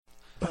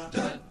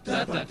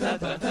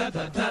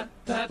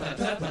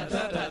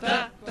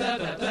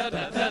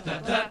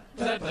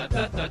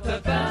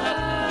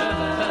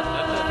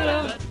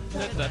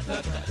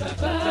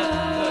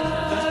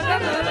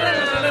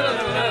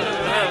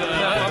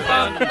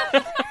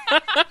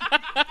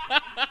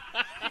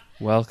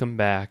Welcome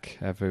back,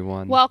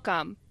 everyone.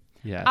 Welcome.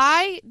 Yes.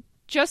 I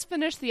just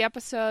finished the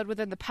episode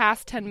within the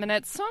past 10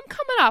 minutes, so I'm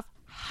coming off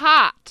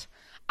hot.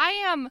 I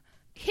am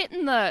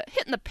hitting the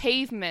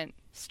pavement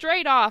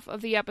straight off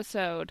of the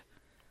episode.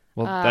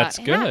 Well, that's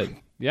good.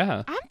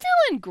 Yeah. I'm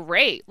feeling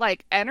great,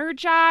 like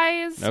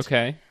energized.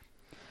 Okay.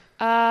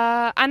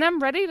 And I'm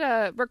ready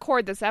to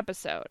record this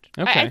episode.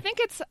 Okay. I think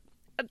it's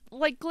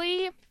like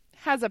Glee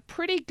has a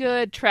pretty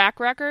good track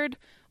record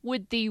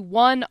with the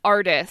one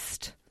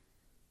artist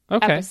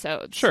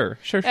episodes. Sure.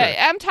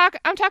 I'm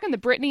talking the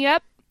Britney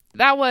ep.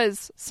 That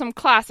was some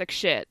classic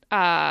shit.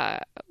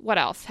 What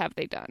else have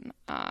they done?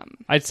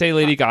 I'd say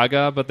Lady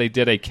Gaga, but they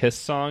did a Kiss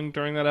song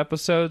during that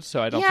episode,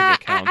 so I don't think it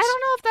counts. I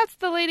don't know if that's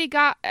the Lady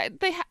Gaga.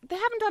 They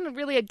haven't done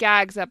really a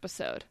Gags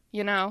episode,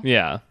 you know?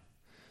 Yeah.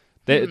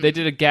 They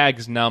did a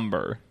Gags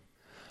number.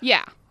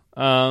 Yeah.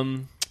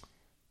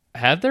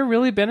 Have there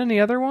really been any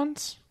other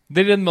ones?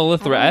 They did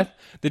Melissa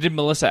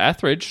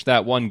Etheridge,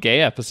 that one gay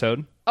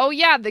episode. Oh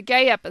yeah, the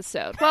gay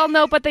episode. Well,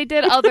 no, but they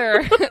did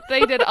other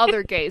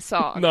other gay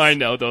songs. No, I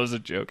know that was a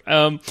joke.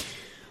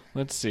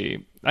 Let's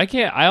see. I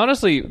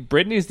honestly,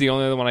 Britney's the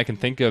only other one I can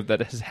think of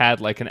that has had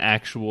like an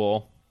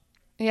actual.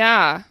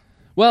 Yeah.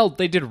 Well,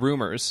 they did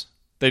Rumors.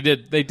 They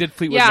did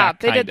Fleetwood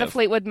Mac. Yeah, they did the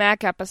Fleetwood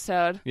Mac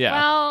episode. Yeah.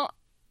 Well,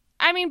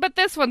 I mean, but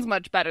this one's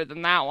much better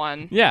than that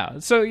one. Yeah.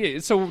 So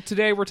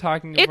today we're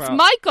talking about... It's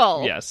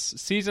Michael! Yes.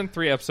 Season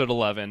 3, Episode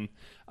 11.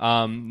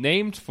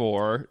 Named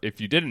for,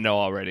 if you didn't know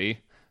already,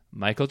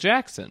 Michael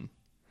Jackson.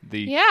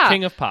 The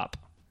king of pop.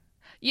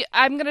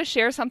 I'm going to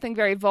share something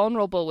very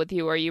vulnerable with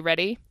you. Are you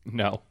ready?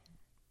 No.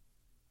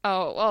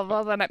 Oh,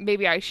 well then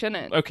maybe I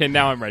shouldn't. Okay,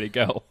 now I'm ready.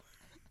 Go.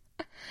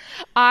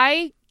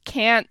 I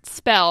can't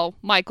spell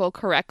Michael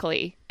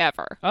correctly,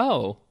 ever.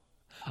 Oh.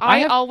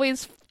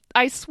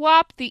 I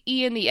swap the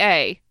E and the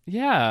A.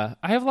 Yeah,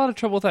 I have a lot of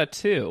trouble with that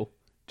too.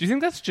 Do you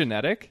think that's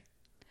genetic?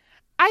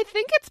 I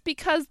think it's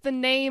because the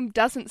name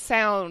doesn't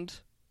sound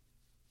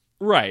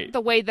right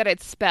the way that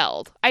it's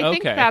spelled. I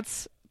think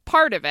that's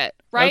part of it,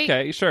 right?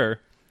 Okay,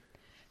 sure.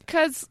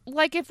 Because,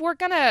 like, if we're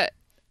gonna...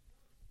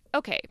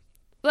 Okay.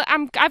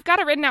 I've got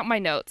it written out in my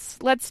notes.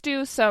 Let's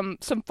do some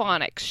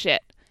phonics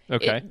shit.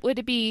 Okay. Would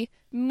it be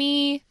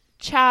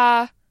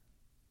Me-cha-el?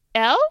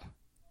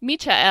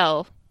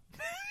 Me-cha-el.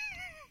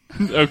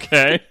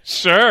 Okay,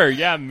 sure.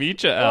 Yeah,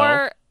 Michael.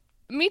 Or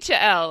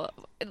Michael,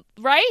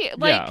 right?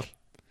 Like,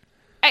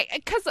 yeah.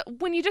 Because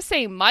when you just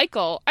say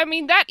Michael, I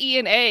mean, that E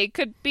and A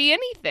could be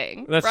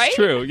anything, That's right?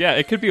 true. Yeah,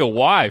 it could be a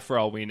Y for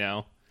all we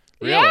know.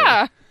 Really?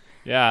 Yeah.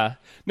 Yeah.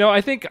 No,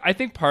 I think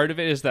part of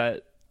it is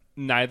that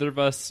neither of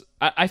us...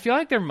 I feel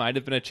like there might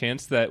have been a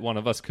chance that one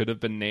of us could have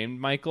been named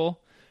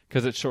Michael,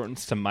 because it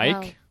shortens to Mike.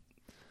 Well,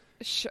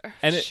 sure.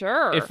 And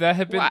sure. If that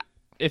had been... What?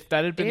 If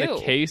that had been Ew.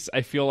 the case,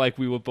 I feel like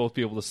we would both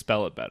be able to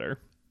spell it better.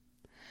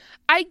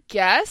 I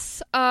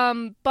guess,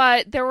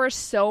 but there were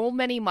so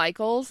many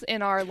Michaels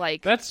in our,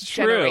 like, That's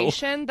true.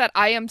 generation that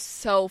I am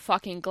so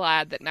fucking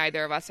glad that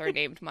neither of us are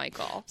named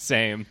Michael.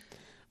 Same.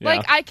 Yeah.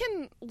 Like, I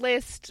can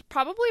list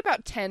probably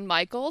about 10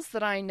 Michaels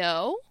that I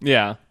know.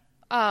 Yeah.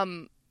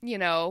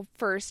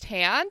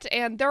 Firsthand,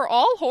 and they're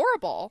all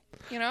horrible,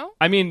 you know?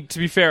 I mean, to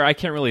be fair, I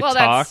can't really talk.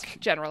 That's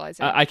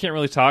generalizing. I can't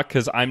really talk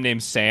because I'm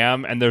named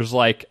Sam, and there's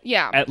like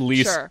at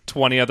least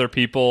 20 other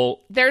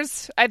people.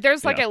 There's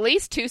like at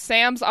least 2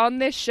 Sams on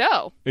this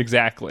show.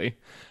 Exactly.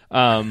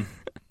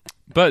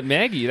 But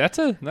Maggie, that's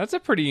a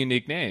pretty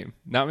unique name.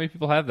 Not many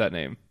people have that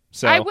name.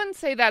 So I wouldn't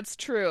say that's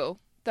true,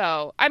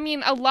 though. I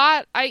mean, a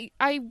lot.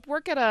 I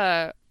work at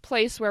a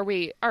place where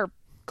our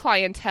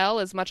clientele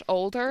is much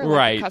older.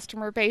 Right. The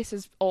customer base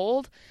is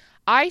old.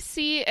 I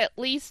see at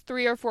least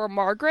 3 or 4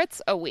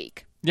 Margarets a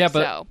week. Yeah,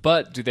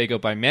 but do they go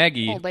by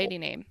Maggie? Old lady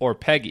name. Or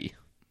Peggy?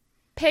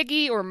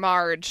 Peggy or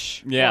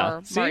Marge. Yeah.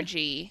 Or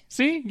Margie.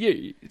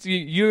 See?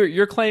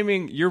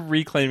 You're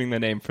reclaiming the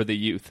name for the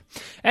youth.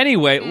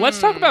 Anyway,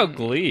 let's talk about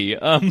Glee.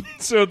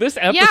 So this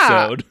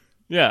episode...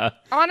 Yeah.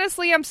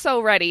 Honestly, I'm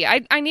so ready.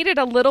 I needed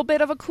a little bit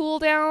of a cool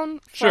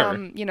down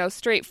from,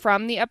 straight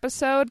from the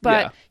episode,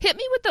 but hit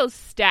me with those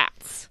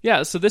stats.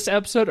 Yeah, so this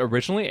episode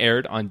originally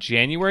aired on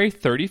January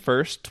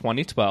 31st,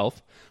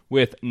 2012,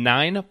 with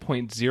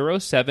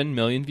 9.07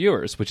 million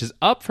viewers, which is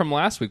up from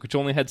last week, which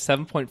only had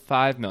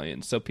 7.5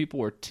 million. So people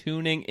were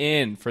tuning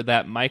in for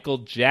that Michael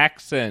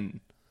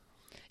Jackson.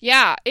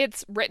 Yeah,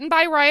 it's written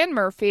by Ryan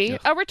Murphy,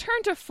 a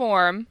return to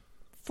form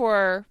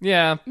for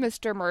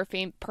Mr.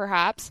 Murphy,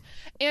 perhaps,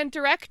 and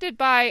directed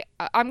by,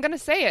 I'm going to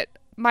say it,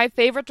 my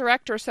favorite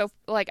director,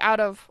 out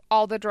of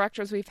all the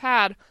directors we've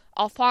had,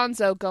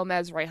 Alfonso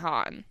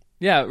Gomez-Rejon.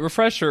 Yeah,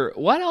 refresher,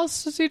 what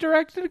else has he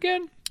directed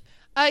again?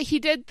 He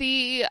did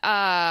the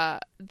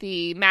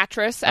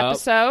mattress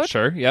episode.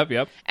 Sure,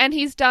 yep. And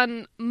he's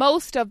done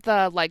most of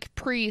the,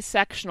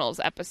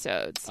 pre-sectionals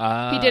episodes.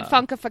 He did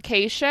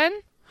Funkification.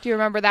 Do you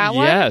remember that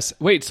one? Yes.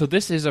 Wait, so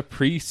this is a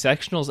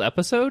pre-sectionals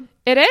episode?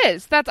 It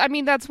is.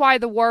 That's why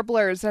the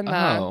Warblers and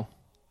the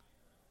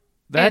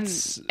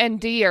and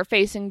D are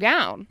facing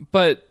down.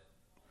 But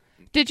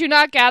did you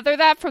not gather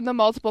that from the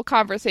multiple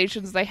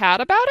conversations they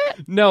had about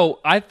it? No,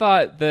 I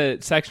thought the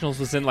sectionals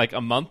was in like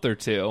a month or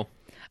two.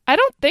 I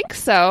don't think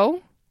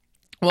so.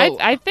 Well,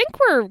 I think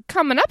we're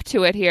coming up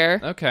to it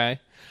here. Okay.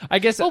 I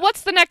guess. Well,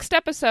 what's the next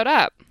episode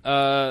up?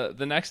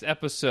 The next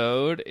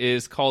episode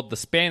is called The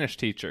Spanish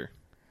Teacher.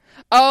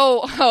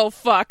 Oh,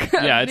 fuck.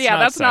 Yeah,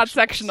 that's not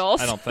sectionals.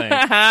 I don't think.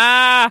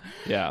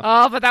 Yeah.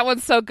 Oh, but that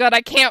one's so good.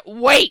 I can't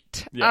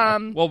wait. Yeah.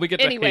 Well, we get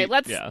to anyway.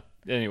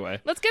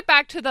 Let's get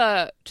back to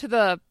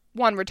the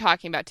one we're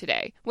talking about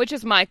today, which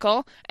is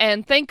Michael.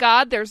 And thank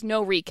God there's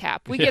no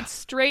recap. We get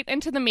straight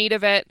into the meat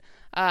of it.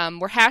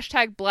 We're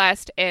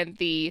 #blessed, and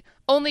the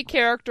only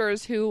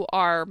characters who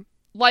are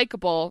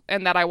likable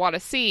and that I want to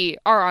see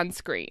are on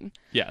screen.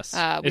 Yes.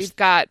 We've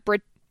got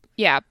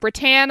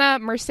Britannia,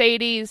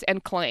 Mercedes,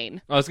 and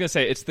Klaine. I was going to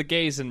say, it's the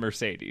gays in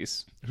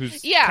Mercedes,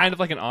 who's kind of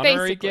like an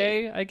honorary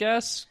gay, I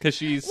guess, because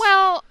she's...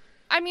 Well,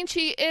 I mean,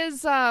 she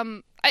is,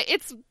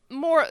 it's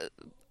more...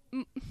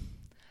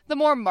 the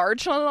more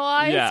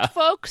marginalized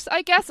folks,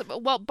 I guess.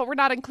 But we're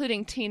not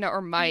including Tina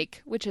or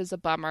Mike, which is a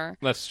bummer.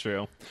 That's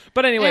true.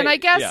 But anyway... And I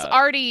guess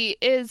Artie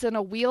is in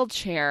a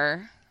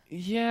wheelchair...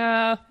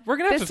 Yeah, we're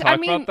gonna have to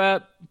talk about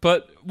that,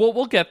 but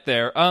we'll get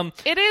there.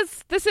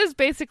 This is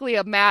basically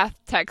a math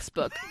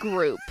textbook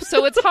group,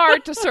 so it's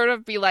hard to sort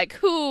of be like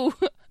who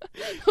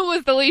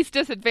is the least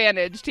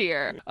disadvantaged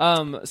here.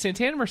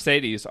 Santana and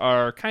Mercedes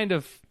are kind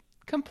of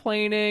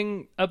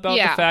complaining about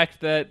the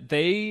fact that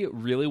they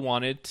really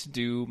wanted to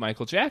do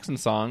Michael Jackson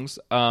songs,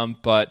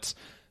 but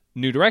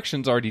New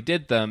Directions already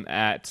did them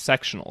at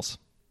sectionals.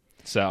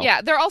 So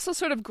yeah, they're also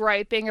sort of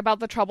griping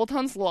about the Trouble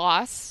Tones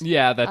loss.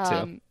 Yeah, that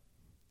too.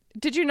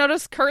 Did you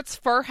notice Kurt's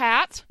fur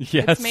hat?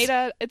 Yes,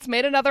 it's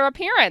made another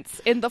appearance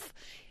in the.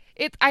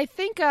 I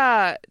think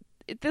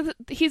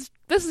he's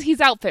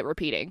outfit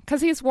repeating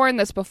because he's worn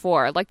this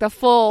before, like the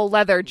full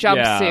leather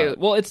jumpsuit. Yeah.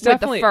 Well, it's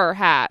definitely with the fur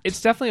hat.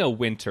 It's definitely a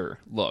winter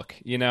look,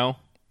 you know.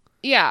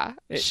 Yeah,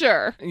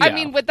 sure. Yeah. I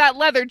mean, with that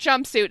leather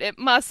jumpsuit, it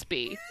must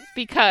be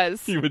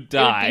because he would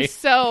die. It would be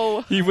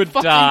so he would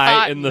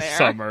die in the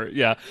summer.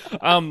 Yeah.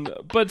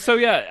 But so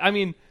yeah, I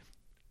mean.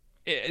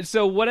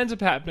 So what ends up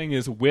happening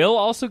is Will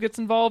also gets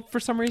involved for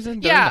some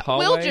reason. Yeah,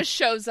 Will just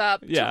shows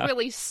up to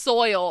really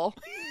soil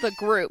the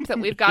group that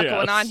we've got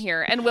going on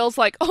here. And Will's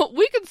like, oh,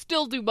 we can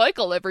still do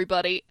Michael,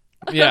 everybody.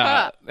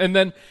 Yeah, and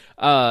then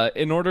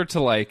in order to,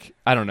 like,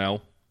 I don't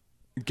know,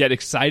 get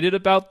excited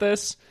about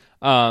this,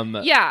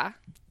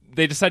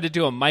 they decide to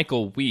do a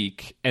Michael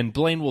week, and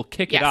Blaine will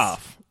kick it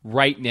off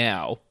right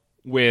now.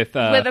 With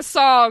a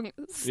song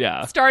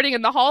starting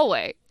in the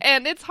hallway.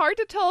 And it's hard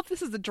to tell if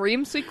this is a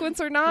dream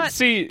sequence or not.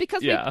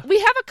 Because we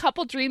have a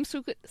couple dream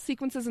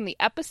sequences in the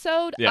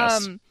episode.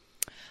 Yes.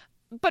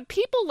 But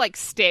people, like,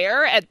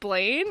 stare at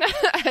Blaine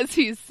as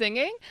he's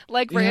singing,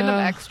 like random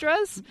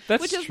extras.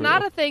 Which is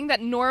not a thing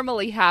that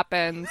normally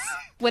happens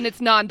when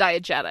it's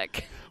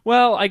non-diegetic.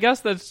 Well, I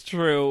guess that's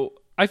true.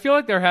 I feel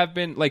like there have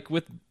been, like,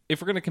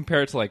 if we're going to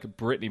compare it to, like,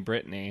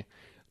 Britney,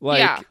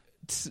 like... Yeah.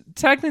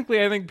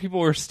 Technically, I think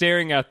people were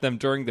staring at them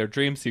during their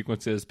dream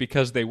sequences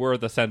because they were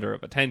the center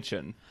of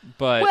attention.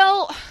 But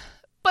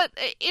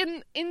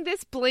in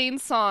this Blaine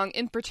song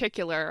in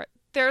particular,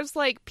 there's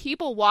like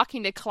people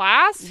walking to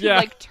class who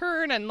like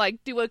turn and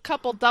like do a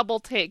couple double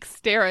takes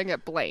staring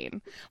at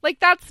Blaine. Like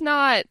that's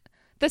not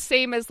the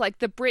same as like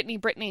the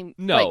Britney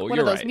like one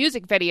of those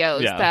music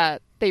videos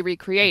that they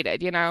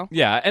recreated, you know?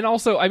 Yeah, and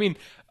also, I mean,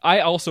 I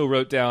also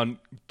wrote down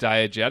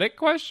diegetic ?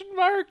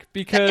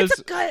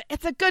 Because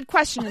it's a good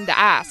question to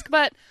ask,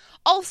 but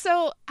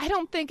also I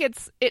don't think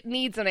it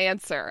needs an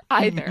answer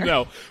either.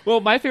 No.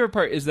 Well, my favorite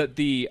part is that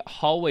the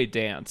hallway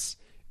dance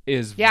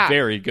is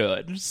very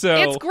good. So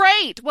it's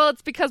great. Well,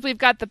 it's because we've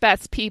got the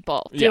best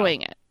people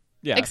doing it.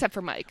 Yeah. Except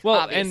for Mike,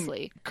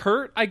 obviously. And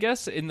Kurt, I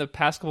guess, in the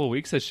past couple of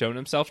weeks has shown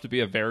himself to be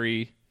a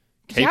very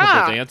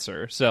capable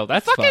dancer. So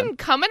that's fucking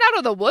coming out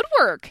of the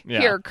woodwork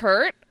here,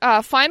 Kurt.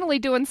 Finally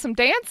doing some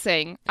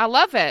dancing. I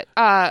love it.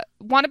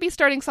 Want to be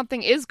starting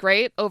something is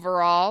great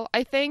overall,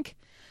 I think.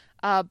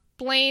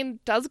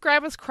 Blaine does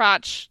grab his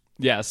crotch.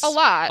 Yes. A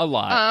lot.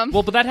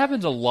 Well, but that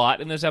happens a lot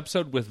in this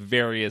episode with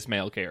various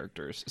male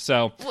characters.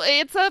 So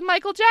it's a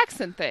Michael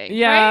Jackson thing.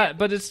 Yeah, right?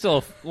 But it's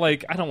still,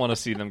 like, I don't want to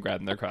see them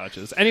grabbing their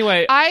crotches.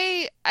 Anyway.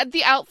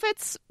 The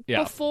outfits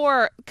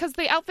before, because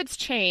the outfits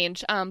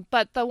change,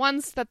 but the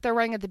ones that they're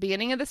wearing at the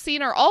beginning of the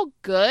scene are all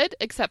good,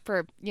 except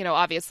for, you know,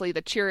 obviously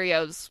the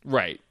Cheerios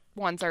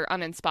ones are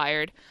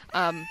uninspired.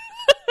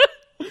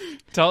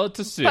 Tell it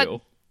to Sue.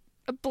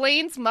 But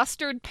Blaine's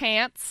mustard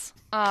pants,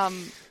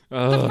 the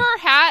fur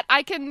hat,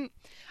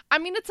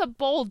 it's a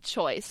bold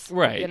choice.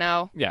 Right. You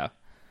know? Yeah.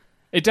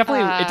 It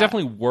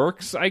definitely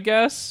works, I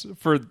guess,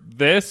 for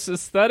this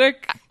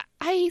aesthetic.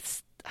 I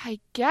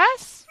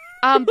guess.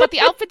 But the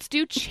outfits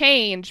do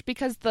change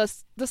because the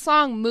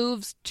song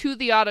moves to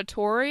the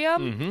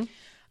auditorium.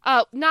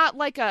 Mm-hmm. Not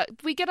like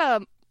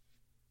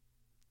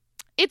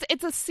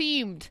it's a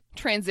seamed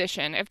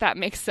transition, if that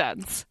makes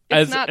sense.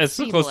 It's not as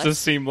close to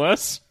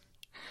seamless.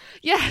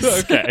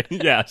 Yes. Okay.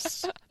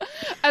 Yes.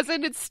 As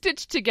in, it's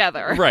stitched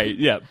together. Right.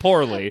 Yeah.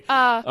 Poorly.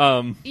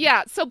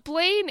 Yeah. So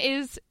Blaine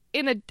is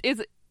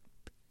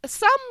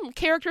some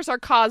characters are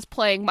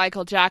cosplaying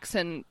Michael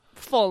Jackson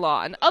full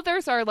on.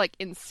 Others are like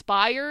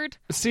inspired.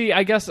 See,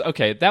 I guess,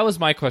 okay, that was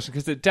my question,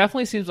 because it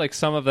definitely seems like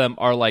some of them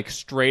are like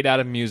straight out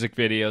of music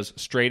videos,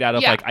 straight out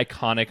of like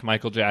iconic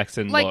Michael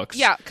Jackson looks.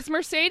 Yeah, because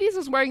Mercedes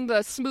is wearing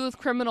the Smooth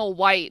Criminal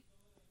white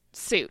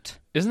suit.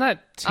 Isn't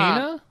that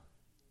Tina?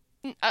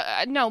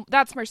 No,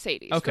 that's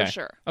Mercedes for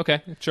sure.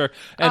 Okay, sure.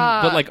 And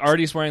but like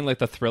Artie's wearing like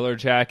the Thriller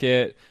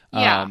jacket.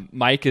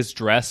 Mike is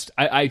dressed.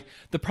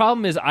 The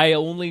problem is I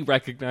only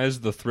recognize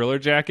the Thriller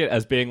jacket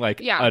as being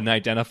like an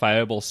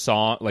identifiable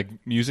song, like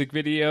music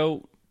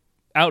video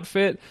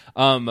outfit.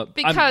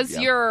 Because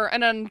you're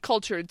an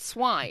uncultured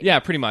swine. Yeah,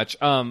 pretty much.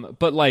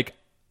 But like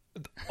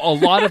a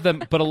lot of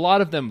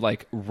them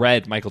like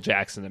read Michael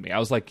Jackson to me. I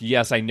was like,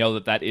 yes, I know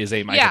that is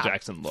a Michael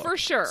Jackson look for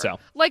sure. So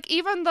like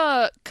even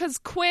because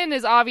Quinn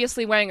is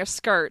obviously wearing a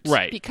skirt,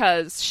 right?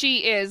 Because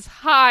she is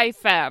high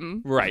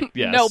femme, right?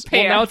 Yes. No pants.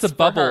 Well, now it's a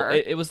bubble.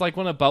 It was like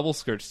one of bubble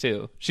skirts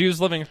too. She was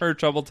living her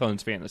Trouble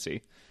Tones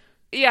fantasy.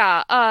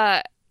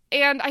 Yeah.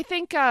 And I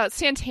think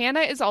Santana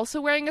is also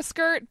wearing a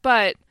skirt,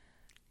 but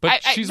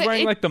she's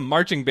wearing like the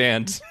marching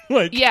band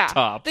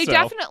top. They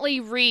definitely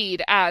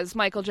read as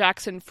Michael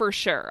Jackson for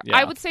sure. Yeah.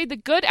 I would say the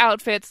good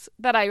outfits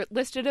that I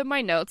listed in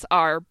my notes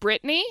are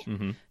Brittany,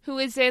 who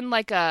is in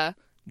like a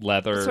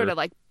leather sort of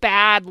like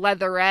bad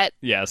leatherette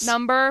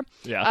number.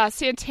 Yeah.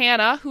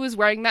 Santana, who is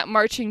wearing that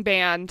marching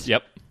band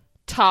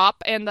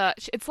top, and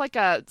it's like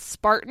a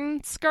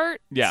Spartan skirt,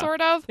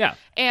 sort of. Yeah.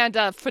 And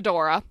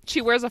fedora.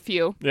 She wears a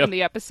few in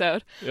the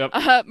episode.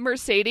 Yep.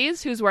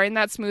 Mercedes, who's wearing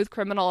that Smooth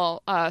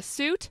Criminal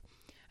suit.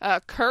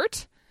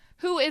 Kurt,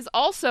 who is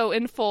also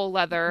in full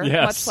leather,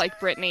 much like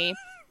Brittany.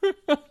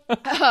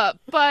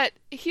 But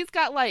he's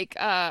got like,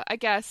 I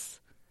guess,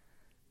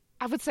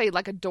 I would say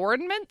like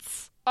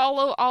adornments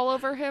all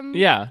over him.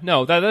 Yeah,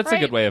 no, that's a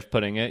good way of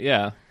putting it,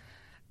 yeah.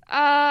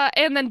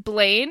 And then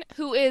Blaine,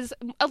 who is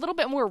a little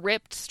bit more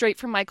ripped straight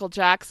from Michael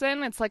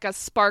Jackson. It's like a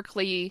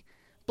sparkly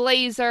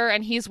blazer,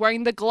 and he's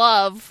wearing the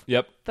glove.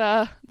 Yep.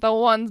 The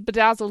one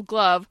bedazzled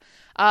glove.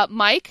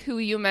 Mike, who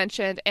you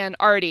mentioned, and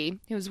Artie,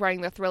 who's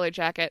wearing the Thriller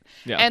jacket.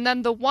 Yeah. And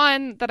then the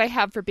one that I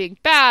have for being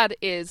bad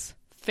is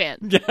Finn.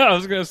 Yeah, I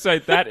was going to say,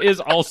 that is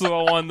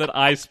also the one that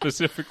I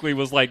specifically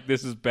was like,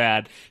 this is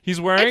bad.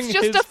 He's wearing It's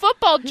just a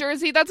football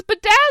jersey that's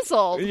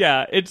bedazzled.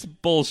 Yeah, it's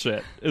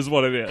bullshit, is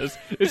what it is.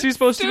 Is he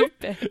supposed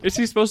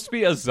to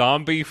be a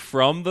zombie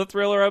from the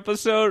Thriller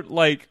episode?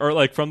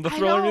 Or from the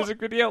Thriller music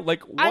video?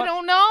 Like, what? I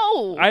don't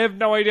know. I have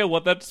no idea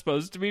what that's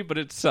supposed to be, but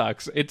it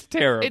sucks. It's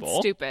terrible. It's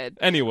stupid.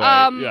 Anyway,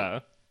 yeah.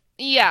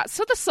 Yeah,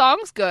 so the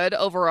song's good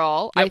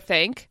overall, I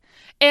think.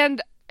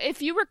 And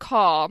if you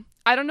recall,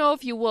 I don't know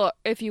if you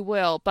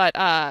will,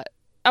 but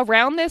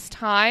around this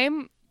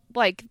time,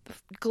 like,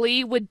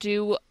 Glee would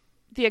do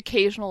the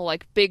occasional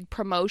like big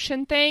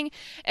promotion thing,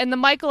 and the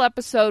Michael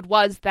episode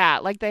was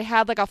that. Like, they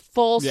had like a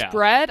full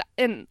spread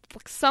in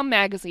like some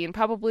magazine,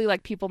 probably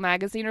like People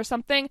magazine or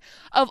something,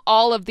 of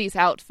all of these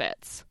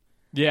outfits.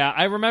 Yeah,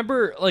 I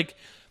remember, like,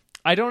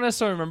 I don't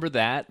necessarily remember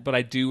that, but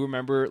I do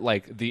remember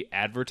like the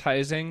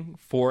advertising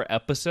for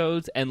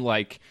episodes, and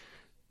like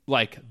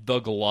the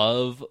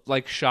glove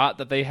like shot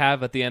that they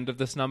have at the end of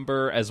this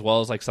number, as well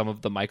as like some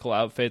of the Michael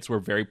outfits were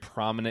very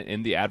prominent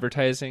in the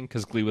advertising,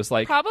 because Glee was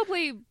like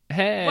probably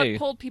hey, what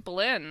pulled people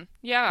in.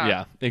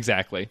 Yeah,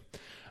 exactly.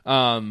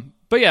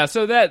 But yeah,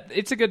 so that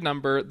it's a good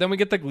number. Then we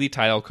get the Glee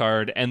title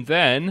card, and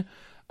then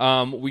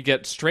we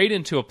get straight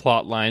into a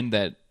plot line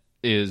that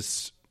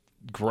is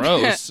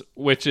gross,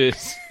 which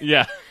is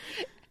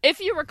if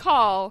you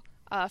recall,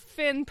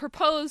 Finn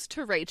proposed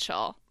to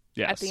Rachel.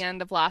 Yes. At the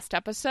end of last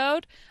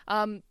episode,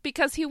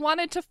 because he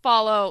wanted to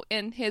follow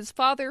in his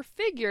father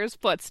figure's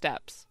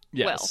footsteps.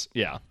 Yes,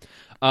 yeah.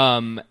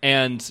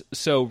 And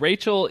so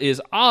Rachel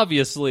is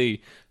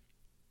obviously,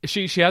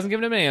 she hasn't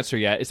given him an answer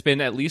yet. It's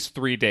been at least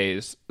 3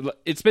 days.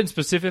 It's been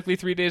specifically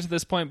 3 days at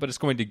this point, but it's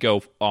going to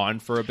go on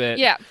for a bit.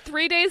 Yeah,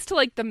 3 days to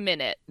like the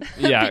minute.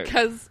 Yeah.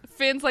 Because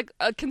Finn's like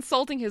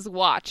consulting his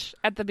watch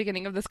at the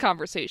beginning of this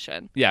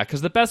conversation. Yeah,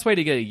 because the best way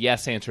to get a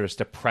yes answer is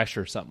to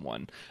pressure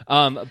someone.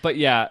 But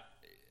yeah,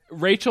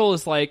 Rachel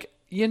is like,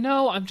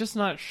 I'm just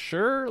not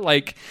sure.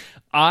 Like,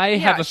 I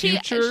have a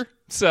future,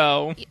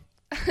 so...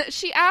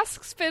 She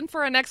asks Finn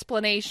for an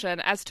explanation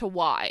as to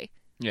why.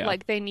 Yeah.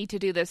 Like, they need to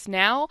do this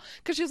now.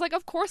 Because she's like,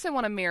 of course I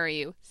want to marry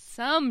you.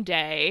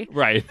 Someday.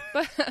 Right.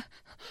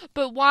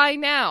 But why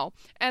now?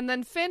 And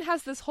then Finn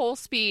has this whole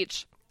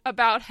speech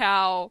about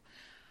how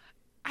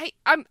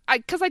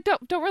because I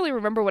don't really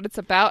remember what it's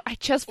about. I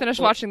just finished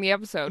watching the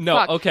episode. No,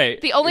 Fuck. okay.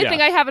 The only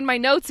thing I have in my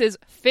notes is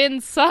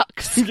Finn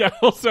sucks. Yeah,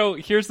 well, so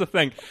here's the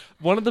thing.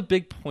 One of the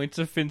big points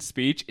of Finn's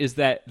speech is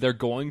that they're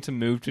going to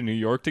move to New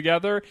York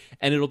together,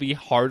 and it'll be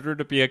harder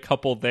to be a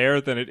couple there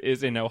than it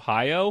is in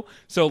Ohio.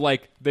 So,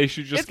 like, they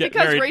should just get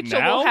married now. It's because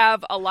Rachel will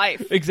have a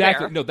life.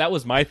 Exactly. There. No, that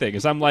was my thing.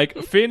 Is I'm like,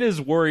 Finn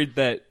is worried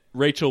that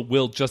Rachel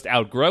will just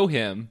outgrow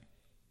him.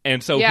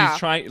 And so he's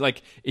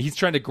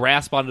trying to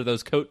grasp onto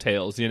those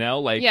coattails, you know?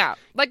 Like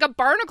a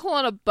barnacle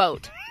on a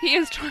boat. He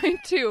is trying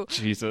to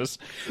Jesus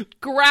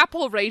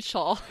grapple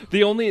Rachel.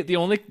 The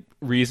only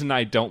reason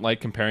I don't like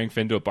comparing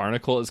Finn to a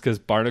barnacle is because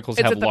barnacles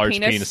have large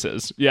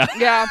penises. Yeah.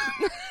 Yeah.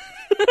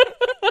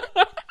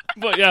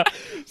 But yeah,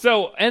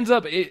 so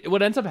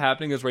what ends up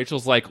happening is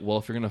Rachel's like, well,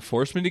 if you're going to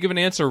force me to give an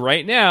answer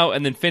right now,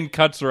 and then Finn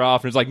cuts her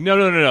off and is like,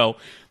 no,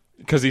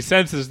 because he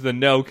senses the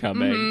no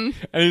coming.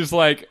 Mm-hmm. And he's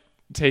like,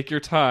 take your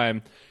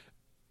time.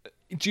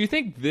 Do you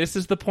think this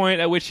is the point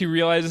at which he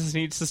realizes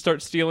he needs to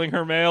start stealing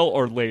her mail,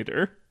 or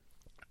later?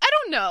 I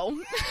don't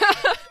know.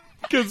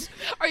 Because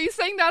are you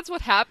saying that's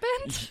what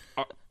happened?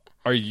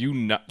 Are you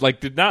not, like,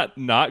 did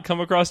not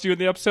come across to you in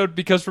the episode?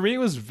 Because for me, it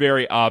was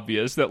very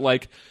obvious that,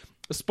 like,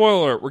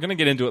 spoiler, we're going to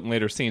get into it in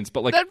later scenes,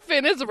 but like... That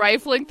Finn is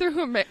rifling through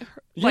her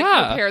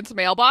parents'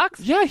 mailbox?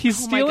 Yeah, he's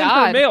stealing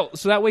her mail,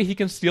 so that way he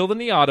can steal the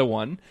Niata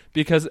one,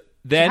 because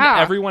then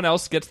everyone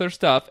else gets their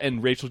stuff,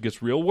 and Rachel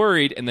gets real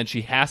worried, and then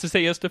she has to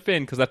say yes to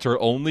Finn, because that's her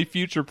only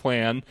future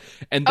plan,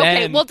 and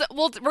then... Okay,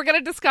 we're going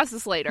to discuss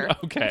this later.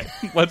 Okay,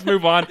 let's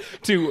move on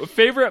to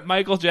favorite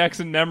Michael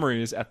Jackson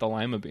memories at the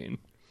Lima Bean.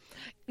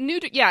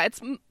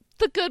 It's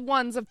the good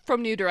ones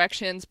from New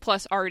Directions,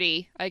 plus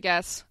Artie, I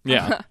guess.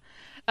 Yeah.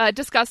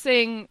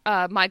 Discussing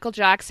Michael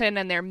Jackson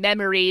and their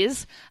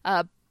memories,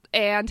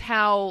 and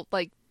how,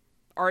 like,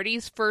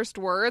 Artie's first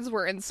words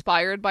were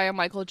inspired by a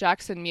Michael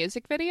Jackson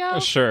music video.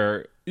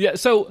 Sure. Yeah,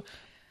 so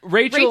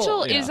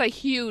Rachel is a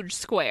huge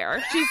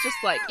square. She's just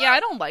like, I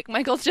don't like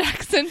Michael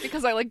Jackson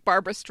because I like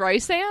Barbra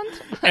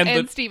Streisand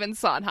and Stephen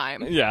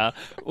Sondheim. Yeah.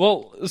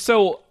 Well,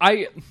 so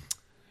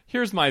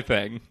here's my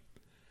thing.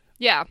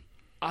 Yeah.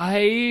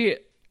 I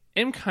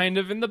am kind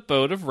of in the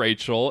boat of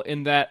Rachel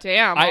in that...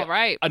 all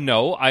right.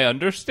 No, I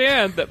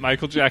understand that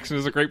Michael Jackson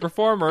is a great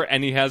performer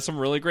and he has some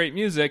really great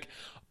music,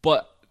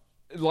 but,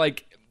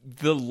 like,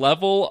 the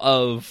level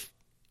of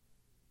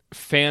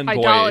fanboy...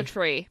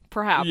 idolatry,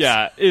 perhaps.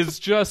 Yeah, is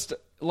just,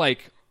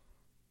 like...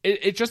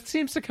 It just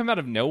seems to come out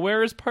of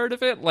nowhere as part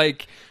of it.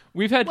 Like,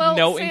 we've had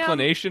no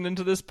inclination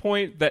into this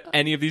point that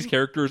any of these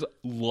characters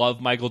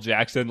love Michael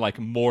Jackson, like,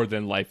 more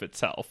than life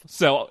itself.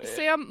 So,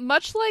 Sam,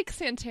 much like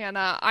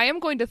Santana, I am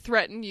going to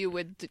threaten you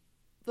with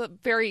the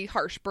very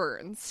harsh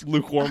burns.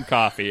 Lukewarm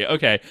coffee.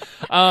 Okay.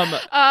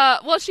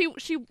 Well,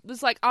 she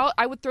was like,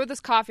 I would throw this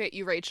coffee at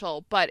you,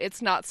 Rachel, but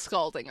it's not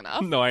scalding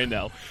enough. No, I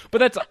know. But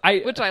that's...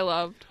 which I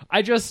loved.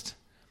 I just...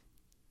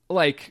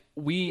 Like,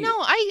 No,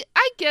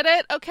 I get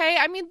it, okay?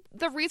 I mean,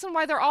 the reason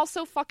why they're all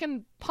so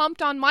fucking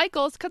pumped on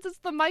Michael is because it's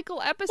the Michael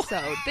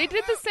episode. They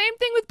did the same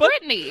thing with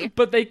Britney.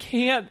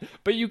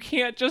 But you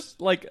can't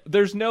just, like,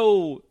 there's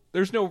no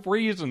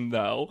reason,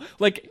 though.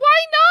 Like,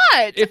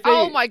 why not?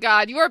 Oh my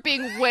god, you are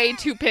being way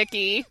too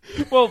picky.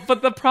 Well,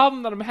 but the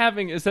problem that I'm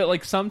having is that,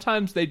 like,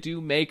 sometimes they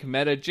do make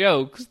meta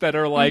jokes that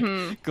are like,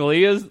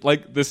 Glee is,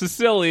 like, this is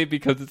silly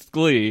because it's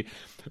Glee.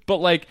 But,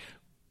 like,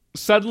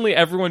 suddenly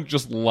everyone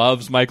just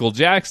loves Michael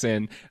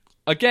Jackson.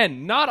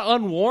 Again, not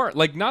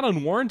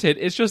unwarranted.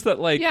 It's just that,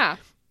 like,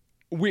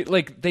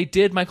 they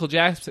did Michael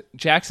Jackson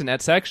at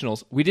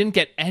sectionals. We didn't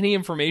get any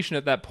information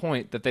at that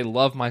point that they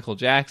love Michael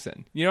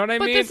Jackson. You know what I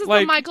mean? But this is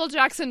the Michael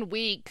Jackson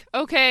week,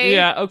 okay?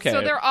 Yeah, okay.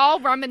 So they're all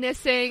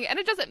reminiscing, and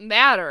it doesn't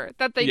matter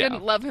that they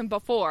didn't love him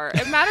before.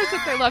 It matters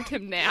that they loved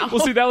him now.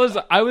 Well, see,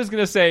 I was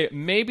going to say,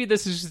 maybe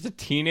this is just a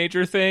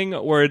teenager thing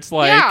where it's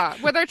like... Yeah,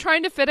 where they're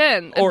trying to fit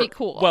in and be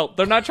cool. Well,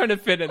 they're not trying to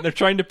fit in. They're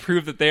trying to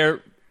prove that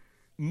they're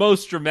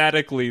most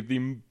dramatically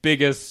the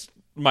biggest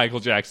Michael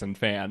Jackson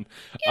fan.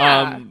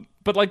 Yeah.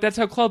 But, like, that's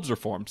how clubs are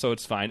formed, so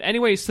it's fine.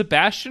 Anyway,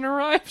 Sebastian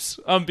arrives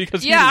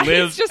because he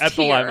lives at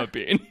the Lima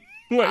Bean.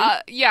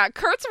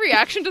 Kurt's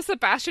reaction to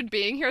Sebastian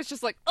being here is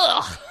just like,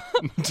 ugh.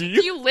 Do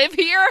you live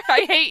here?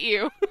 I hate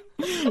you.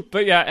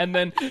 But yeah, and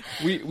then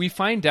we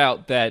find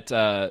out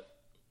that,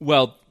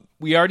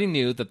 we already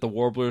knew that the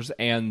Warblers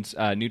and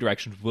New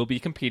Directions will be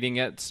competing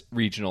at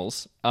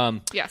regionals.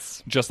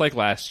 Yes. Just like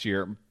last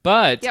year.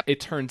 But it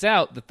turns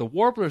out that the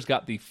Warblers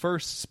got the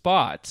first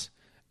spot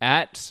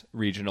at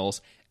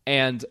regionals,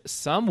 and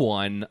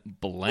someone,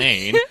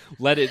 Blaine,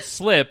 let it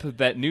slip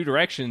that New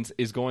Directions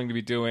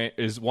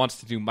wants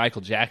to do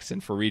Michael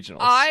Jackson for regionals.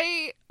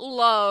 I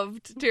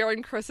loved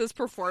Darren Chris's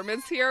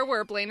performance here,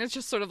 where Blaine is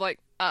just sort of like,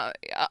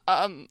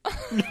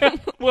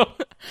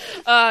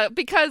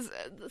 because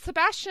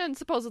Sebastian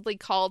supposedly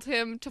called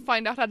him to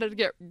find out how to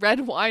get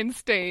red wine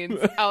stains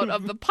out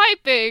of the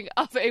piping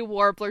of a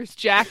Warbler's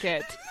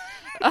jacket.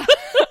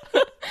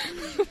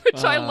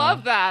 Which I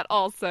love that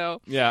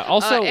also. Yeah,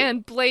 also...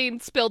 and Blaine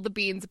spilled the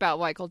beans about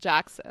Michael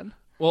Jackson.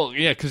 Well,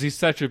 yeah, because he's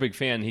such a big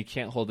fan, he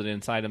can't hold it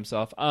inside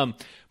himself.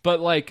 But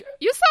like,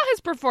 you saw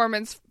his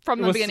performance from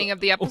the beginning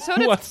of the episode.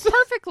 It's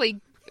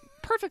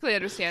perfectly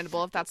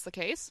understandable if that's the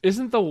case.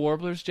 Isn't the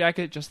Warblers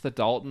jacket just the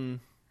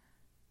Dalton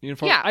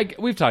uniform? Yeah,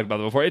 we've talked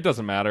about it before. It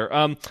doesn't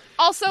matter.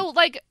 Also,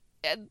 like,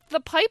 the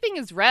piping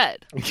is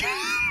red.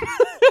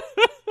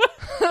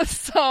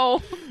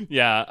 So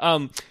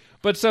yeah.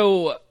 But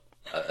so.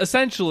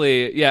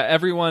 Essentially, yeah,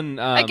 everyone...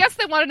 I guess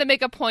they wanted to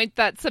make a point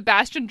that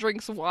Sebastian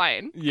drinks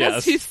wine. Yes.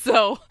 Because he's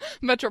so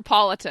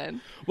metropolitan.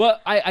 Well,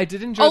 I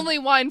did enjoy... Only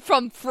wine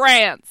from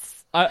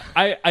France.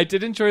 I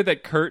did enjoy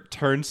that Kurt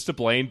turns to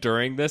Blaine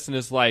during this and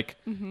is like,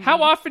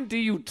 how often do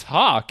you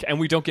talk? And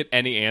we don't get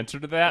any answer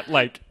to that,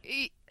 like,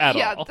 at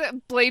all. Yeah,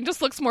 Blaine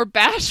just looks more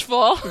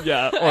bashful.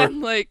 Yeah. Or,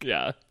 and, like...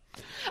 Yeah.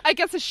 I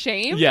guess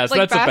ashamed. Yes,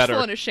 like, that's bashful a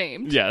better... and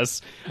ashamed.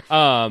 Yes.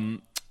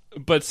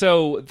 But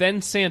so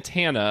then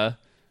Santana...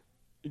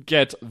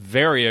 gets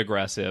very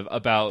aggressive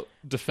about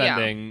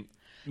defending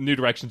New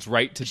Direction's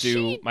right to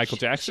do Michael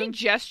Jackson.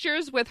 She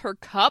gestures with her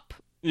cup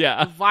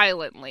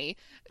violently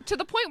to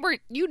the point where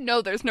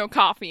there's no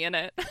coffee in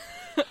it.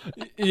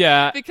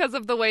 Yeah. Because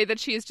of the way that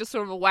she's just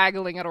sort of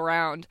waggling it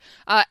around.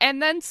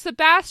 And then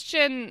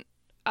Sebastian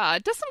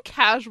does some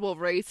casual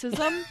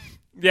racism.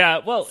 Yeah,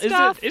 well,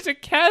 is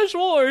it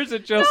casual or is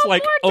it just more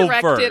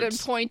overt? Directed and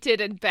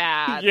pointed and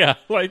bad. Yeah,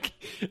 like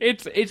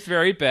it's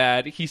very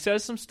bad. He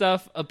says some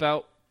stuff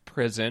about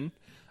prison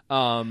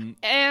and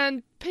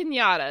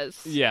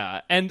piñatas.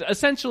 Yeah, and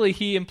essentially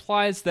he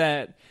implies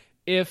that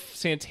if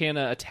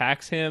Santana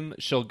attacks him,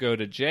 she'll go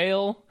to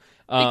jail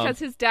because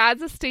his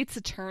dad's a state's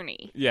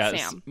attorney. Yes,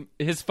 Sam.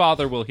 His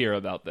father will hear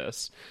about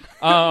this.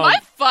 My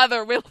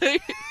father will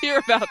hear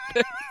about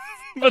this.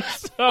 But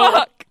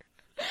fuck,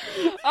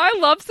 I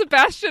love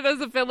Sebastian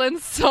as a villain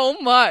so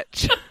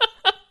much.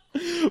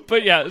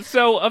 But yeah,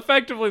 so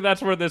effectively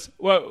that's where the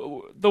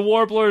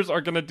Warblers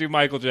are going to do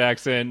Michael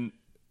Jackson.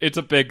 It's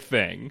a big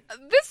thing.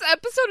 This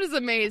episode is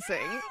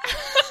amazing.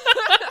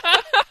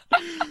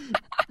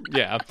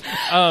 Yeah.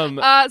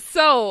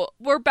 So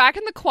we're back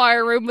in the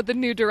choir room with the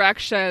New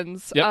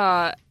Directions.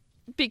 Yep.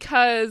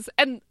 Because,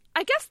 and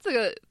I guess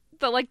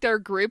their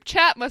group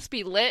chat must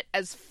be lit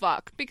as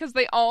fuck because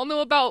they all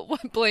know about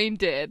what Blaine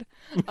did.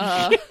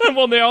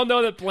 Well, they all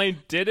know that Blaine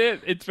did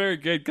it. It's very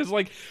good because,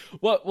 like,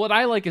 what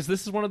I like is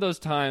this is one of those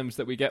times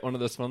that we get one of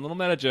those fun little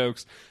meta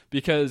jokes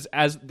because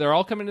as they're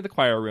all coming to the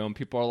choir room,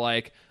 people are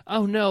like,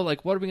 "Oh no,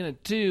 like, what are we gonna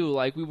do?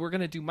 Like, we were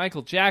gonna do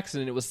Michael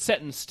Jackson, and it was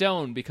set in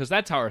stone because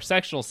that's how our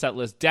sectional set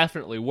list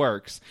definitely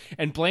works."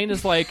 And Blaine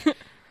is like.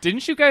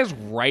 Didn't you guys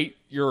write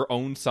your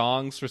own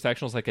songs for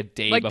sectionals like a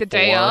day before? Like the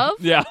day of?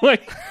 Yeah,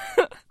 like...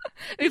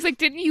 He's like,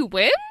 didn't you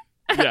win?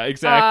 Yeah,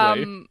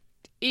 exactly.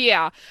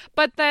 Yeah,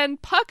 but then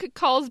Puck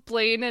calls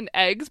Blaine an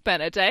Eggs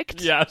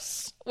Benedict.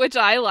 Yes. Which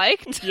I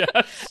liked.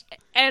 Yes.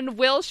 And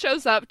Will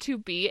shows up to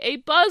be a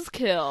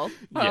buzzkill.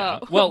 Yeah,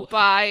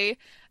 by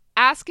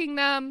asking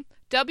them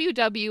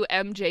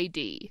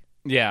WWMJD.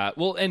 Yeah,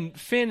 well, and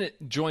Finn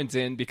joins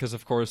in because,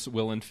 of course,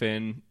 Will and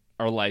Finn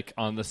are, like,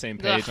 on the same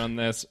page on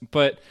this.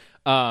 But...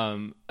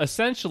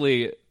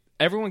 essentially,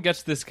 everyone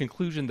gets this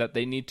conclusion that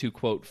they need to,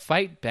 quote,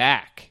 fight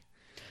back.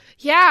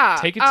 Yeah.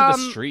 Take it to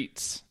the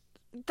streets.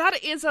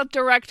 That is a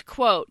direct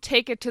quote.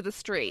 Take it to the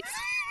streets.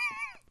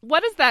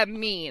 What does that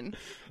mean?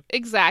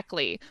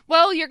 Exactly.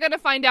 Well, you're going to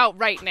find out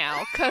right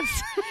now, because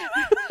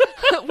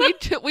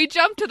we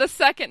jumped to the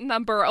second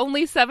number,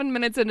 only 7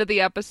 minutes into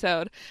the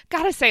episode.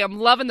 Gotta say, I'm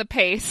loving the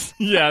pace.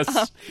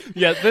 Yes.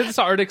 Yeah, this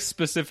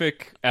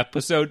Arctic-specific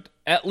episode,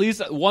 at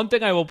least one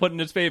thing I will put in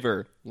its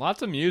favor,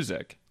 lots of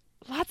music.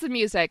 Lots of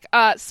music.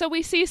 So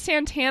we see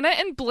Santana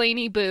and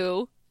Blaney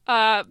Boo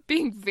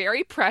being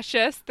very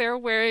precious. They're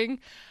wearing...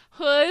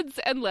 hoods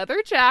and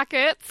leather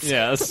jackets.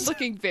 Yes.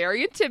 Looking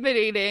very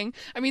intimidating.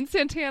 I mean,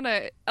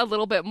 Santana a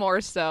little bit more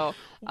so.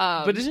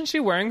 But isn't she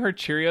wearing her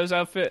Cheerios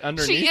outfit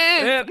underneath? She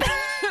is.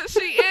 She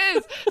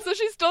is. So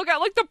she's still got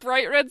like the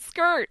bright red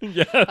skirt.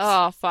 Yes.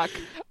 Oh, fuck.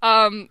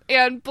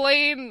 And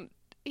Blaine,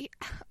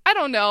 I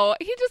don't know.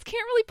 He just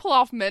can't really pull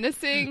off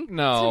menacing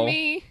to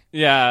me.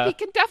 Yeah. He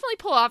can definitely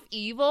pull off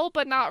evil,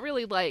 but not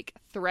really like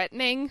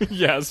threatening.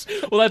 Yes.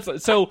 Well,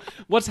 that's so.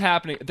 What's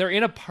happening? They're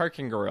in a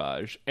parking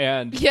garage,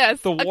 and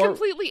yes, a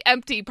completely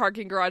empty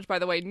parking garage. By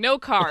the way, no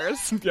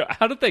cars. Yeah.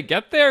 How did they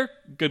get there?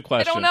 Good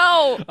question. I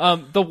don't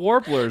know. The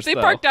Warblers. They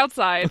parked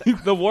outside.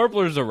 The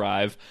Warblers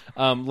arrive,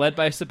 led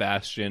by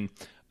Sebastian,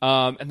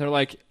 and they're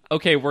like,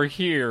 "Okay, we're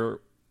here.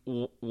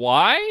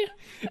 Why?"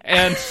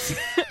 And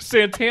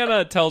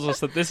Santana tells us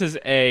that this is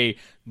a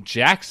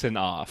Jackson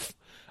off.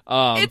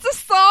 It's a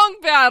song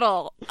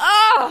battle.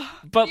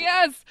 But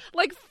yes,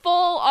 like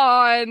full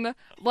on,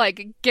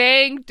 like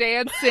gang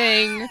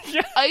dancing.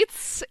 Yeah.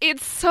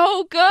 It's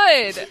so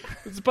good.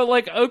 But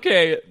like,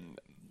 okay,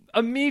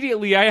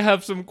 immediately I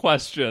have some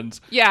questions.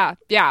 Yeah.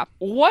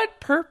 What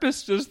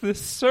purpose does this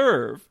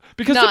serve?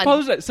 Because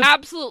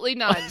absolutely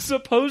none.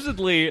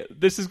 Supposedly,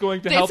 this is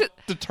going to help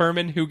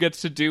determine who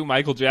gets to do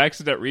Michael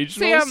Jackson at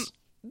regionals. Sam,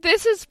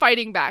 this is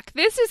fighting back.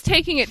 This is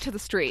taking it to the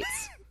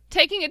streets.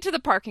 taking it to the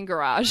parking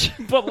garage.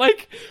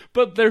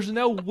 but there's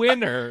no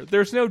winner.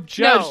 There's no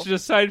judge to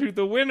decide who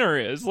the winner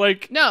is.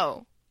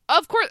 No.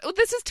 Of course,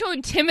 this is to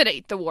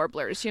intimidate the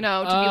Warblers, to be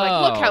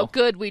like, look how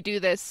good we do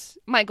this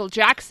Michael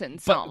Jackson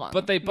song.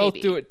 But they both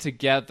do it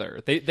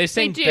together. They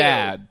sing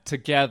bad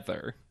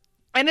together.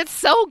 And it's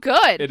so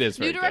good. It is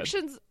very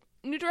good.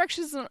 New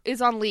Directions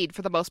is on lead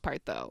for the most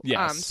part, though.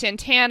 Yes.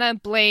 Santana,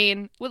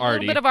 Blaine, with a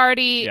little bit of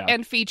Artie,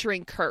 and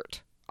featuring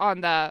Kurt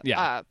on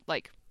the,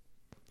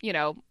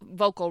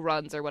 vocal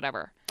runs or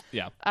whatever.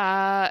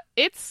 Yeah.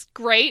 It's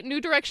great.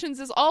 New Directions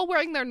is all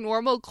wearing their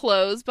normal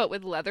clothes, but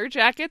with leather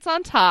jackets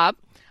on top.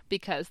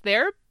 Because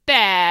they're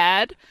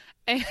bad,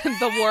 and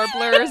the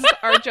Warblers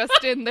are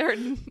just in their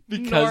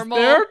normal...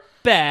 they're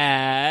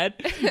bad.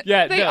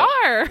 Yeah, they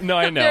are. No,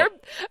 I know.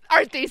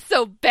 Aren't they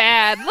so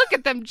bad? Look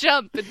at them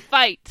jump and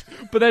fight.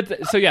 But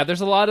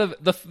there's a lot of...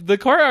 The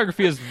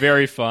choreography is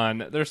very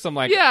fun. There's some,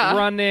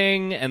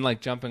 running and,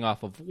 jumping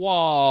off of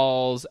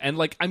walls, and,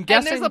 I'm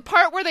guessing... And there's a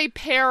part where they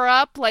pair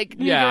up, New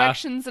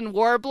Directions and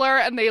Warbler,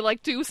 and they,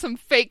 do some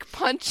fake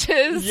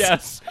punches.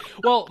 Yes.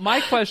 Well,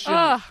 my question...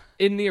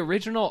 In the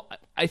original...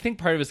 I think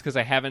part of it is because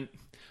I haven't...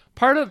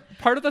 Part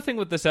of the thing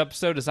with this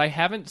episode is I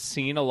haven't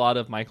seen a lot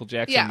of Michael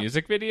Jackson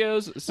music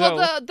videos. So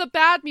the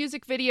bad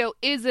music video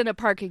is in a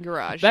parking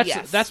garage.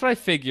 That's what I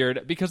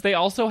figured, because they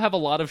also have a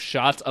lot of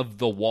shots of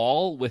the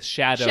wall with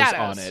shadows.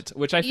 On it,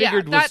 which I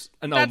figured was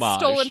an homage. That's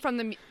stolen from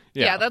the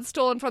that's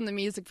stolen from the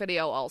music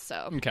video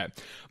also. Okay,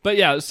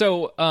 but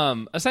so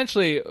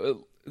essentially.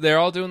 They're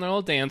all doing their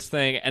little dance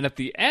thing, and at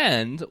the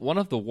end, one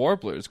of the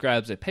Warblers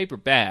grabs a paper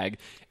bag,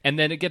 and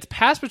then it gets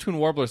passed between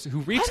Warblers who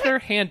reach their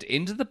hand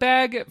into the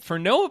bag for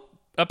no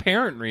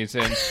apparent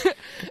reason.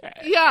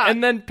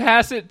 And then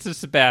pass it to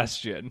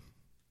Sebastian.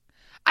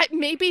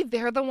 Maybe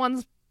they're the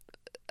ones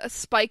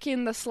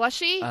spiking the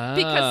slushie,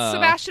 because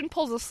Sebastian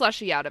pulls a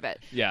slushie out of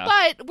it. Yeah.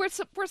 But we're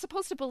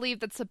supposed to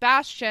believe that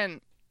Sebastian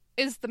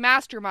is the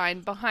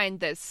mastermind behind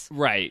this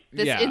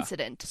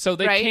incident. So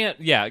they can't,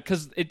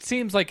 because it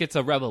seems like it's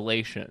a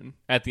revelation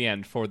at the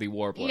end for the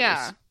Warblers.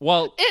 Yeah.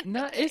 Well,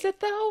 is it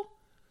though?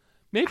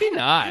 Maybe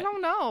not. I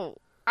don't know.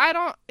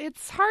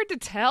 It's hard to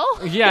tell.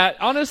 Yeah,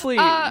 honestly,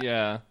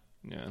 yeah.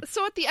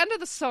 So at the end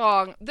of the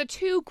song, the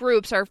two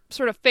groups are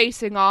sort of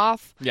facing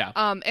off. Yeah.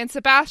 And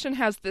Sebastian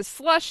has this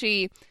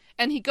slushie,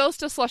 and he goes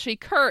to slushie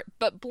Kurt,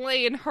 but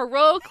Blaine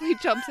heroically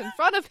jumps in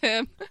front of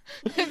him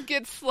and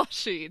gets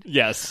slushied.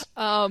 Yes.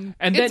 And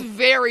it's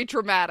very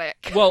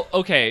dramatic. Well,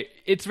 okay.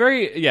 It's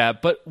very,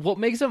 but what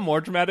makes it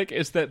more dramatic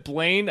is that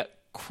Blaine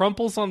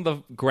crumples on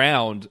the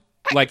ground,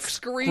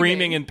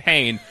 screaming in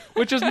pain,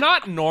 which is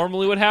not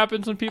normally what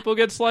happens when people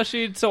get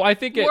slushied. So I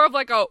think more of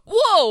a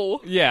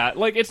whoa. Yeah,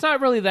 it's not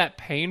really that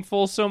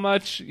painful so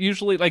much.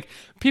 Usually,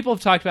 people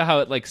have talked about how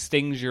it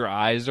stings your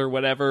eyes or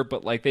whatever,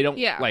 but they don't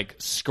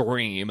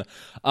scream.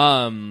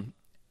 And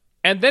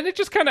then it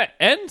just kind of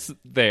ends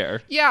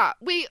there. Yeah,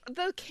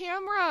 the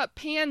camera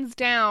pans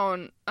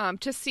down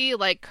to see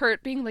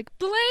Kurt being like,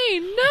 Blaine,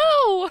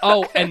 no.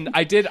 Oh, and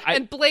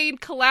and Blaine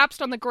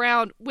collapsed on the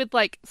ground with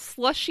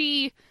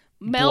slushy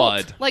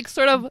melt, blood.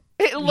 Sort of.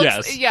 It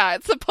looks,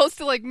 it's supposed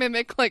to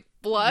mimic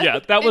blood. Yeah,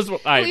 that was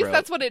what I At least wrote.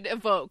 that's what it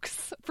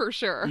evokes for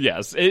sure.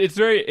 Yes, it's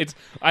very.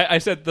 I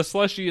said the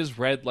slushy is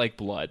red like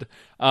blood,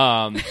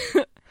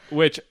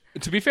 which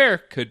to be fair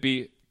could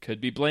be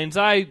Blaine's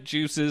eye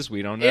juices.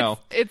 We don't know.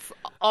 It's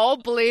all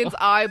Blaine's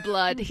eye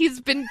blood. He's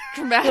been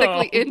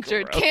dramatically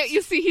injured. Gross. Can't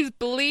you see he's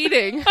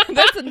bleeding?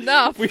 That's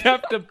enough. We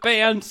have to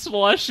ban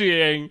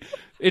slushying.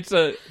 It's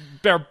a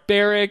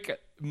barbaric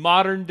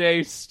modern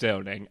day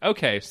stoning.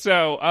 Okay,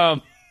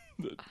 so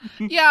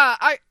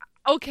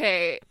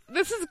okay.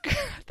 This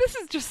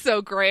is just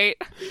so great.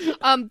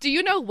 Do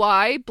you know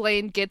why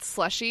Blaine gets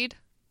slushied?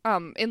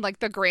 In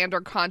the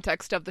grander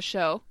context of the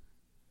show.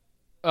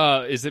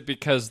 Is it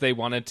because they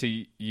wanted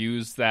to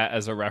use that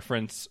as a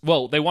reference?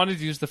 Well, they wanted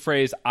to use the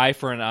phrase "eye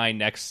for an eye"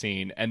 next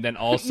scene, and then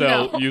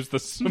also use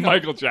the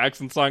Michael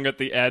Jackson song at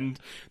the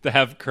end to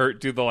have Kurt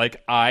do the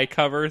eye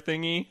cover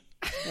thingy.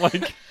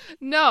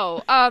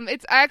 No,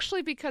 it's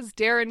actually because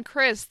Darren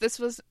Criss, this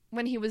was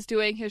when he was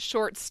doing his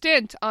short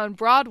stint on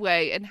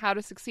Broadway in How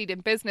to Succeed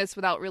in Business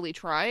Without Really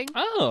Trying.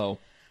 Oh.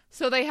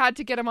 So they had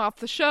to get him off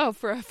the show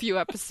for a few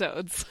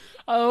episodes.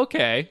 Oh,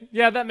 okay.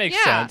 Yeah, that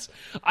makes sense.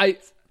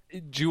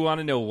 Do you want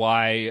to know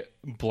why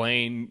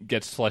Blaine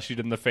gets slushied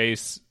in the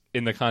face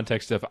in the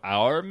context of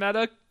our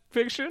meta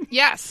fiction?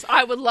 Yes,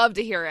 I would love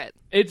to hear it.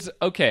 It's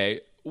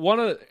okay. One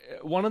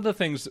of the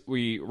things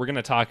we're going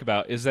to talk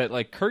about is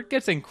that Kurt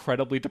gets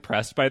incredibly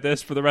depressed by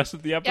this for the rest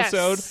of the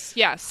episode.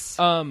 Yes.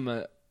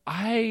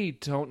 I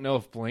don't know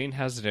if Blaine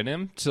has it in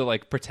him to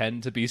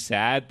pretend to be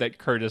sad that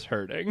Kurt is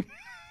hurting.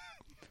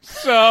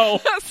 So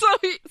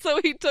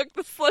he took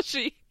the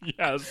slushie.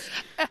 Yes.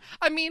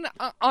 I mean,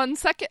 on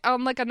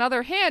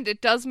another hand,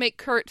 it does make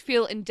Kurt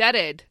feel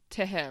indebted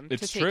to him to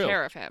take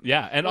care of him.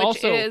 Yeah, and which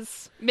also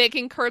is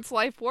making Kurt's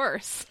life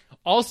worse.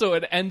 Also,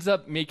 it ends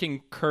up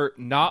making Kurt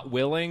not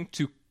willing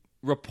to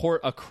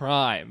report a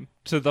crime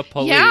to the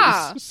police.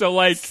 Yeah. So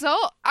like,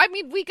 I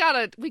mean, we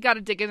gotta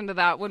dig into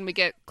that when we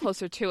get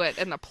closer to it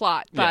in the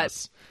plot. But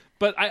yes.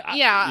 But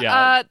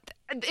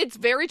it's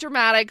very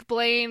dramatic.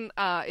 Blaine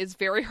is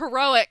very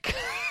heroic.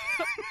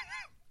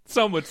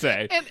 Some would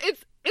say, and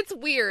it's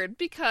weird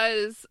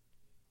because,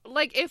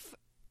 like, if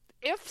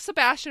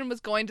Sebastian was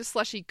going to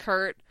slushy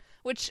Kurt,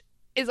 which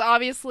is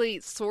obviously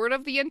sort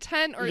of the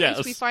intent, or at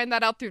least we find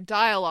that out through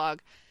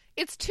dialogue,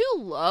 it's too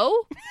low.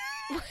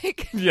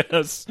 Like,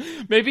 yes,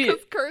 maybe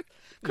because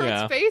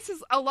Kurt's face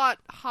is a lot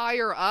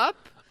higher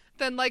up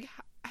than like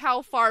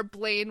how far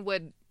Blaine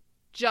would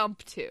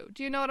jump to.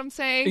 Do you know what I'm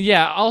saying?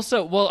 Yeah.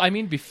 Also, well, I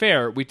mean, be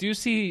fair, we do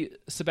see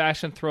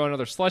Sebastian throw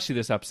another slushy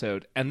this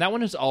episode, and that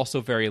one is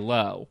also very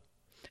low.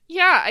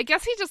 Yeah, I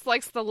guess he just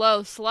likes the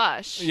low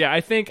slush. Yeah, I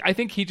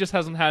think he just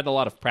hasn't had a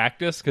lot of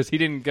practice because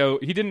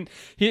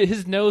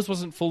his nose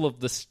wasn't full of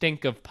the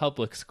stink of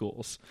public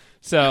schools.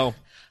 So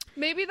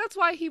maybe that's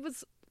why he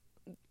was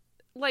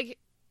like,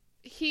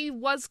 he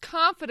was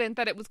confident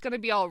that it was going to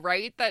be all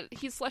right, that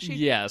he slushy.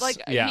 Yes,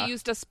 he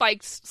used a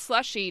spiked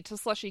slushy to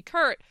slushy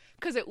Kurt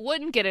because it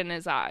wouldn't get in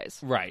his eyes.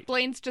 Right.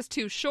 Blaine's just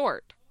too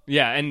short.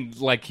 Yeah, and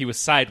like he was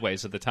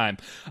sideways at the time.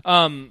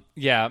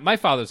 Yeah, my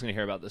father's gonna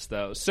hear about this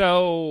though.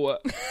 So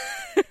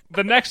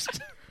the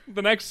next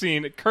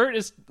scene, Kurt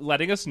is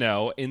letting us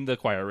know in the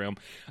choir room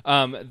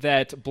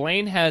that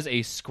Blaine has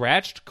a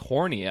scratched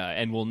cornea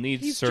and will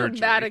need surgery. He's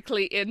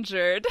dramatically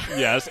injured.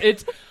 Yes,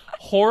 it's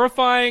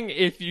horrifying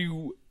if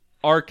you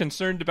are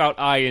concerned about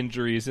eye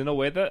injuries in a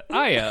way that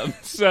I am.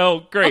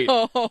 So, great.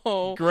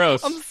 Oh,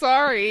 gross. I'm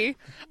sorry.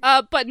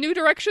 But New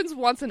Directions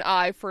wants an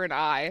eye for an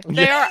eye.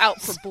 They are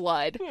out for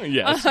blood.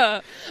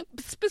 Yes.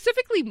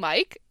 Specifically,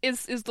 Mike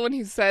is the one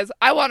who says,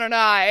 I want an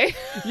eye.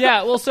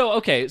 Yeah, well,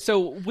 so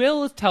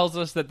Will tells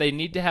us that they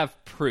need to have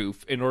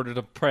proof in order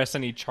to press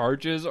any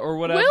charges or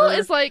whatever. Will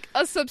is like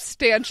a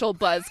substantial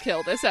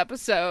buzzkill this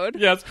episode.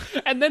 Yes.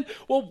 And then,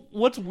 well,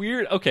 what's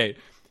weird,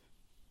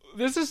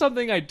 this is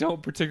something I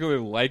don't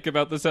particularly like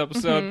about this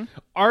episode. Mm-hmm.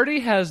 Artie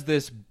has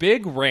this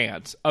big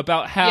rant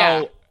about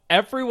how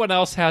everyone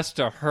else has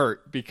to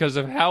hurt because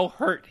of how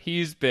hurt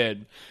he's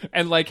been.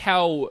 And like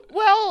how...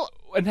 Well...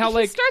 And how,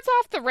 he starts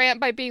off the rant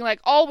by being like,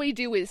 all we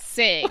do is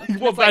sing.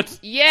 Well, that's... Like,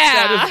 yeah.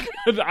 That is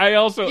good. I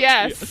also...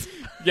 Yes.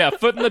 Yeah,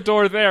 foot in the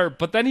door there.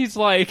 But then he's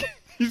like...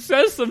 He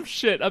says some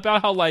shit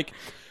about how, like,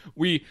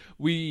 we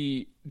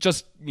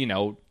just,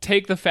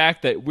 take the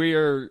fact that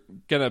we're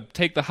gonna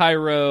take the high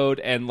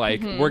road and,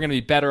 like, we're gonna be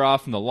better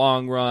off in the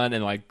long run,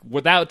 and, like,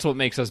 that's what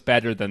makes us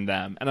better than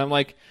them. And I'm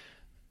like,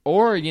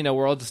 or,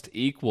 we're all just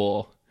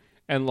equal.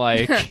 And,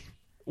 like,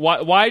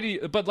 why do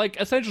you... But,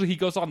 like, essentially he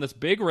goes on this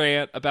big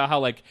rant about how,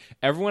 like,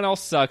 everyone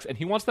else sucks, and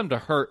he wants them to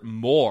hurt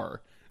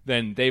more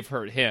than they've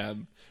hurt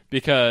him,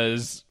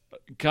 because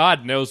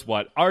God knows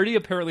what. Artie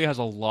apparently has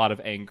a lot of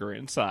anger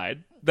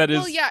inside.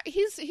 Well, yeah,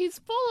 he's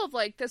full of,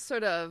 like, this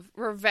sort of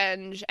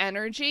revenge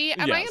energy,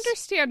 and I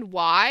understand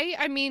why.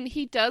 I mean,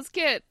 he does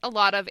get a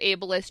lot of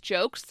ableist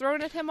jokes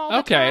thrown at him all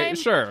the time. Okay,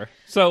 sure.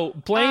 So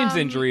Blaine's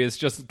injury is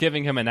just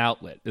giving him an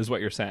outlet, is what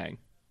you're saying.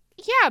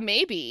 Yeah,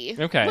 maybe.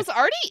 Okay. Was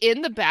Artie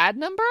in the bad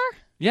number?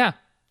 Yeah.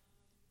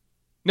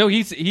 No,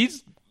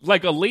 he's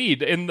like a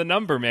lead in the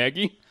number,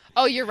 Maggie.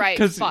 Oh, you're right.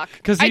 Fuck.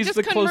 Because I just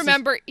couldn't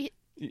remember...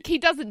 He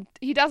doesn't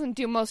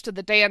do most of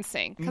the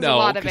dancing because a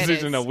lot of it is...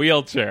 he's in a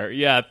wheelchair.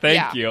 Yeah,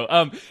 thank you.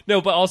 No,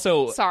 but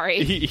also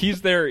sorry,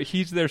 he's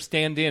their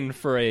stand-in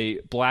for a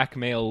black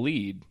male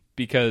lead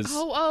because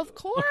of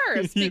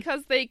course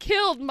because they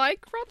killed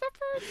Mike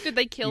Rutherford. Did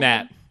they kill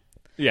Matt? him?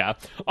 Yeah.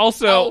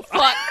 Also,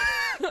 fuck.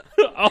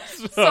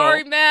 Also,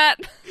 sorry,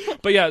 Matt.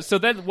 But yeah, so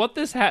then what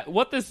this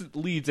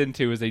leads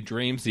into is a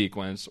dream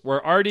sequence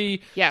where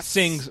Artie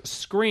sings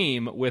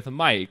 "Scream" with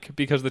Mike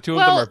because the two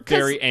of them are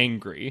very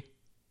angry.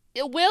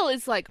 Will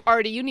is like,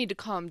 Artie, you need to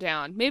calm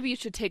down. Maybe you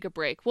should take a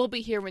break. We'll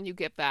be here when you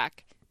get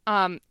back.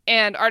 And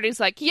Artie's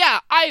like, yeah,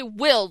 I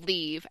will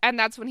leave. And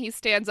that's when he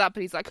stands up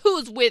and he's like,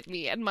 who's with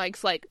me? And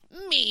Mike's like,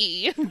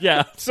 me.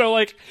 Yeah, so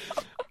like,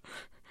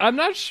 I'm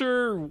not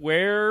sure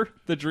where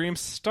the dream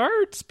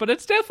starts, but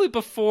it's definitely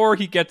before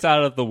he gets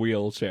out of the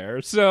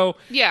wheelchair. So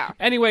yeah.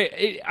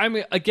 Anyway,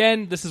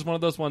 again, this is one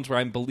of those ones where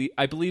I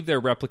believe they're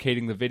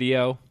replicating the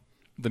video.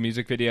 The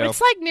music video.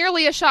 It's like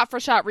nearly a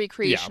shot-for-shot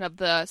recreation of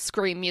the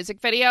Scream music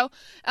video,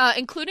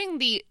 including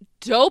the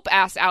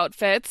dope-ass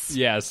outfits.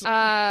 Yes.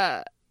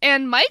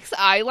 And Mike's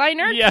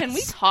eyeliner. Yes. Can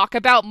we talk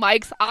about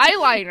Mike's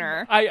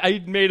eyeliner?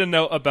 I made a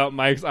note about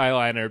Mike's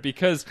eyeliner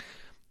because...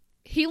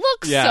 He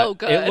looks so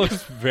good. It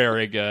looks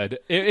very good.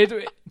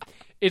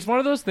 It's one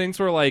of those things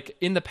where, like,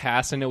 in the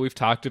past, I know we've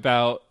talked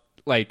about,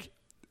 like...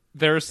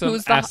 There are some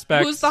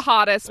aspects... Who's the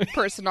hottest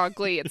person on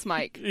Glee? It's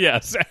Mike.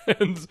 Yes,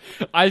 and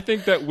I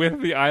think that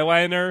with the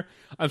eyeliner,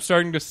 I'm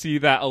starting to see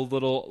that a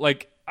little...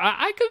 Like,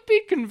 I could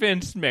be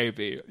convinced,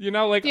 maybe.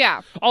 Like...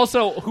 Yeah.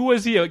 Also, who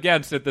is he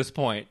against at this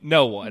point?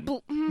 No one.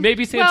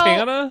 Maybe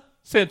Santana? Well,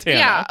 Santana.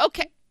 Yeah,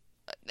 okay.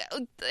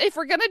 If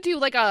we're gonna do,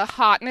 like, a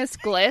hotness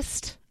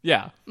list...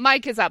 Yeah.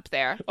 Mike is up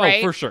there,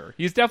 right? Oh, for sure.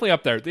 He's definitely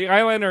up there. The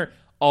eyeliner...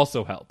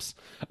 also helps.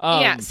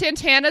 Yeah,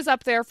 Santana's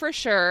up there for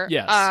sure.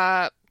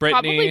 Yes.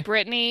 Probably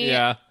Brittany.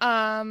 Yeah.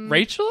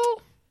 Rachel?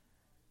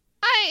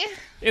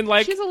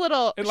 She's a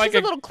little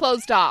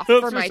closed off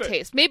for my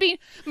taste. Maybe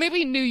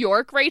New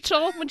York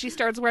Rachel when she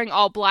starts wearing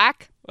all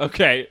black.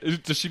 Okay.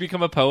 Does she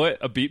become a poet,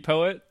 a beat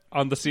poet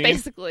on the scene?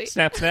 Basically.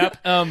 Snap, snap.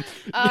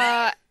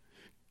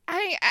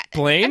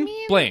 Blaine?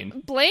 Blaine.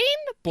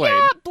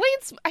 Yeah,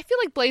 Blaine's. I feel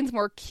like Blaine's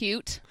more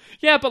cute.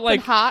 Yeah, but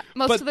like hot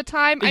most of the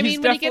time. I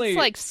mean, when he gets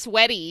like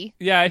sweaty.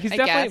 Yeah, he's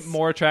definitely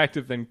more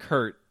attractive than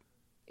Kurt.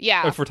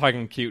 Yeah, if we're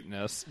talking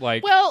cuteness,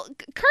 like. Well,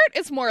 Kurt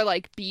is more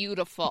like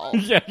beautiful.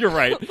 Yeah, you're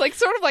right. Like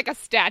sort of like a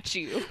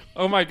statue.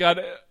 Oh my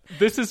god,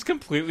 this is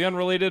completely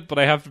unrelated, but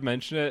I have to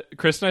mention it.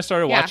 Chris and I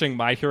started watching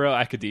My Hero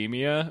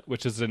Academia,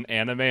 which is an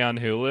anime on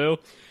Hulu.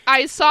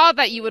 I saw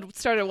that you had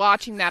started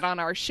watching that on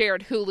our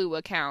shared Hulu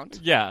account.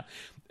 Yeah.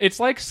 It's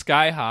like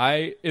Sky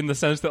High in the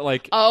sense that,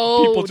 like,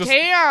 people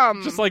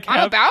just like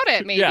I'm about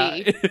it, maybe.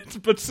 Yeah,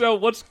 but so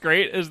what's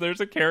great is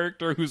there's a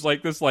character who's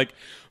like this, like,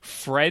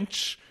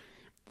 French,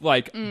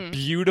 like,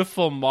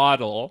 beautiful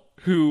model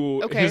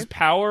who his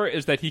power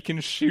is that he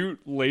can shoot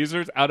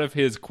lasers out of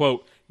his,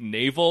 quote,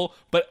 navel,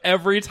 but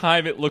every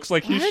time it looks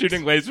like he's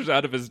shooting lasers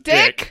out of his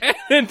dick.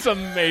 It's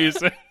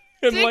amazing.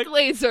 And dick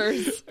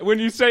lasers. When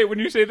you say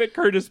that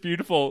Kurt is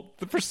beautiful,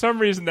 for some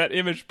reason that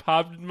image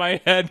popped in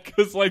my head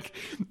because like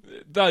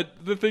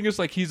the thing is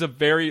like he's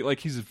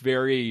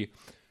very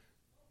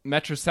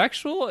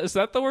metrosexual. Is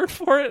that the word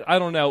for it? I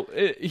don't know.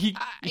 He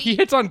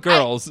hits on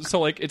girls,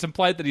 so like it's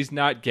implied that he's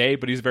not gay,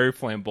 but he's very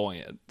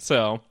flamboyant.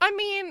 So I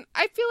mean,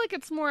 I feel like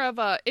it's more of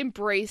a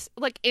embrace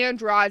like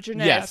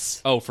androgynous.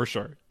 Yes. Oh, for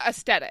sure.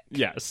 Aesthetic.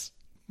 Yes.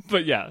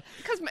 But yeah,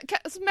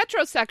 because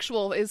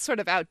metrosexual is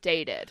sort of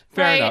outdated.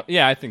 Fair right? enough.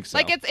 Yeah, I think so.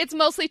 Like it's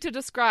mostly to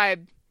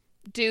describe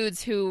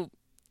dudes who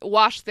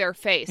wash their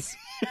face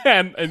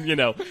and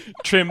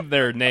trim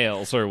their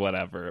nails or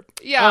whatever.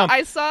 Yeah,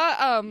 I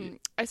saw an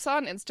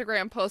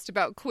Instagram post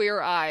about Queer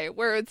Eye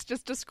where it's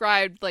just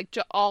described like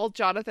all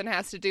Jonathan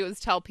has to do is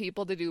tell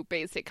people to do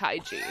basic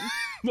hygiene.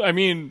 I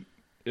mean,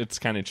 it's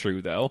kind of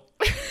true though.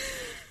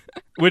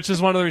 Which is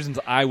one of the reasons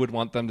I would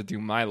want them to do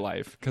my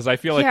life. Because I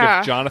feel like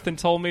if Jonathan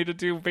told me to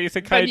do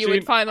basic hygiene, you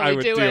would finally I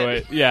would do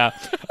it. Yeah.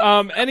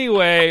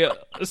 Anyway,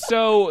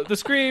 so the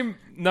Scream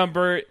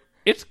number,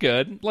 it's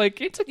good. Like,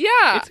 it's a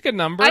good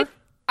number.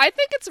 I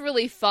think it's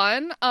really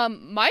fun.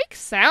 Mike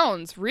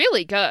sounds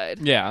really good.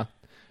 Yeah.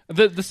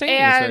 The singing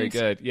is very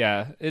good.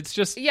 Yeah. It's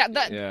just...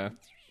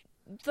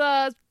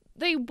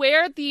 They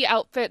wear the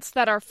outfits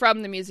that are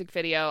from the music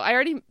video. I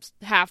already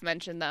half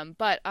mentioned them,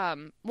 but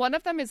one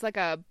of them is like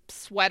a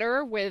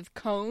sweater with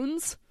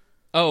cones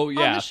on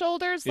the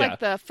shoulders, like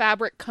the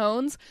fabric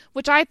cones,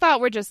 which I thought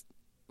were just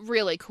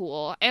really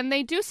cool. And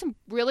they do some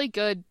really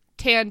good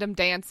tandem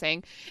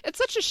dancing. It's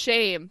such a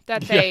shame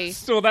that they... Yeah.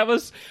 So that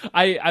was...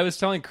 I was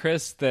telling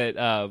Chris that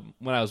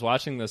when I was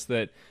watching this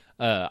that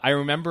I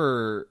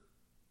remember...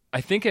 I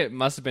think it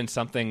must have been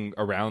something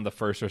around the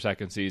first or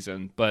second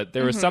season, but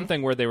there was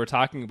something where they were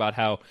talking about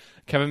how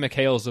Kevin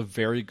McHale is a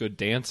very good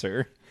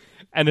dancer,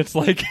 and it's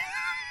like,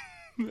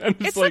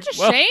 it's such a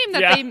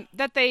shame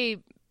that they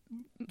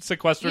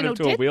sequestered him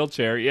to a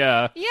wheelchair.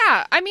 Yeah,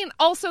 yeah. I mean,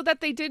 also that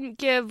they didn't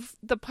give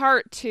the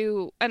part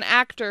to an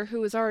actor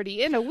who was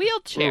already in a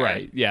wheelchair.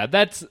 Right. Yeah,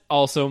 that's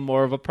also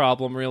more of a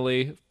problem,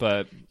 really.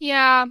 But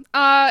yeah,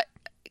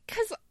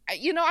 because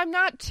I'm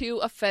not too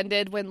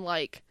offended when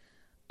like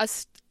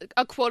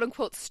a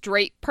quote-unquote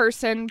straight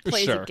person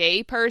plays a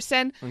gay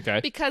person. Okay.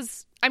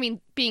 Because, I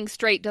mean, being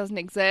straight doesn't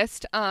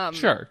exist.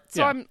 Sure.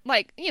 So I'm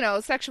like,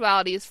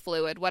 sexuality is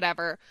fluid,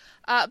 whatever.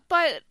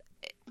 But,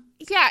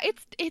 yeah,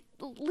 it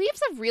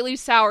leaves a really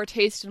sour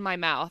taste in my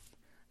mouth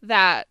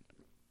that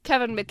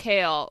Kevin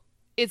McHale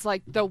is,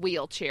 like, the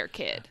wheelchair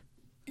kid.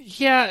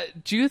 Yeah.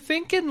 Do you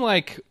think in,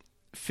 like,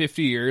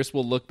 50 years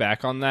we'll look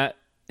back on that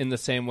in the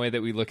same way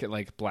that we look at,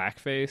 like,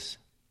 blackface?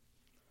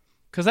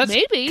 Because that's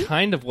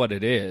kind of what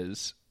it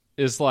is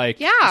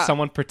like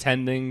someone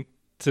pretending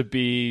to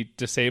be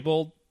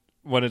disabled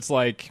when it's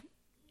like,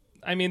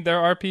 I mean, there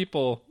are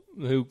people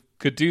who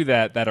could do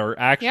that are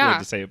actually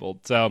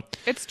disabled. So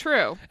it's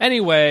true.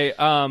 Anyway,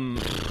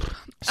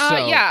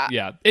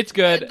 it's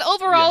good.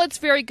 Overall, it's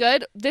very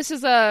good. This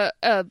is a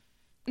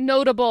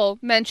notable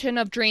mention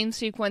of Dream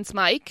Sequence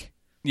Mike.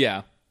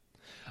 Yeah.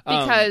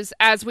 Because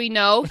as we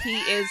know, he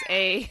is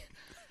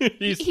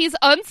he's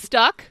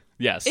unstuck.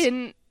 Yes.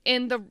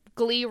 In the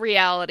Glee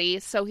reality,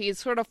 so he's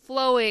sort of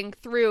flowing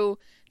through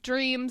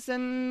dreams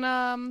and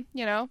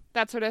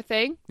that sort of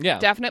thing. Yeah,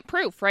 definite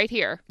proof right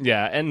here.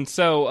 Yeah, and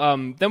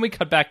so then we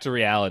cut back to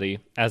reality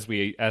as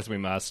we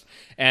must,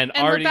 and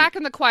Artie, we're back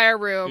in the choir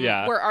room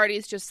where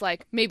Artie's just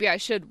like, maybe I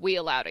should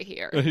wheel out of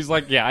here. He's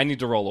like, yeah, I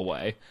need to roll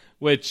away,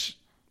 which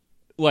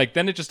like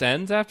then it just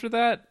ends after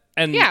that.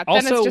 And then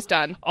it's just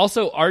done.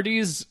 Also,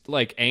 Artie's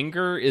like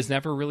anger is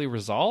never really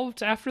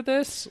resolved after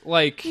this.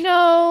 Like,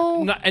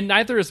 no, and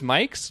neither is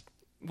Mike's.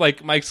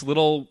 Like Mike's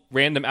little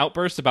random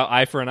outburst about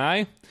eye for an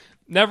eye,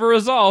 never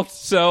resolved.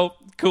 So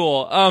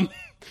cool.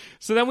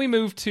 So then we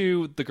move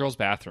to the girls'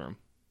 bathroom.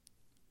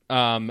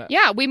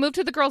 Yeah, we move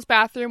to the girls'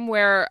 bathroom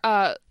where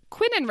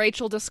Quinn and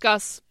Rachel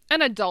discuss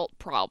an adult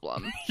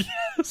problem.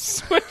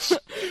 Yes, which,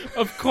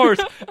 of course,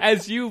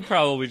 as you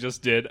probably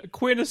just did,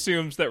 Quinn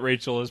assumes that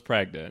Rachel is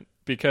pregnant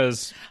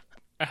because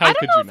I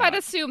don't know if I'd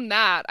assume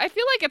that. I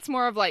feel like it's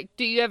more of like,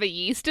 do you have a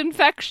yeast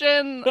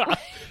infection?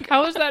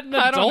 How is that an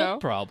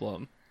adult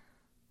problem?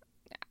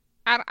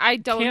 I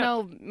don't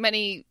know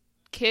many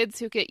kids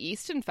who get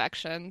yeast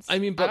infections. I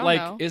mean, but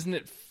like, isn't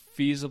it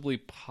feasibly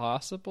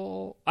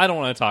possible? I don't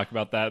want to talk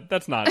about that.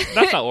 That's not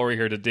what we're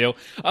here to do.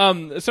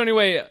 So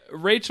anyway,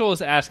 Rachel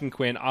is asking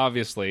Quinn,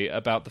 obviously,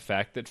 about the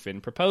fact that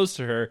Finn proposed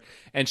to her,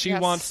 and she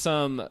wants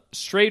some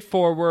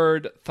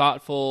straightforward,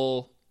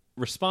 thoughtful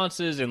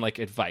responses and like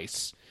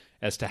advice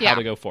as to how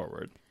to go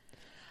forward.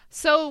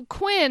 So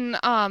Quinn,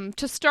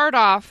 to start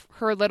off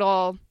her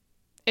little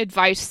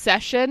advice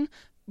session,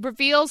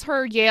 reveals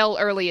her Yale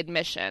early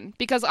admission,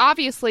 because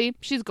obviously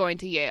she's going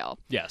to Yale.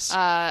 Yes.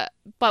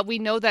 But we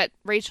know that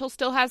Rachel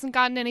still hasn't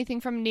gotten anything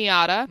from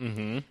NYADA.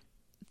 Mm-hmm.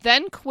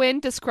 Then Quinn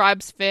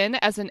describes Finn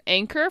as an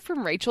anchor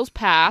from Rachel's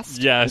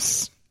past.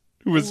 Yes.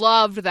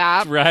 Loved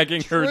that.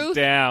 Dragging her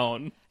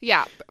down.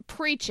 Yeah.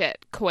 Preach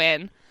it,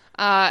 Quinn.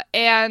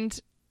 And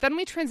then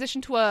we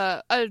transition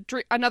to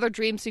another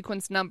dream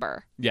sequence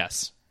number.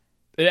 Yes.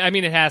 I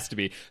mean, it has to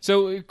be.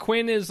 So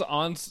Quinn is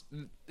on...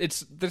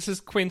 This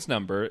is Quinn's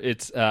number.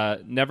 It's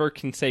Never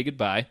Can Say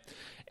Goodbye.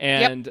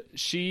 And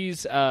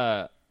she's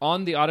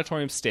on the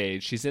auditorium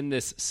stage. She's in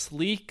this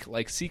sleek,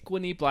 like,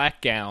 sequiny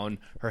black gown.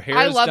 Her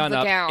hair is done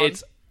up. Gown.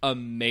 It's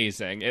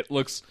amazing. It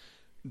looks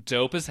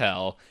dope as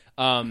hell.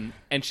 And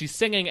she's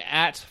singing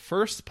at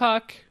first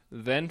Puck,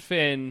 then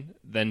Finn,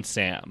 then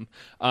Sam.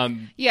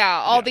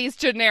 These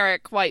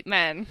generic white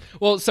men.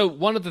 Well, so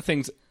one of the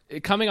things...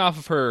 Coming off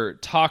of her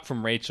talk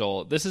from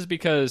Rachel, this is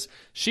because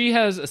she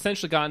has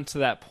essentially gotten to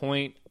that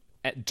point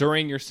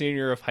during your senior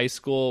year of high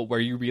school where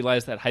you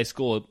realize that high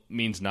school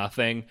means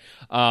nothing,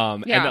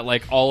 and that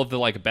like all of the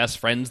like best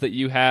friends that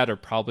you had are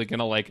probably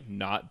gonna like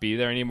not be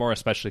there anymore,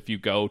 especially if you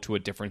go to a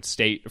different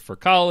state for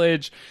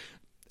college.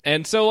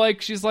 And so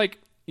like she's like,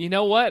 you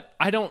know what?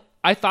 I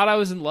thought I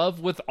was in love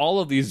with all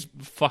of these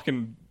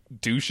fucking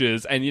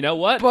douches, and you know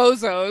what?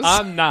 Bozos.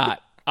 I'm not.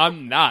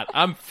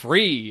 I'm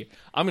free.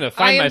 I'm going to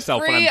find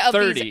myself when I'm 30.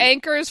 Free of these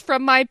anchors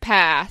from my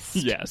past.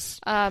 Yes.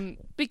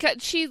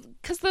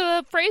 Because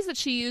the phrase that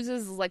she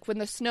uses is like, when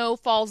the snow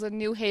falls in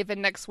New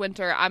Haven next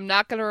winter, I'm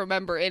not going to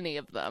remember any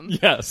of them.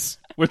 Yes.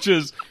 Which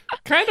is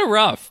kind of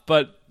rough,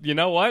 but you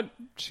know what?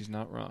 She's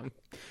not wrong.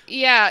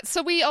 Yeah.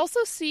 So we also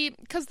see,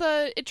 because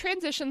it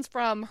transitions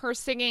from her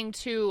singing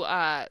to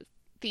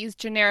these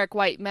generic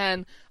white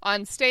men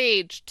on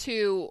stage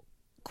to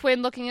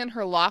Quinn looking in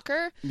her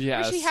locker.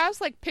 Yes. Where she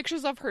has like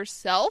pictures of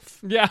herself.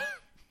 Yeah.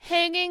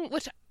 Hanging,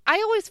 which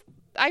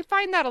I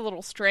find that a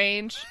little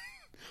strange.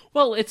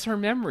 Well, it's her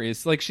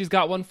memories. Like she's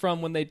got one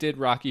from when they did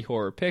Rocky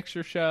Horror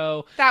Picture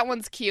Show. That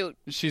one's cute.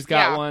 She's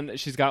got one.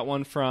 She's got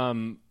one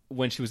from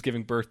when she was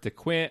giving birth to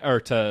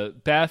to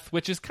Beth,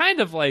 which is kind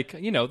of like,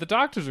 you know, the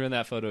doctors are in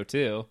that photo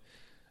too.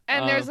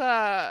 And there's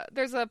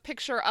a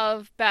picture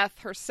of Beth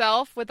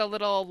herself with a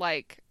little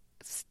like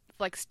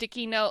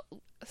sticky note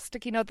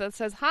that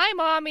says "Hi,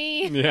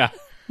 Mommy." Yeah.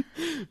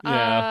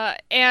 Yeah.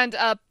 And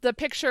the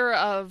picture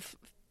of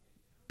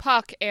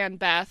Puck and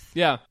Beth.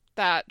 Yeah.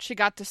 That she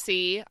got to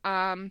see.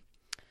 And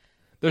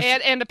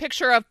a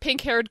picture of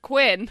pink-haired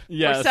Quinn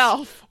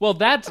herself. Well,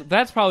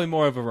 that's probably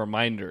more of a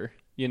reminder,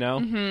 you know?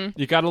 Mm-hmm.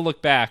 You got to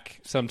look back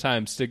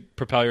sometimes to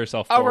propel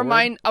yourself forward.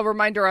 A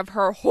reminder of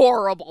her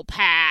horrible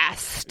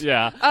past.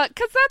 Yeah.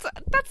 Because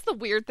that's the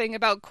weird thing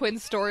about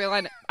Quinn's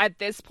storyline at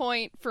this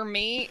point for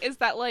me, is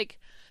that like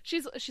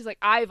she's like,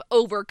 I've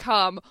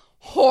overcome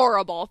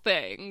horrible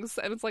things,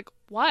 and it's like,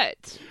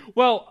 what?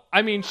 Well,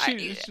 I mean,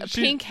 she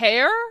pink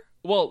hair.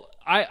 Well,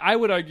 I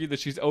would argue that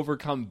she's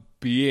overcome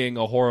being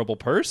a horrible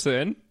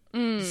person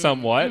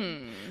somewhat.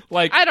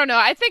 Like, I don't know.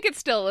 I think it's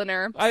still in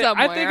her somewhere.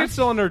 I think it's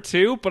still in her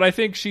too, but I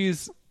think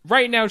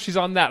right now she's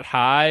on that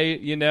high,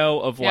 you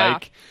know, of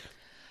like,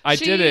 I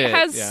did it. She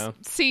has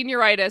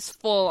senioritis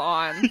full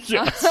on.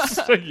 Yes.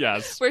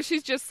 Yes. Where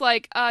she's just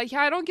like, I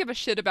don't give a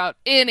shit about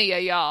any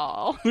of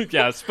y'all.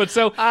 Yes. But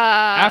so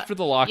after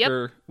the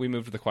locker, we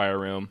move to the choir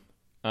room.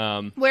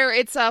 Where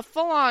it's a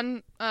full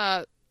on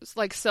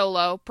like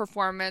solo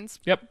performance.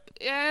 Yep.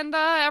 And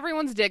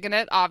everyone's digging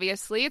it,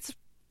 obviously. It's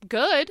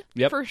good,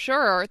 for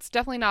sure. It's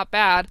definitely not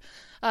bad.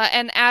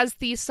 And as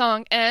the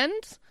song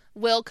ends,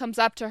 Will comes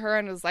up to her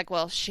and is like,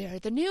 well, share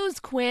the news,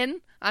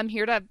 Quinn. I'm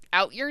here to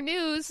out your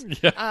news.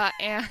 Yeah.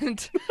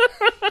 And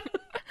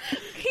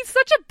he's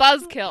such a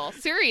buzzkill,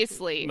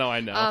 seriously. No, I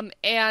know.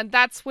 And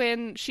that's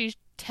when she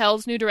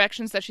tells New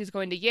Directions that she's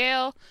going to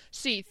Yale.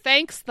 She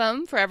thanks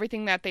them for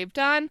everything that they've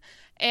done.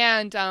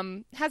 And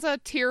has a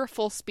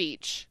tearful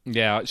speech.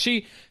 Yeah,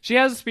 she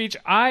has a speech.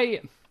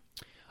 I'm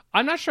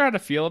not sure how to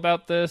feel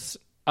about this.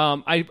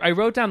 I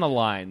wrote down a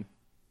line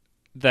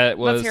that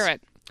was, let's hear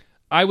it.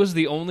 I was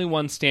the only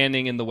one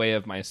standing in the way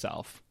of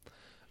myself.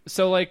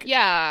 So, like,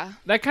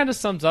 that kind of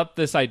sums up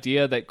this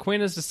idea that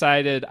Quinn has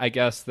decided, I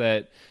guess,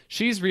 that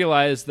she's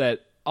realized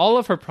that all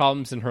of her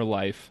problems in her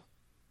life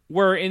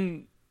were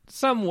in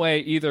some way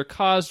either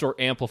caused or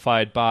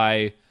amplified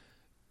by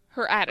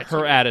her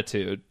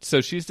attitude.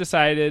 So she's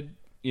decided,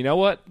 you know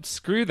what?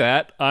 Screw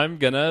that. I'm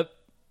going to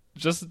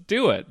just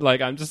do it.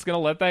 Like, I'm just going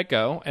to let that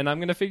go, and I'm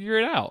going to figure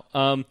it out.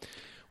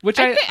 Which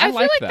I feel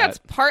like that. That's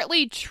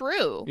partly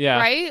true,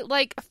 right?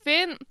 Like,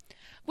 Finn,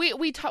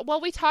 we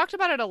talked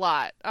about it a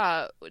lot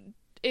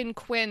in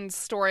Quinn's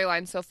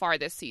storyline so far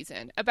this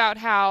season, about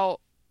how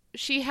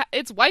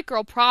it's white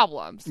girl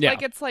problems. Yeah.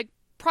 Like, it's like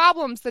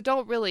problems that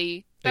aren't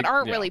really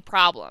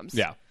problems.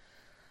 Yeah.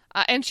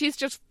 And she's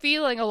just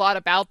feeling a lot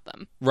about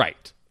them.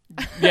 Right.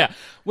 Yeah.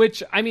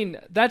 Which, I mean,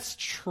 that's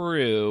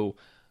true.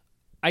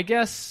 I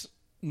guess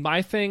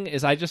my thing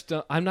is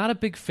I'm not a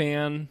big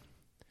fan,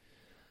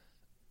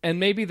 and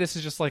maybe this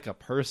is just like a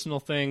personal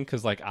thing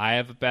because like I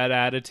have a bad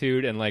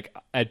attitude, and like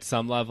at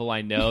some level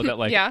I know that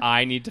like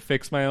I need to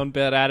fix my own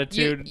bad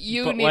attitude.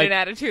 You need an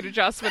attitude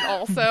adjustment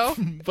also.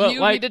 But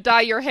you need to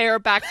dye your hair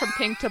back from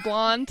pink to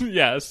blonde.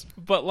 Yes,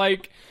 but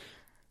like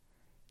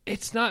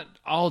it's not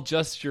all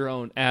just your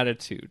own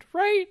attitude,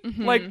 right?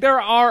 Mm-hmm. Like there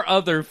are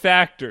other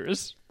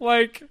factors.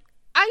 Like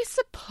I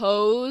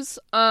suppose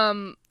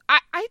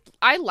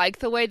I like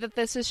the way that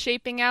this is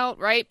shaping out,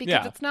 right?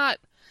 Because it's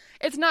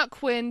not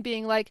Quinn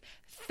being like,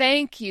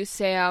 "Thank you,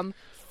 Sam.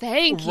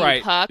 Thank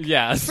you, Puck,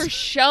 for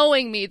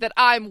showing me that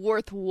I'm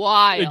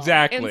worthwhile."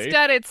 Exactly.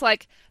 Instead, it's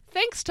like,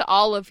 "Thanks to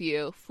all of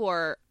you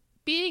for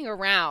being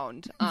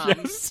around."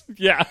 Yes.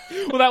 Yeah.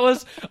 Well, that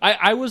was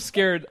I was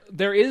scared.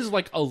 There is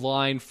like a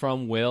line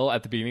from Will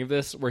at the beginning of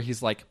this where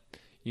he's like,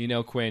 "You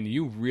know, Quinn,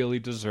 you really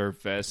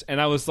deserve this." And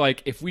I was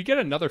like, if we get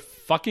another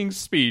fucking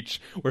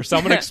speech where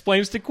someone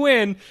explains to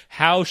Quinn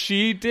how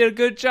she did a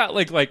good job,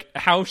 like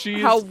how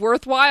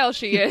worthwhile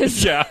she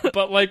is. Yeah,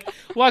 but like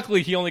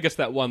luckily he only gets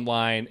that one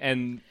line,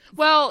 and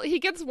well, he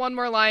gets one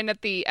more line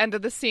at the end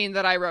of the scene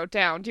that I wrote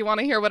down. Do you want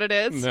to hear what it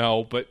is?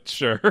 No, but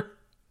sure.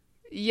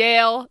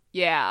 Yale,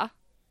 yeah.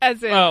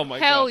 As in, oh my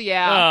hell God.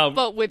 Yeah,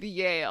 but with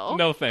Yale.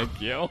 No,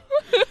 thank you.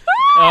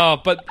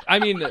 But I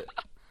mean,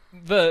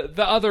 the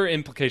other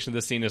implication of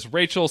this scene is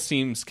Rachel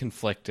seems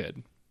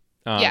conflicted.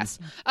 Yes,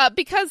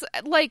 because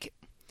like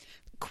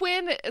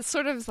Quinn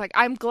sort of is like,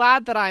 I'm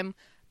glad that I'm,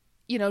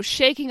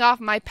 shaking off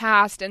my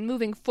past and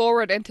moving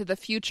forward into the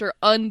future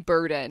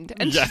unburdened,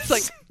 and she's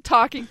like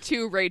talking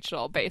to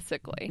Rachel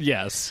basically.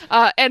 Yes,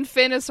 and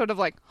Finn is sort of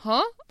like,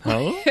 huh?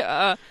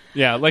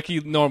 Yeah, like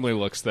he normally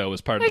looks though,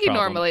 as part of the problem. Like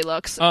he normally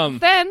looks.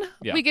 Then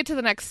we get to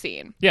the next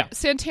scene. Yeah,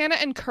 Santana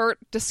and Kurt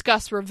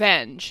discuss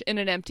revenge in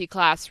an empty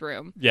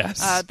classroom.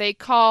 Yes, they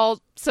call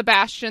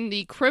Sebastian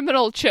the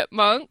criminal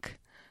chipmunk.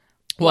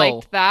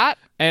 Liked that.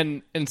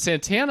 And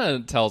Santana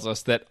tells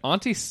us that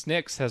Auntie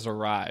Snix has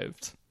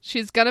arrived.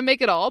 She's gonna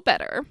make it all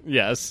better.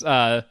 Yes,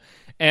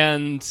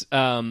 and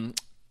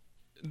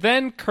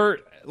then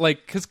Kurt,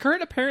 because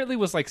Kurt apparently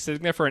was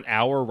sitting there for an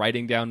hour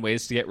writing down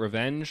ways to get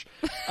revenge,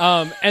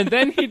 and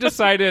then he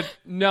decided,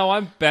 no,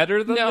 I'm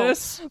better than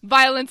this.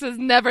 Violence is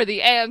never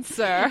the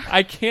answer.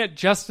 I can't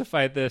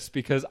justify this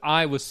because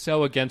I was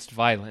so against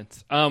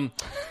violence. And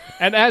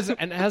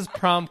as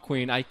prom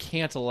queen, I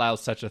can't allow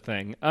such a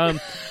thing.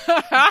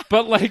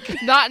 But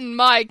not in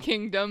my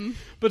kingdom.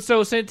 But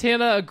so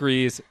Santana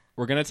agrees.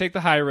 We're gonna take the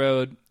high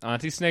road.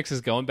 Auntie Snix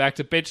is going back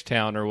to Bitch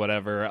Town or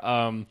whatever.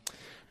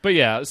 But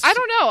yeah, I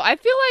don't know. I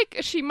feel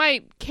like she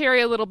might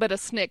carry a little bit of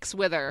Snix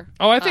with her.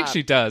 Oh, I think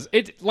she does.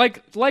 It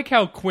like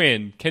how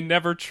Quinn can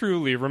never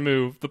truly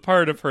remove the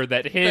part of her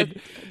that hid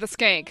the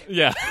skank.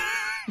 Yeah,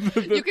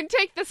 you can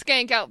take the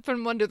skank out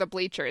from under the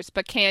bleachers,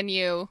 but can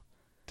you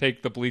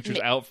take the bleachers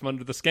out from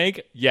under the skank?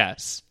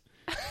 Yes.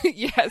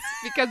 Yes,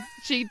 because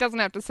she doesn't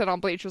have to sit on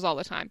bleachers all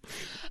the time.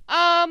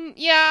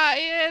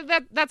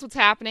 That's what's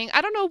happening.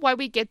 I don't know why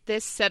we get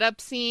this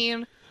setup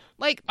scene.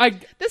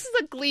 This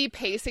is a Glee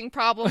pacing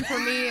problem for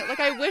me.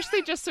 I wish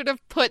they just sort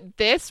of put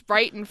this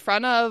right in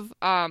front of,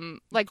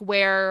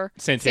 where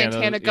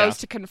Santana goes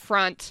to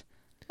confront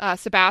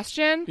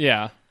Sebastian.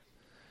 Yeah.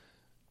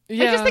 I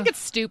just think it's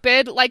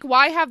stupid.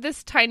 Why have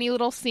this tiny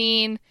little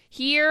scene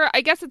here?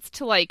 I guess it's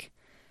to,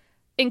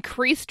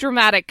 increase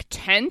dramatic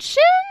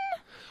tension?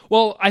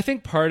 Well, I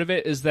think part of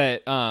it is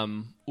that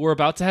we're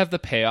about to have the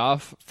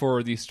payoff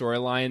for the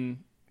storyline.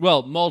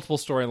 Well, multiple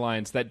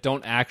storylines that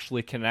don't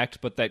actually connect,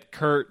 but that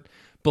Kurt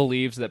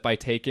believes that by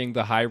taking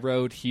the high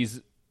road,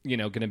 he's,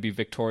 going to be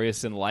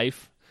victorious in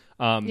life.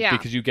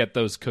 Because you get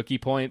those cookie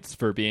points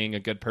for being a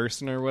good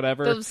person or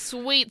whatever. Those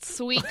sweet,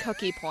 sweet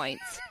cookie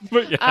points.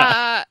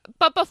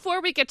 But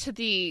before we get to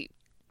the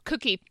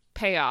cookie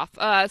payoff,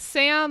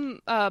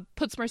 Sam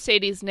puts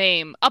Mercedes'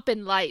 name up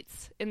in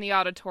lights in the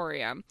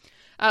auditorium.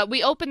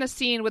 We open the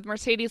scene with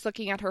Mercedes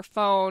looking at her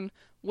phone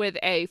with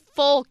a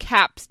full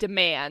caps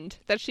demand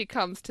that she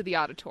comes to the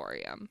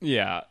auditorium.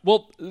 Yeah.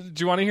 Well, do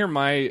you want to hear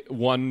my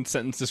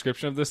one-sentence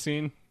description of this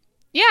scene?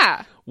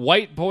 Yeah.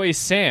 White boy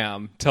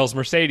Sam tells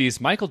Mercedes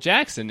Michael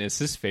Jackson is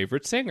his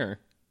favorite singer.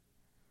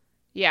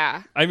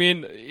 Yeah. I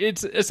mean,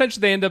 it's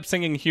essentially they end up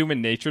singing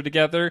Human Nature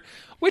together,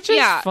 which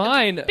is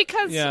fine.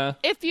 Because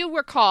if you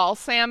recall,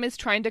 Sam is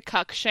trying to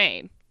cuck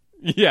Shane.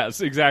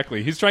 Yes,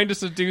 exactly. He's trying to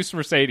seduce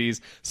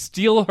Mercedes,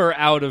 steal her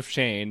out of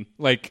Shane,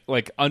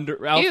 from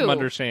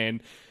under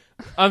Shane.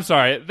 I'm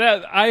sorry.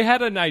 That I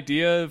had an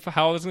idea of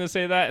how I was going to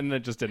say that, and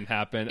that just didn't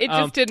happen. It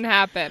just didn't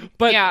happen.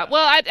 But yeah,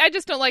 well, I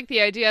just don't like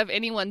the idea of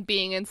anyone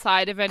being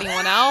inside of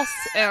anyone else.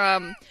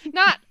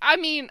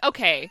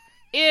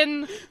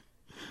 In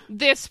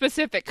this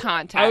specific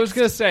context. I was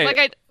going to say,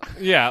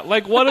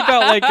 what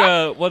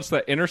about what's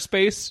the inner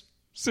space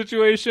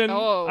situation?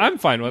 Oh, I'm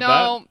fine with that.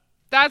 No,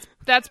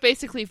 that's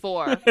basically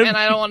 4, and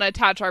I don't want to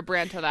attach our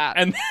brand to that.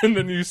 And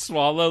then you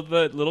swallow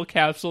the little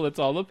capsule that's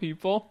all the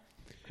people.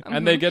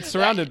 And they get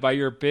surrounded by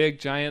your big,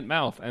 giant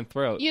mouth and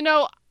throat. You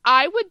know,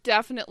 I would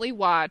definitely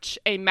watch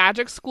a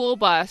Magic School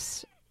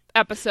Bus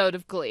episode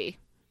of Glee.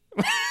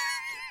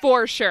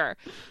 For sure.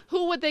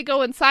 Who would they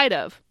go inside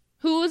of?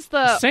 Who's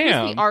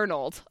the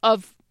Arnold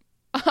of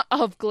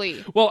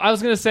Glee? Well, I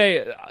was going to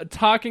say,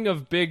 talking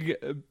of big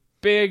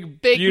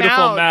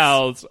beautiful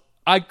mouths,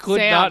 I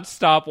could not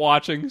stop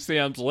watching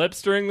Sam's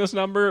lips during this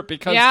number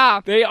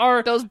because they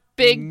are those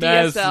big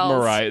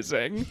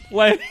mesmerizing.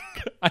 Like,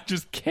 I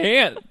just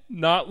can't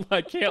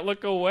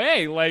look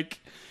away. Like,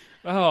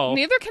 oh.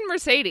 Neither can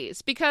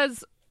Mercedes,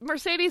 because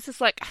Mercedes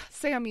is like,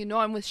 Sam, you know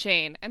I'm with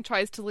Shane, and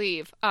tries to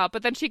leave.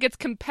 But then she gets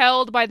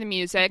compelled by the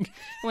music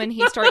when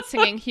he starts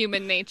singing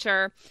Human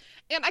Nature.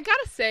 And I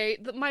gotta say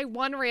that my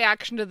one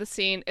reaction to the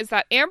scene is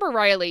that Amber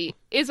Riley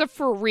is a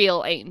for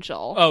real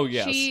angel. Oh,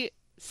 yes. She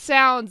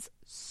sounds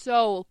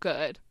so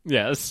good.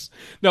 Yes.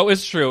 No,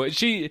 it's true.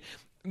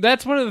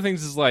 That's one of the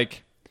things is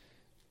like,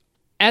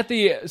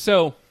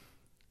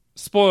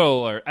 spoiler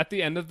alert, at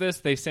the end of this,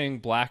 they sing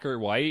Black or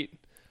White.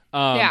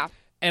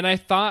 And I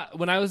thought,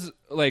 when I was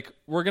like,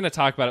 we're going to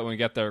talk about it when we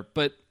get there,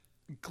 but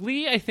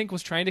Glee, I think,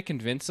 was trying to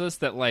convince us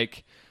that,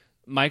 like,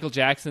 Michael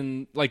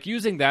Jackson, like,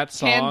 using that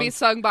song can be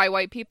sung by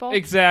white people.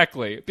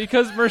 Exactly.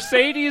 Because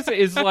Mercedes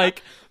is,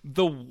 like,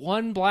 the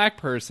one black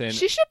person.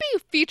 She should be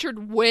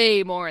featured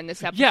way more in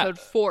this episode,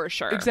 for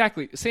sure.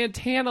 Exactly.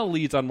 Santana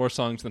leads on more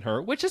songs than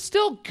her, which is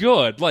still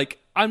good. Like,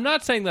 I'm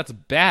not saying that's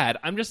bad.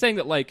 I'm just saying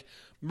that, like,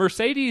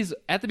 Mercedes,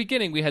 at the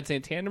beginning, we had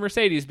Santana and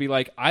Mercedes be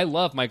like, I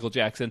love Michael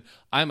Jackson.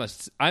 I'm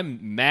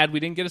mad we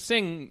didn't get to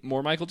sing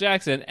more Michael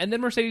Jackson. And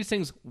then Mercedes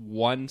sings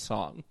one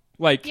song.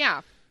 Like,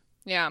 yeah.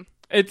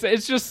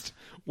 It's just,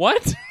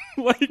 what?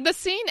 Like, the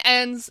scene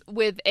ends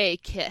with a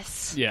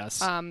kiss.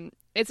 Yes.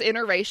 It's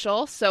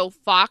interracial, so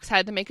Fox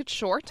had to make it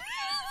short.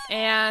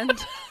 And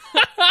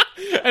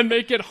and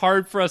make it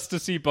hard for us to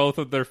see both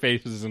of their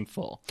faces in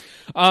full.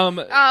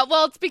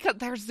 Well, it's because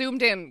they're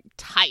zoomed in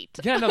tight.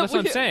 Yeah, no, that's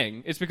what I'm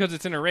saying. It's because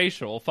it's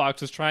interracial.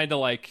 Fox is trying to,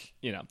 like,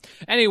 you know.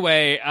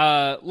 Anyway,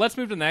 let's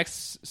move to the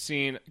next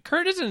scene.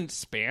 Kurt is in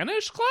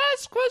Spanish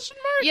class? ?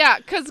 Yeah,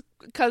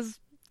 because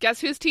guess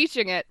who's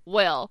teaching it?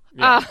 Will.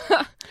 Yeah.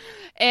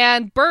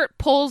 And Bert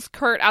pulls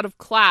Kurt out of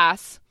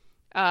class.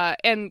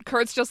 And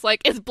Kurt's just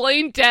like, is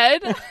Blaine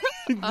dead?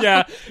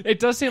 Yeah, it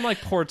does seem like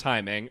poor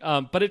timing.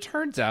 But it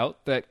turns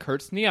out that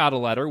Kurt's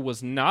NIADA letter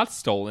was not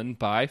stolen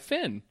by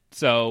Finn.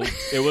 So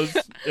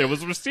it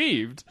was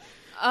received.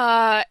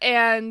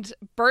 And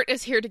Bert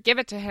is here to give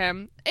it to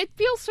him. It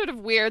feels sort of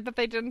weird that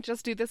they didn't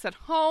just do this at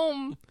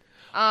home.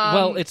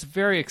 Well, it's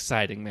very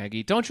exciting,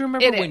 Maggie. Don't you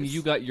remember when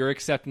you got your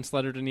acceptance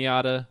letter to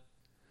NIADA?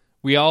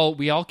 We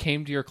all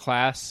came to your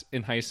class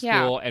in high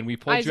school, and we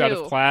pulled you out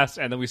of class,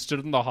 and then we stood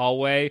in the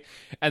hallway,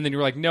 and then you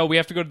were like, no, we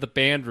have to go to the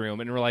band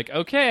room. And we're like,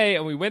 okay,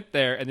 and we went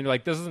there, and then you're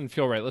like, this doesn't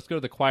feel right. Let's go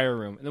to the choir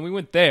room. And then we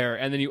went there,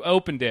 and then you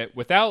opened it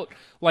without,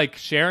 like,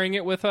 sharing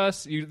it with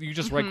us. You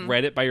just, like,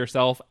 read it by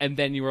yourself, and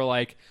then you were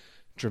like,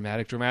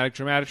 dramatic.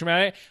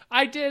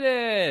 I did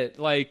it!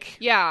 Like...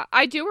 Yeah,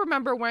 I do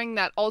remember wearing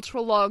that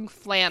ultra-long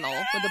flannel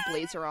with a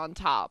blazer on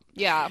top.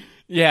 Yeah.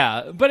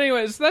 Yeah, but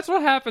anyways, that's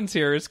what happens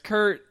here, is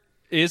Kurt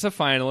is a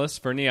finalist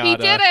for NIADA. He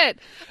did it!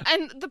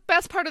 And the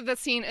best part of the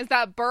scene is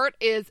that Bert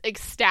is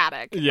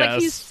ecstatic. Yes.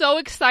 Like, he's so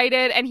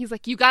excited, and he's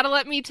like, you gotta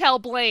let me tell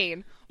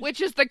Blaine, which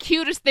is the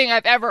cutest thing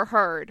I've ever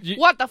heard.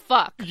 What the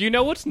fuck? You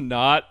know what's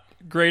not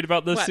great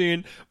about this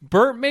scene?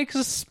 Bert makes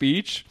a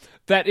speech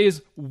that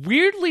is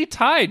weirdly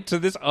tied to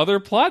this other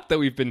plot that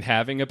we've been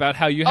having about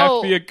how you have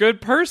to be a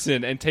good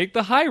person and take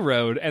the high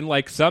road, and,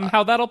 like,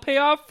 somehow that'll pay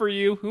off for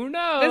you. Who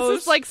knows?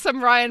 This is like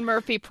some Ryan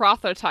Murphy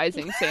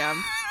proselytizing,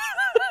 Sam.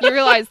 You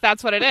realize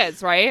that's what it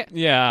is, right?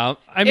 Yeah.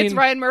 I mean, it's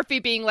Ryan Murphy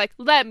being like,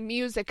 let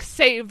music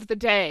save the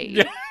day.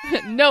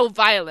 Yeah. No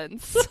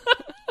violence.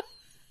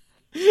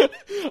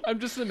 I'm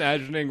just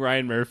imagining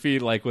Ryan Murphy,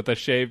 like, with a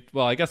shaved...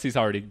 Well, I guess he's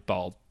already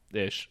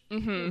bald-ish.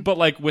 Mm-hmm. But,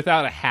 like,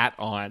 without a hat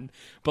on.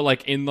 But,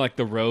 like, in, like,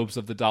 the robes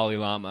of the Dalai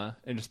Lama.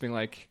 And just being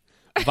like,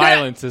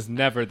 violence is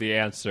never the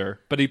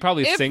answer. But he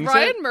probably sings it. If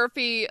Ryan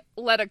Murphy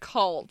led a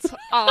cult,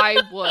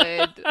 I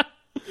would...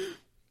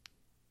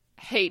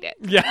 hate it.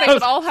 Yeah, they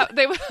would all have.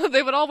 They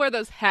would all wear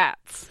those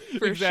hats.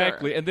 For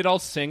exactly, sure. And they'd all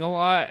sing a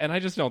lot. And I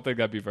just don't think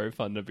that'd be very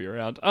fun to be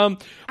around. I'm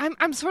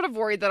sort of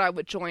worried that I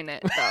would join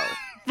it though.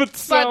 but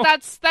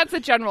that's a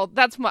general.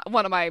 That's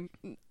one of my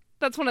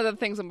That's one of the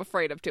things I'm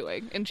afraid of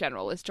doing in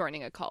general is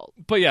joining a cult.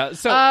 But yeah,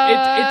 so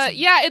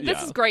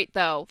this is great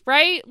though,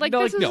 right? Like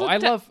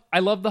I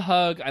love the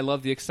hug. I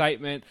love the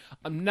excitement.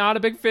 I'm not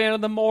a big fan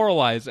of the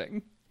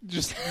moralizing,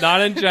 just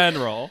not in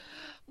general.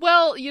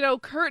 Well,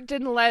 Kurt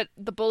didn't let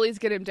the bullies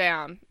get him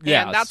down,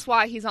 and that's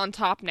why he's on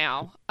top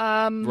now.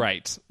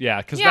 Right?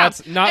 Yeah, because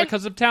that's not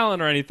because of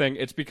talent or anything.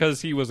 It's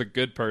because he was a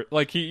good person.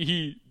 Like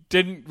he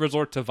didn't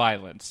resort to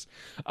violence.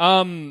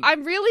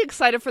 I'm really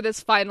excited for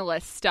this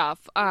finalist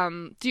stuff.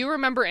 Do you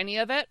remember any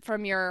of it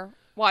from your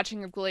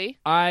watching of Glee?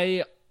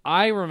 I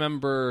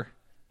remember.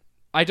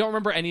 I don't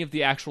remember any of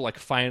the actual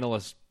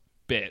finalist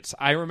bits.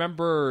 I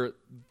remember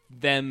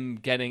them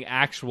getting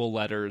actual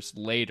letters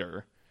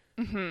later.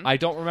 Mm-hmm. I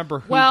don't remember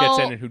who gets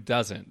in and who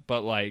doesn't.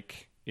 But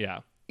yeah.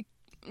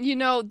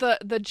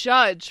 The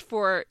judge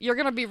for you're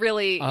gonna be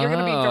very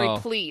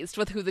pleased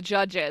with who the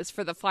judge is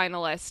for the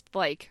finalist,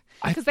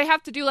 because they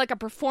have to do a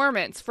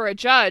performance for a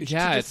judge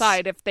to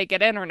decide if they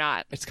get in or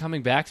not. It's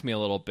coming back to me a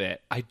little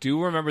bit. I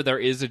do remember there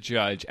is a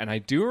judge, and I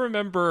do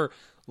remember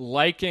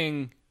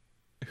liking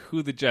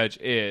who the judge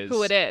is.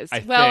 Who it is.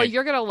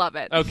 You're gonna love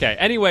it. Okay.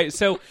 Anyway,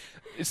 so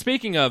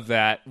speaking of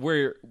that,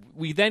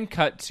 we then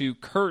cut to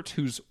Kurt,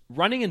 who's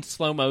running in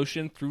slow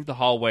motion through the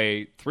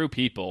hallway, through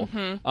people,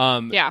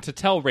 to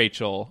tell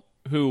Rachel,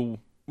 who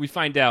we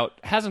find out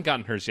hasn't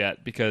gotten hers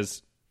yet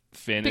because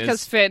Finn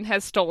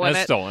has stolen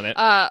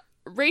it.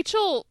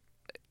 Rachel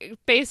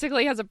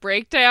basically has a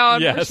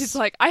breakdown where she's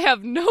like, I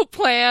have no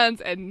plans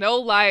and no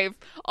life.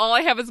 All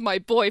I have is my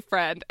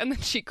boyfriend. And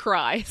then she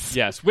cries.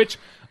 Yes, which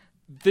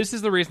this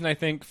is the reason I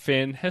think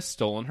Finn has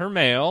stolen her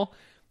mail.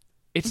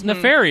 It's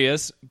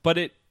nefarious, but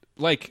it's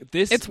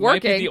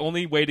might be the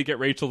only way to get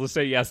Rachel to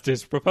say yes to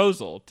his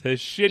proposal, to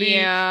his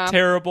shitty,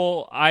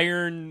 terrible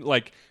iron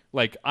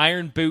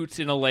boots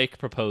in a lake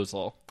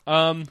proposal.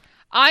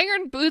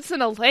 Iron boots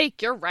in a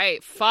lake. You're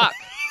right. Fuck.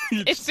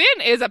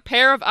 Finn is a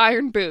pair of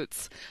iron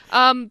boots.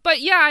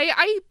 But yeah,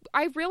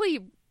 I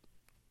really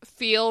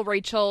feel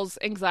Rachel's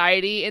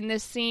anxiety in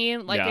this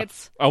scene.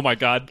 It's oh my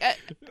god,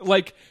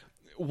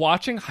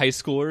 watching high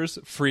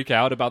schoolers freak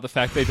out about the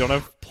fact they don't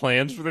have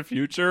plans for the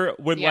future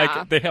when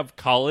they have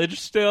college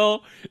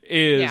still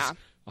is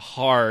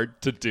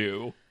hard to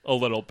do a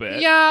little bit.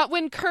 Yeah,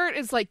 when Kurt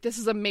is like, this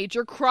is a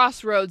major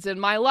crossroads in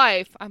my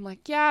life, I'm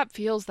like, yeah, it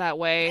feels that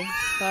way,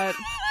 but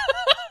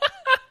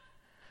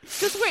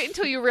just wait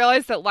until you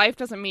realize that life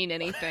doesn't mean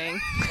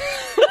anything.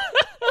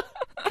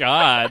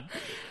 God.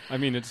 I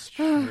mean, it's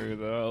true,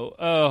 though.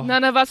 Oh.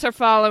 None of us are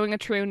following a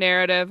true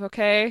narrative,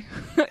 okay?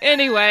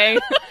 Anyway,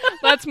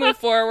 let's move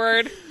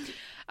forward.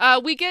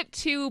 We get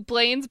to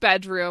Blaine's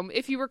bedroom.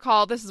 If you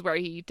recall, this is where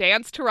he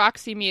danced to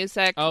Roxy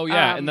music. Oh,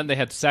 yeah, and then they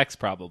had sex,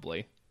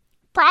 probably.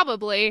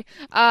 Probably.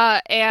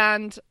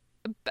 And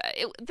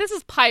this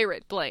is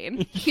Pirate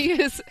Blaine.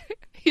 He's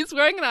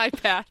wearing an eye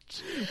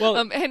patch. Well,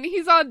 and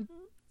he's on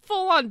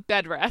full-on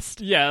bed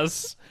rest.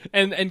 Yes.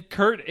 And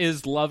Kurt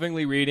is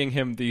lovingly reading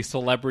him the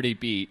Celebrity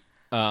Beat.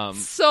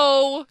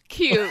 So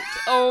cute.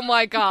 Oh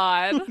my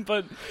god.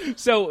 But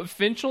so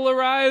Finchel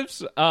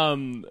arrives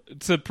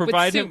to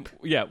provide him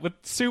with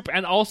soup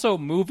and also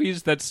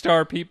movies that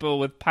star people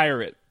with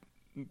pirate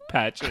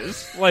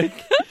patches.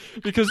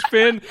 Because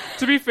Finn,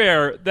 to be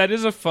fair, that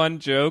is a fun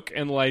joke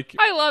and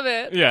I love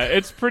it. Yeah,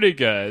 it's pretty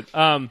good.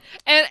 And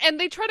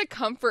they try to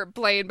comfort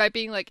Blaine by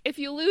being like, if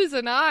you lose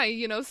an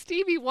eye,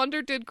 Stevie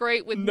Wonder did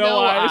great with no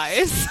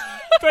eyes.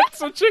 That's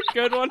such a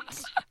good one.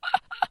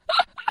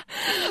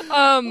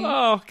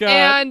 Oh god.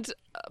 And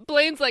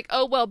Blaine's like,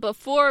 oh well,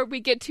 before we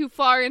get too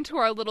far into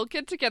our little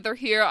get together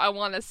here, I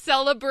want to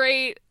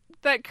celebrate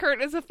that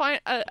Kurt is a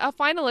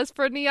finalist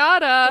for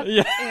NYADA.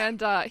 Yeah.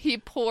 And he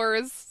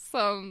pours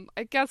some,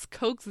 I guess,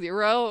 Coke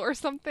Zero or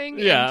something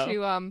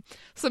into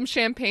some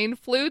champagne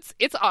flutes.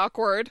 It's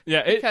awkward.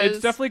 Yeah,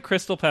 it's definitely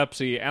Crystal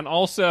Pepsi, and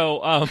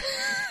also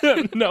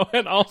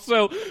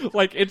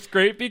it's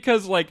great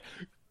because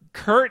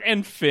Kurt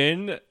and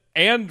Finn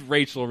and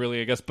Rachel,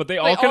 really, I guess, but they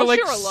all kind of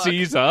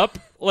seize up,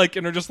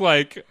 and are just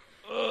yeah.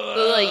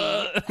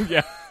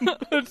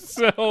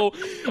 So,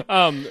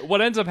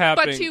 what ends up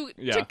happening?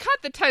 But to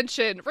cut the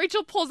tension,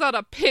 Rachel pulls out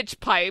a pitch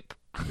pipe.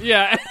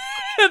 Yeah,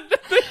 and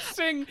they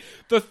sing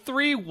the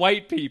three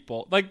white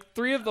people,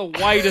 three of the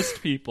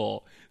whitest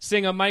people,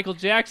 sing a Michael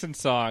Jackson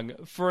song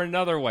for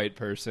another white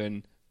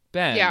person,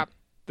 Ben. Yeah.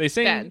 They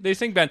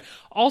sing Ben.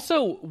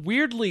 Also,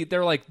 weirdly,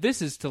 they're like,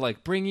 this is to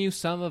bring you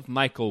some of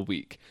Michael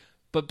Week.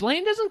 But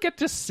Blaine doesn't get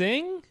to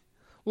sing?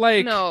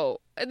 No.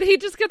 He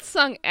just gets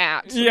sung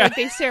at. Yeah.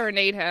 They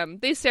serenade him.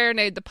 They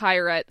serenade the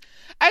pirate.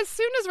 As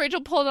soon as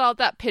Rachel pulled out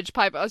that pitch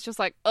pipe, I was just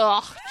like,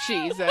 ugh,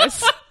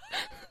 Jesus.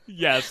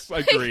 Yes,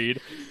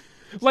 agreed.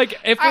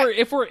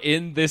 If we're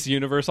in this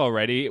universe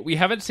already, we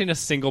haven't seen a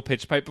single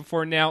pitch pipe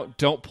before now.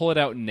 Don't pull it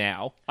out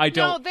now.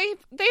 No,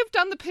 they've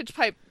done the pitch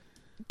pipe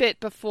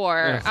bit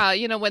before,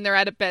 when they're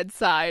at a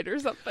bedside or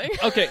something.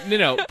 Okay,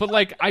 no, but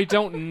I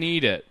don't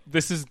need it.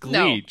 This is Glee.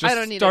 No, just I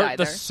don't need start it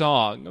either. The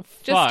song.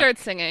 Just start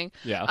singing.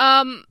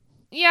 Yeah.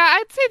 Yeah,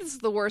 I'd say this is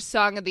the worst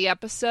song of the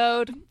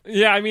episode.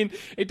 Yeah, I mean,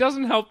 it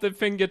doesn't help that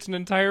Finn gets an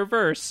entire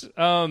verse.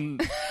 Well,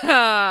 and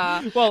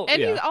yeah.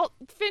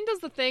 Finn does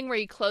the thing where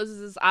he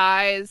closes his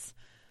eyes,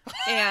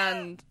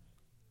 and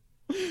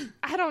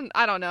I don't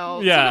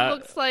know. Yeah, so it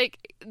looks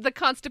like the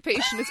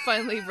constipation is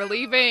finally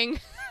relieving.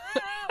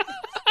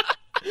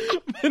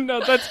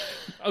 No, that's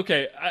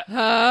okay.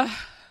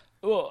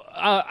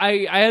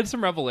 I had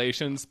some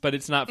revelations, but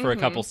it's not for a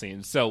couple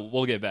scenes, so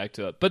we'll get back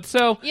to it. But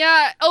so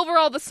yeah,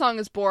 overall the song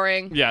is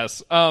boring.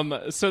 Yes.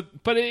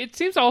 But it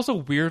seems also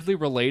weirdly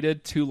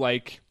related to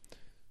like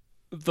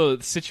the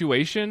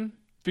situation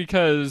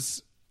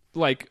because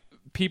like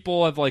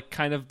people have like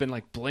kind of been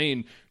like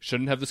Blaine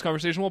shouldn't have this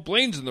conversation while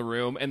Blaine's in the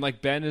room, and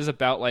like Ben is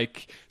about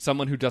like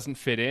someone who doesn't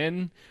fit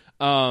in,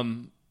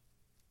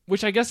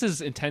 which I guess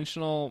is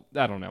intentional.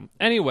 I don't know.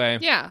 Anyway.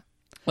 Yeah.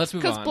 Let's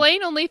move on. Because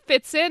Blaine only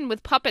fits in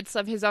with puppets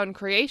of his own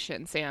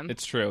creation, Sam.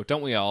 It's true.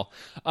 Don't we all?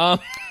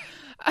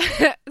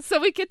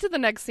 So we get to the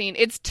next scene.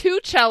 It's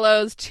two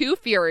cellos, too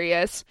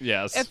furious.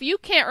 Yes. If you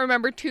can't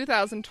remember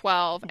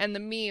 2012 and the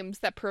memes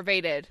that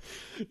pervaded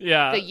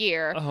the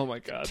year. Oh my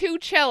god. Two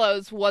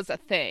cellos was a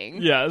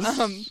thing.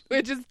 Yes.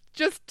 Which is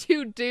just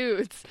two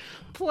dudes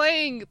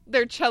playing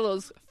their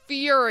cellos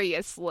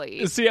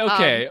furiously. See,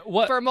 okay.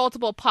 For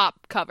multiple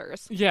pop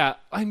covers. Yeah,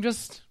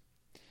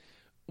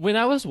 when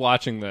I was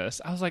watching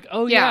this, I was like,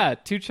 oh yeah,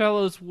 two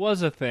cellos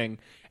was a thing.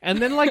 And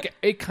then like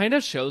it kind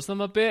of shows them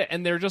a bit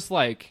and they're just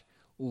like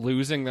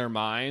losing their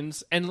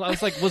minds. And I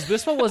was like, was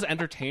this what was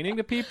entertaining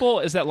to people?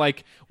 Is that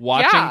like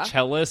watching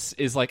cellists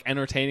is like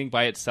entertaining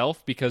by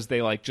itself because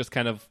they like just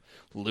kind of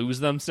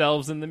lose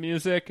themselves in the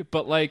music?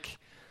 But like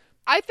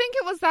I think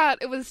it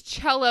was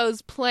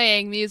cellos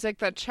playing music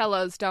that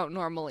cellos don't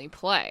normally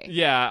play.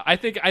 Yeah, I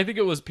think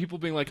it was people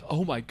being like,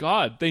 "Oh my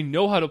god, they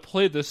know how to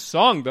play this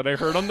song that I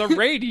heard on the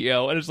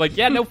radio," and it's like,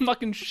 "Yeah, no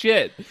fucking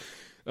shit."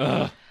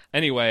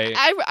 Anyway,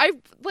 I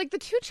like the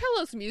two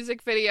cellos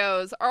music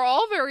videos are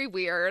all very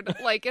weird.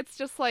 Like it's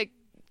just like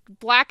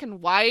black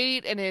and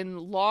white and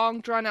in long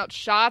drawn out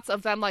shots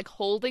of them like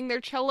holding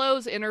their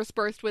cellos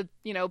interspersed with,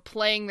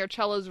 playing their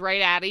cellos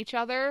right at each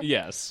other.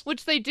 Yes.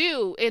 Which they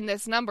do in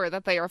this number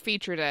that they are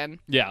featured in.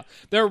 Yeah.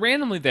 They're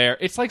randomly there.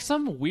 It's like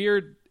some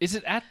weird, is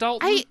it at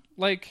Dalton? I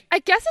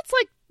guess it's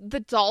like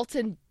the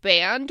Dalton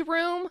band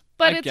room,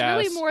 but it's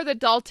really more the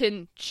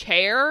Dalton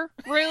chair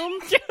room.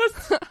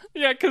 Yes.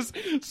 Yeah, because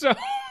it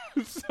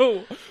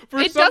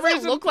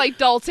doesn't look like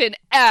Dalton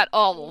at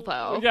all,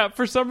 though. Yeah,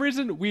 for some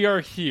reason, we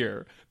are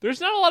here. There's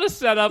not a lot of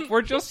setup.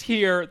 We're just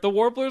here. The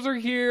Warblers are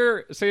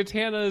here.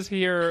 Santana is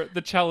here.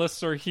 The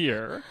cellists are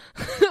here.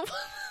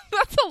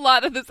 That's a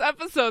lot of this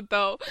episode,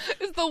 though,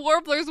 is the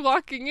Warblers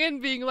walking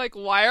in being like,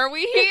 why are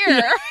we here?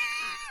 Yeah.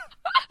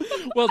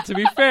 Well, to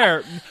be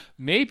fair,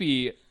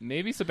 maybe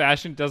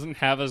Sebastian doesn't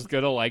have as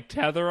good a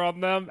tether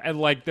on them,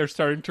 and they're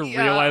starting to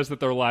realize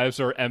that their lives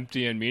are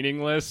empty and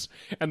meaningless,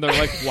 and they're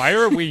like, "Why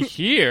are we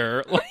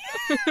here?"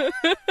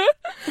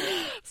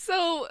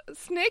 So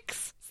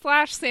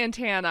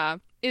Snicks/Santana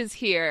is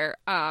here,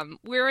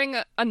 wearing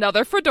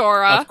another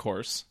fedora. Of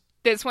course,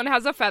 this one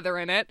has a feather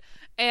in it,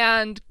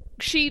 and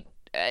she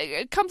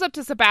comes up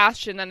to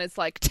Sebastian and is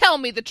like, "Tell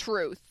me the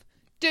truth.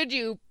 Did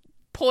you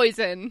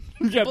poison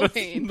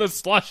Blaine?" the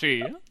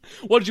slushy.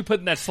 What did you put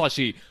in that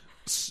slushy?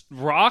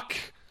 Rock?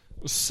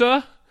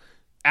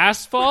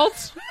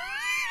 Asphalt?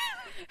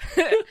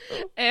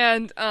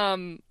 And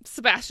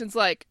Sebastian's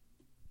like,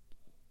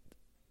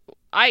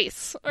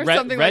 ice or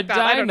something like that. Red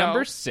I dye don't know.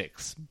 number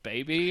 6,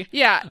 baby.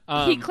 Yeah,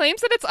 he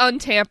claims that it's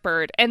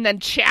untampered and then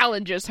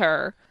challenges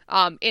her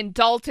in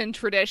Dalton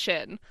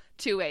tradition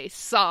to a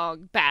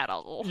song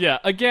battle. Yeah,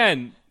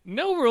 again,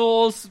 no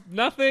rules,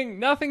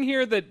 nothing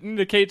here that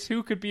indicates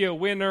who could be a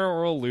winner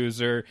or a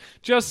loser.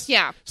 Just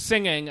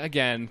singing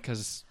again,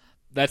 because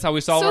that's how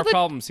we solve our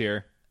problems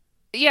here.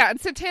 Yeah,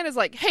 and Santana's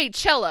like, "Hey,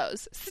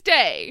 cellos,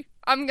 stay.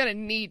 I'm gonna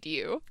need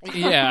you."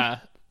 Yeah.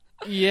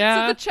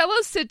 Yeah. So the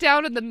cellos sit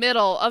down in the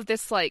middle of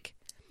this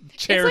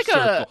chair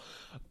circle.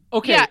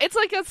 Okay. Yeah, it's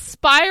like a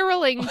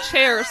spiraling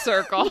chair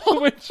circle.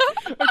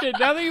 Okay,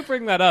 now that you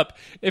bring that up,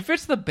 if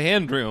it's the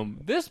band room,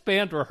 this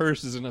band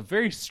rehearses in a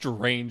very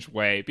strange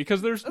way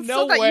because there's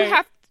no way.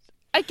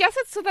 I guess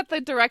it's so that the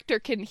director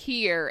can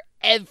hear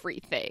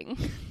everything.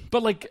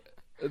 But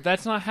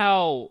that's not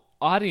how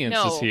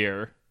audiences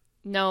hear.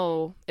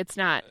 No, it's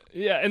not.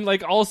 Yeah, and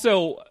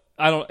also,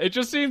 it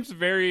just seems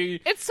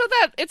very. It's so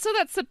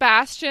that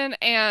Sebastian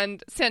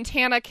and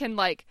Santana can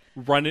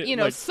run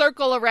it,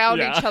 circle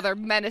around each other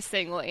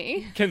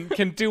menacingly.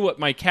 Can do what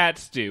my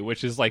cats do,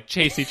 which is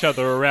chase each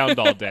other around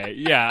all day.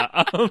 Yeah.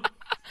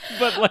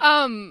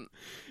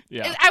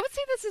 Yeah. I would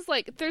say this is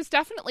there's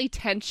definitely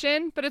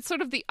tension, but it's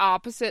sort of the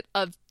opposite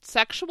of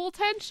sexual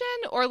tension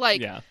or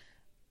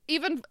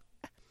even.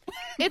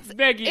 It's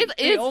Maggie.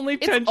 The only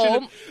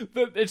tension.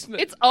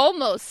 It's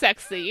almost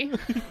sexy.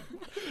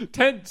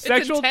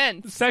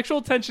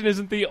 Sexual tension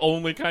isn't the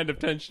only kind of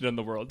tension in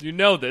the world. You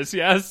know this,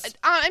 yes?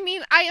 I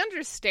mean, I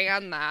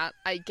understand that,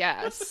 I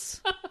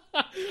guess.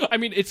 I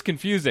mean, it's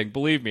confusing,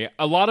 believe me.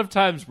 A lot of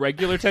times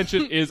regular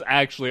tension is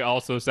actually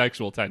also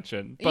sexual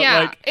tension. But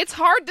yeah, it's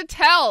hard to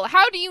tell.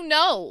 How do you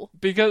know?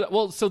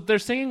 Because, so they're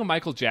singing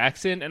Michael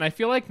Jackson, and I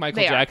feel like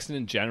Michael Jackson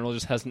in general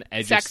just has an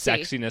edge of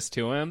sexiness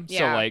to him.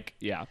 Yeah. So,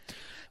 yeah.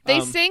 They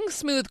sing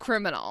Smooth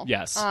Criminal.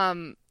 Yes.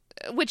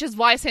 Which is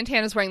why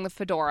Santana's wearing the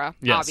fedora,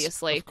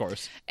 obviously. Of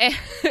course. And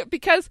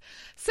because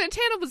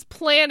Santana was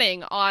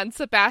planning on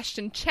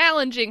Sebastian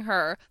challenging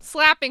her,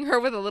 slapping her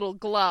with a little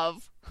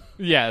glove.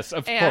 Yes,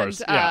 of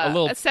course. Yeah, a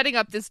little setting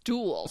up this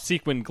duel.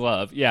 Sequin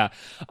glove, yeah.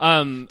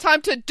 Time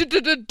to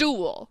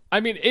duel. I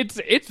mean,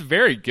 it's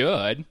very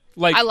good.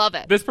 I love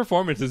it. This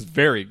performance is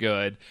very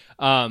good.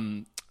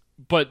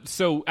 But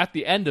so at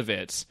the end of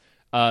it,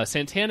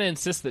 Santana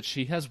insists that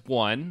she has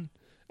won.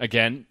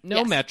 Again,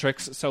 no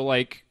metrics,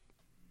 so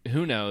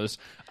who knows?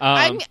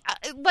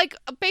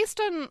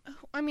 Based on,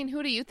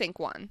 who do you think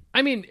won?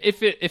 I mean,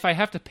 if I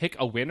have to pick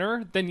a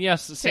winner, then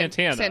yes,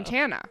 Santana.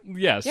 Santana.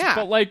 Yes, yeah.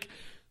 But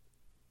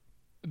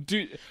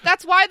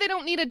that's why they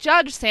don't need a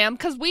judge, Sam,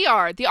 because we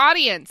are the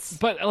audience.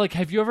 But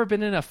have you ever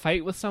been in a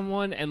fight with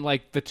someone and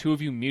the two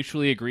of you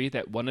mutually agree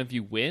that one of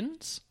you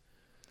wins?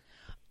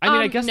 I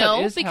mean, I guess no,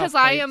 that is because how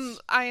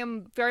I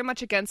am very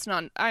much against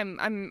I'm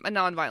a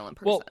non-violent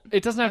person. Well,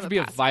 it doesn't have to be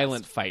a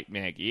violent fight,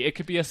 Maggie. It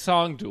could be a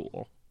song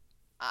duel.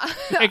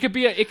 It could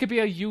be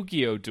a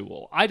Yu-Gi-Oh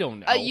duel. I don't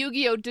know. A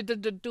Yu-Gi-Oh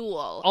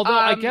duel. Although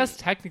I guess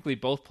technically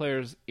both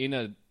players in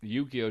a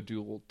Yu-Gi-Oh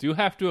duel do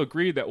have to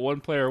agree that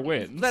one player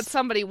wins. That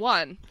somebody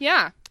won.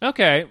 Yeah.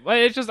 Okay. Well,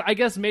 it's just, I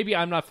guess maybe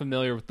I'm not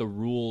familiar with the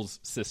rules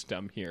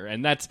system here,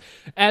 and that's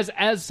as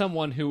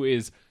someone who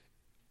is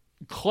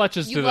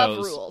clutches to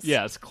those rules.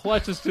 Yes,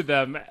 clutches to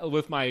them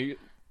with my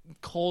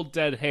cold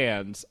dead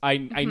hands. I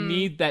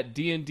need that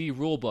D&D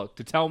rule book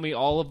to tell me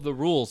all of the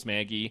rules,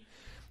 Maggie.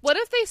 What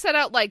if they set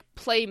out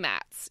play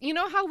mats? You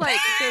know how there's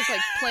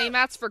play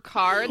mats for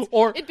cards,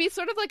 or it'd be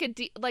sort of like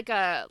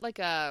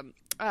a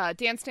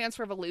Dance Dance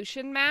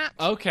Revolution mat.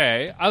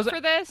 Okay, for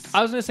this,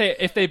 I was gonna say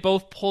if they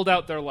both pulled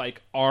out their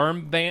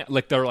arm band,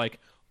 their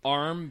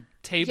arm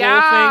table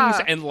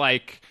things, and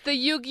the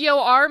Yu-Gi-Oh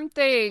arm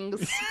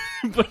things.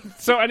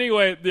 So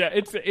anyway, yeah,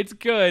 it's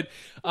good.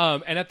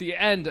 And at the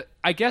end,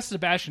 I guess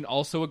Sebastian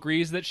also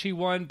agrees that she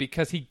won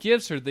because he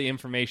gives her the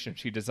information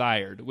she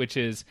desired, which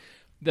is.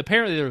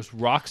 Apparently there's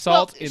rock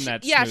salt in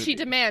that smoothie. Yeah, she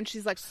demands.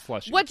 She's like,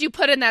 slushy. What'd you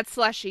put in that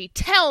slushy?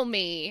 Tell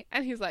me.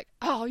 And he's like,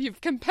 oh,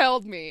 you've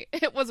compelled me.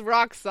 It was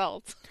rock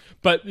salt.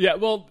 But, yeah,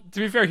 well,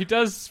 to be fair, he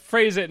does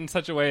phrase it in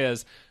such a way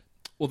as,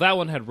 well, that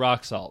one had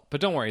rock salt.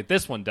 But don't worry,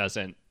 this one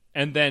doesn't.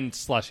 And then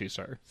slushies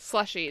her.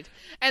 Slushied.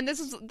 And this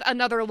is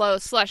another low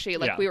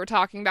slushie we were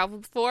talking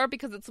about before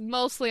because it's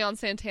mostly on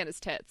Santana's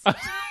tits.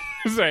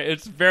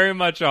 It's very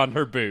much on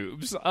her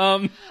boobs.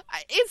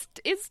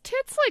 Is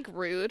tits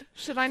rude?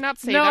 Should I not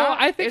say no, that? No,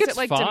 I think it's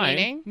fine.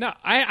 Demeaning? No,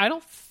 I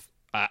don't.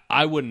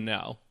 I wouldn't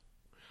know.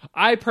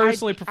 I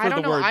personally prefer the word.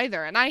 I don't know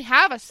either, and I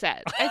have a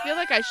set. I feel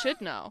like I should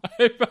know.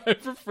 I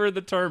prefer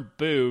the term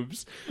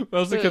boobs,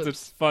 mostly because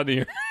it's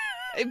funnier.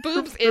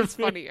 Boobs is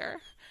funnier.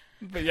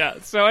 But yeah,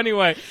 so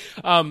anyway,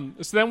 so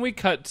then we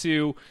cut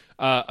to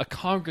a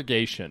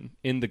congregation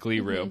in the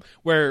Glee room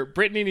where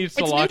Brittany needs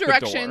to lock New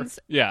Directions.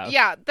 The door. Yeah.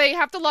 Yeah, they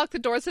have to lock the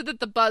door so that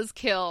the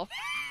buzzkill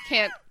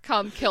can't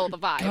come kill the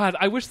vibe. God,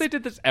 I wish they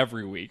did this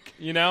every week,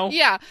 you know?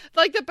 Yeah,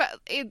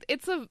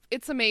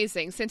 it's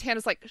amazing.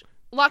 Santana's like,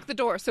 lock the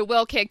door so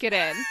Will can't get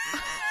in.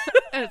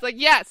 And it's like,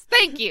 yes,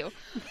 thank you.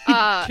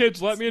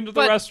 Kids, let me into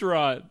the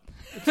restaurant.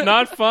 It's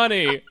not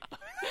funny.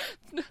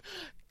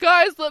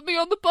 Guys, let me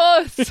on the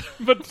bus.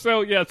 But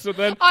so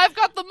then I've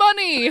got the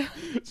money.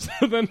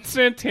 So then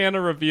Santana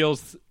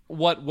reveals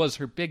what was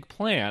her big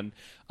plan.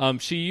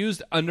 She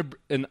used an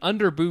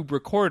underboob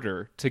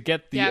recorder to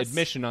get the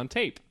admission on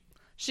tape.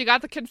 She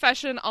got the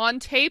confession on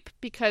tape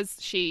because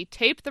she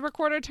taped the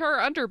recorder to her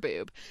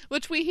underboob,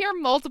 which we hear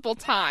multiple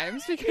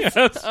times because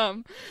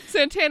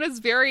Santana's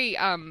very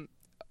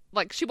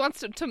she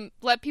wants to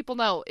let people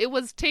know it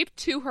was taped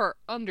to her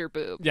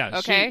underboob. Yeah,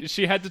 okay.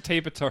 She had to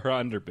tape it to her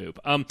underboob.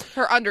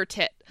 Her under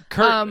tit.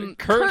 Kurt.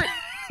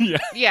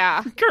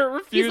 Yeah. Kurt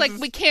refuses. He's like,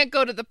 we can't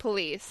go to the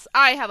police.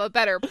 I have a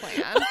better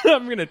plan.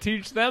 I'm gonna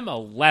teach them a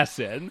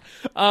lesson.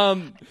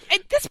 And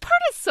this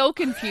part is so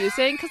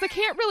confusing because I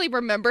can't really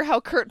remember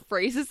how Kurt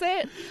phrases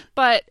it,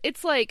 but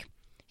it's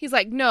he's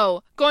like,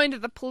 no, going to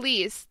the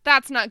police,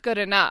 that's not good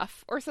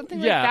enough. Or something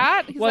like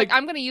that. He's like,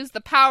 I'm going to use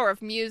the power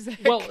of music.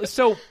 Well,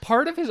 so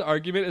part of his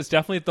argument is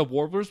definitely that the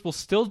Warblers will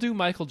still do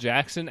Michael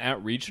Jackson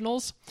at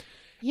regionals.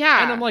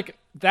 Yeah. And I'm like,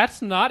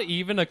 that's not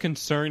even a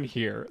concern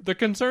here. The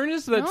concern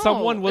is that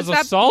someone was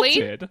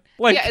assaulted.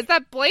 Is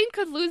that Blaine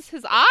could lose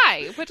his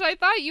eye, which I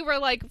thought you were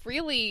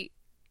really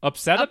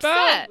upset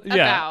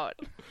about.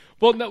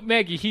 Well, no,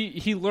 Maggie,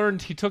 he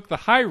learned he took the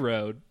high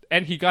road.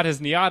 And he got his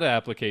NIADA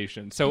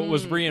application, so it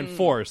was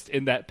reinforced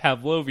in that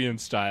Pavlovian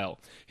style.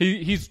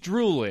 He's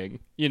drooling,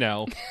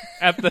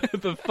 at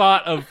the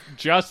thought of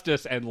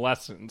justice and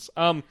lessons.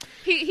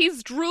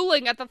 He's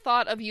drooling at the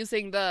thought of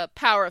using the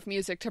power of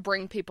music to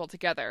bring people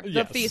together.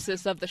 The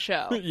thesis of the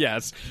show.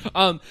 Yes.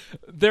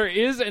 There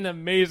is an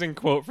amazing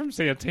quote from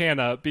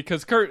Santana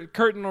because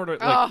Kurt in order,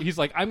 he's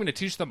like, I'm going to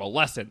teach them a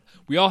lesson.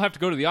 We all have to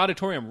go to the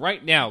auditorium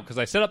right now because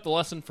I set up the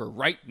lesson for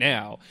right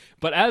now.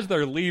 But as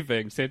they're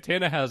leaving,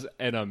 Santana has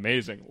an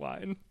amazing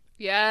line.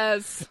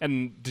 Yes.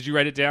 And did you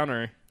write it down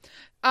or?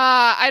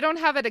 I don't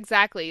have it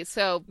exactly,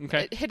 so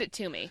hit it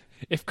to me.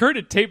 If Kurt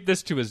had taped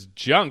this to his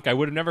junk, I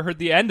would have never heard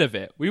the end of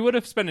it. We would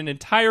have spent an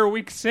entire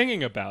week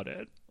singing about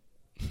it.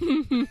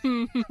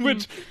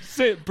 Which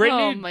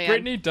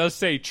Brittany does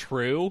say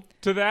true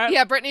to that.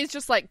 Yeah, Brittany's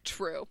just like,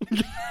 true.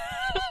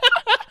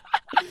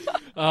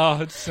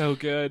 Oh, it's so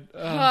good.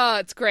 Oh,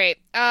 it's great.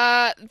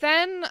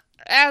 Then,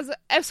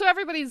 so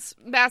everybody's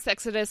mass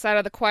exodus out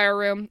of the choir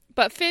room,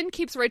 but Finn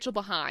keeps Rachel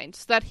behind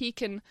so that he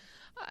can,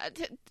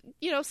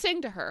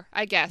 sing to her,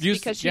 I guess,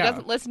 because she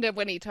doesn't listen to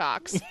when he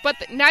talks. But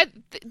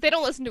they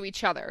don't listen to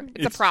each other.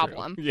 It's a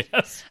problem. True.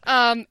 Yes.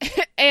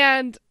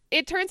 And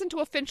it turns into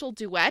a Finchel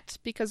duet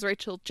because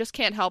Rachel just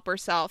can't help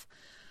herself.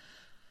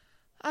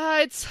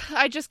 I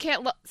just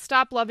can't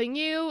stop loving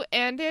you,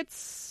 and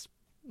it's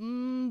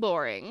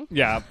boring.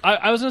 Yeah,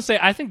 I was going to say,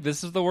 I think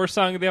this is the worst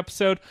song of the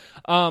episode.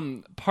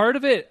 Part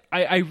of it,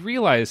 I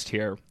realized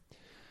here,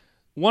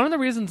 one of the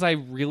reasons I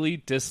really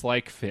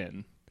dislike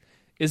Finn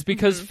is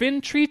because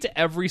Finn treats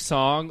every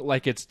song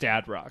like it's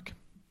dad rock.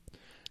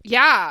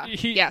 Yeah,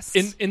 yes.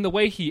 In the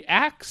way he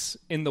acts,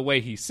 in the way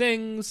he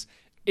sings,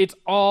 it's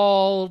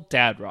all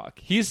dad rock.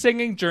 He's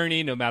singing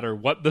Journey no matter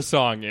what the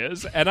song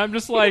is. And I'm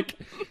just like,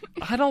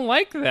 I don't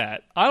like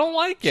that. I don't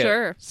like it.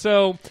 Sure.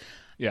 So,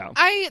 yeah.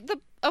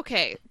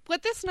 Okay,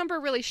 what this number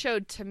really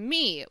showed to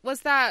me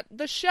was that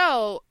the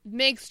show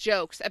makes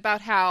jokes about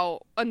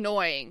how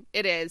annoying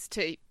it is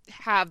to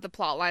have the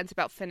plot lines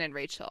about Finn and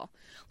Rachel.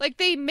 Like,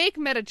 they make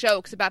meta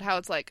jokes about how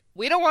it's like,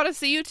 we don't want to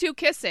see you two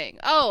kissing.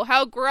 Oh,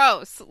 how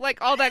gross.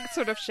 Like, all that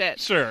sort of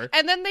shit. Sure.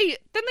 And then they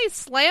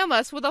slam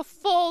us with a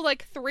full,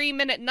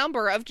 3-minute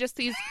number of just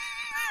these...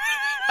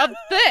 of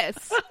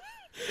this.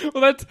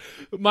 Well, that's...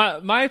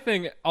 My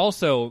thing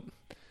also...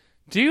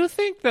 Do you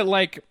think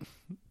that,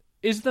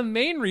 is the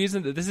main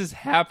reason that this is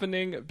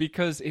happening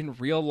because in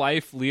real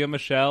life, Lea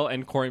Michele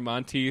and Cory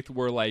Monteith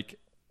were,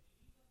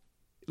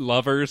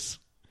 lovers?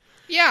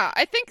 Yeah,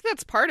 I think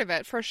that's part of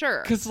it, for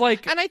sure.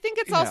 And I think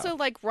it's also,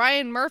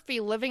 Ryan Murphy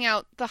living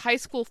out the high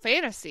school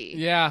fantasy.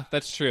 Yeah,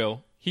 that's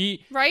true.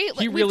 He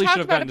really should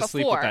have gotten to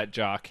sleep with that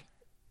jock.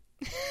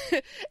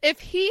 If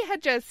he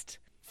had just...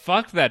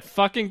 Fuck that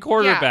fucking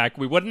quarterback. Yeah.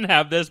 We wouldn't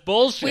have this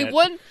bullshit.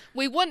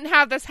 We wouldn't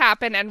have this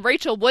happen, and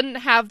Rachel wouldn't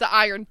have the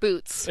iron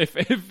boots.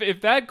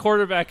 If that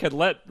quarterback had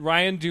let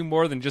Ryan do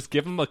more than just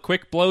give him a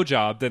quick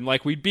blowjob, then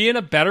we'd be in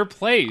a better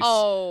place.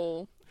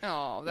 Oh,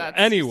 that's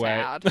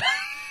sad.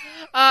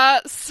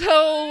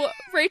 So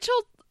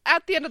Rachel,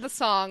 at the end of the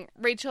song,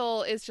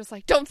 Rachel is just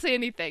like, "Don't say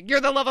anything. You're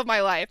the love of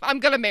my life.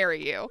 I'm gonna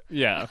marry you."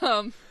 Yeah.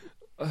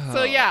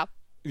 So yeah.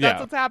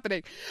 That's what's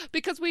happening.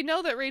 Because we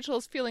know that Rachel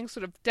is feeling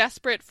sort of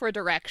desperate for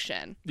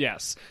direction.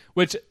 Yes.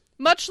 Which...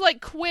 Much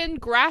like Quinn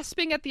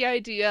grasping at the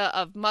idea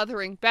of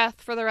mothering Beth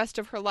for the rest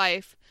of her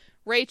life,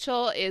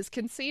 Rachel is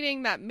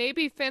conceding that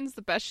maybe Finn's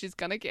the best she's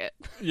gonna get.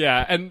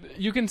 Yeah, and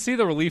you can see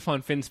the relief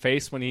on Finn's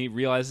face when he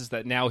realizes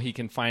that now he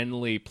can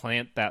finally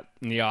plant that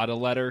NYADA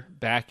letter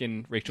back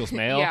in Rachel's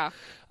mail. Yeah.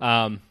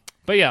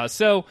 But yeah,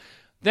 so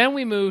then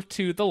we move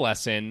to the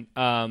lesson.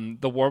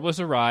 The Warblers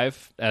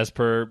arrive as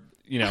per...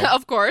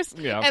 of course.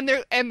 Yeah.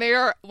 And they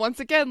are once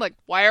again like,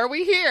 why are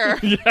we here?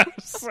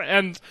 Yes.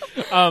 And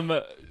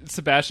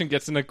Sebastian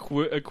gets in a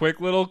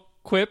quick little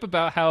quip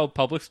about how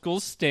public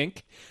schools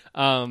stink.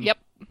 Yep.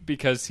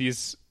 Because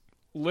he's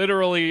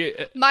literally...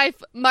 My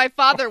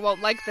father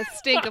won't like the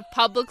stink of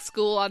public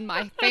school on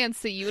my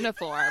fancy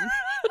uniform.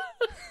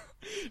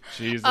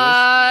 Jesus.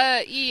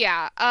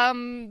 Yeah.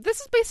 This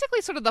is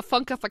basically sort of the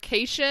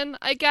funkification,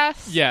 I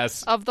guess.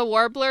 Yes. Of the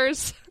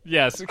Warblers.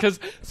 Yes, because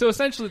so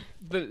essentially,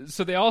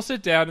 so they all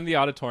sit down in the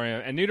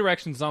auditorium, and New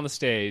Direction's on the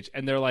stage,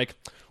 and they're like,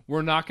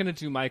 "We're not going to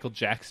do Michael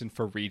Jackson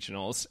for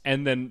regionals."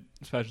 And then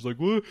Sebastian's like,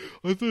 "Well,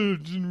 I thought I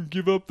didn't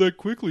give up that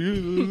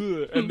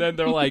quickly." And then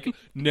they're like,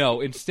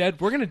 "No,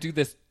 instead, we're going to do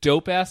this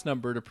dope ass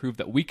number to prove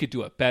that we could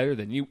do it better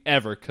than you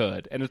ever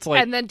could." And it's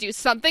like, and then do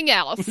something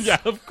else.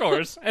 Yeah, of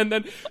course. And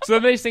then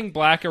then they sing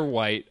Black or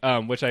White,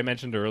 which I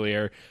mentioned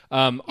earlier.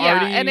 Artie,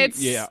 and it's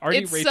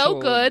Rachel, so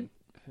good.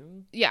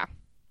 Yeah.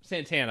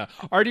 Santana.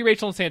 Artie,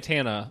 Rachel, and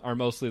Santana are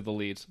mostly the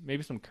leads.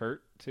 Maybe some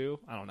Kurt, too?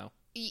 I don't know.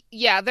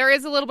 Yeah, there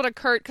is a little bit of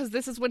Kurt, because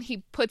this is when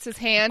he puts his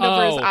hand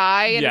over his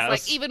eye, and it's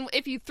like, even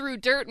if you threw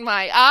dirt in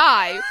my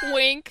eye,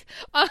 wink.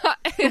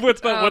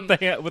 With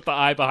the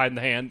eye behind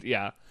the hand,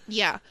 yeah.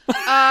 Yeah.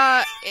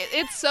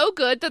 It's so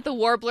good that the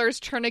Warblers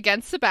turn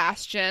against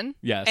Sebastian.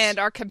 Yes. And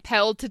are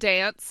compelled to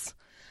dance.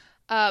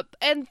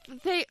 And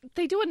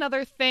they do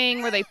another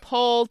thing where they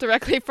pull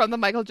directly from the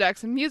Michael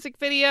Jackson music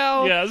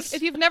video. Yes.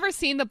 If you've never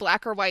seen the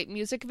black or white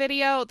music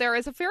video, there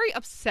is a very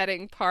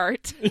upsetting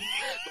part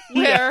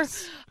where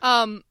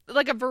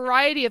like a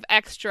variety of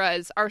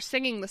extras are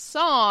singing the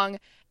song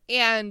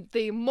and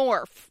they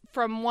morph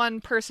from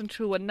one person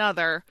to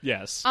another.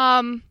 Yes.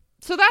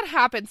 So that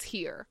happens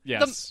here.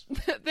 Yes.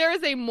 There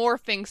is a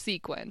morphing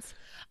sequence.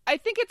 I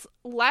think it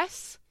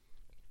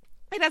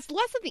has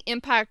less of the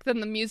impact than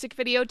the music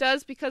video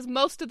does because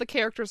most of the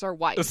characters are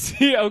white.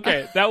 See,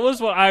 okay, that was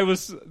what I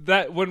was...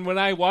 When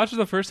I watched it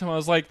the first time, I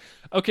was like,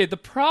 okay, the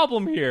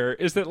problem here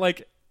is that,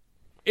 like,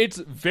 it's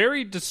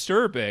very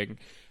disturbing.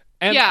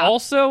 And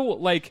also,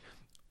 like,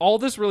 all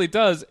this really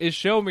does is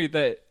show me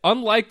that,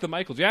 unlike the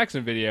Michael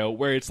Jackson video,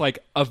 where it's, like,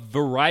 a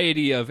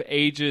variety of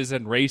ages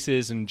and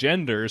races and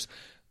genders,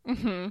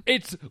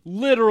 it's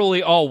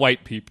literally all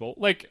white people.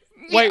 Like...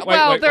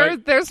 White,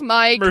 there's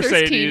Mike, Mercedes,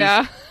 there's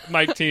Tina.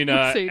 Mike,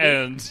 Tina,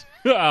 and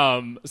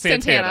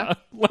Santana.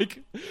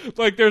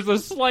 Like there's a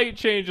slight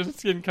change in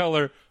skin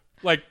color,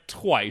 like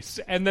twice,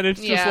 and then it's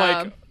just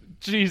like,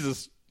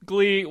 Jesus,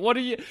 Glee, what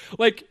are you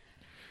like?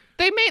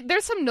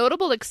 There's some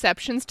notable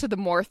exceptions to the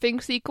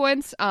morphing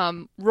sequence.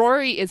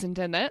 Rory isn't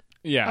in it.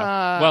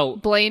 Yeah. Well,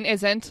 Blaine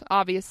isn't,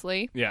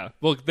 obviously. Yeah.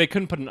 Well, they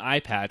couldn't put an eye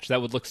patch.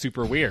 That would look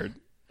super weird.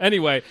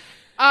 Anyway.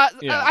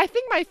 I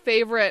think my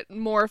favorite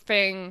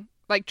morphing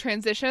like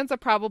transitions are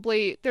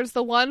probably there's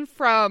the one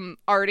from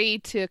Artie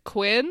to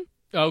Quinn.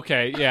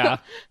 Okay, yeah.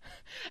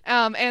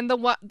 And the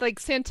one like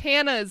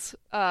Santana's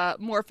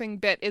morphing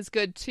bit is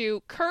good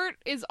too. Kurt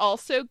is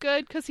also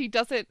good because he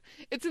doesn't.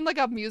 It's in like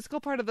a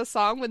musical part of the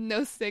song with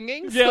no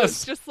singing. So yes,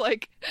 it's just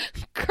like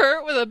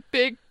Kurt with a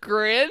big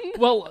grin.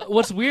 Well,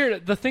 what's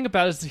weird? The thing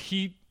about it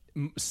is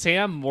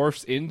Sam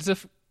morphs into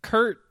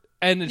Kurt,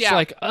 and it's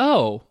like,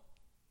 oh,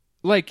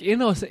 like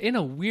in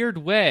a weird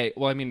way.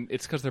 Well, I mean,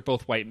 it's because they're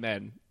both white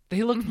men.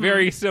 They look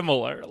very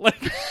similar.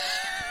 Like,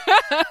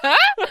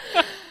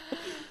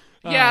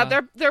 yeah,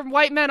 they're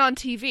white men on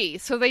TV,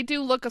 so they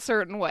do look a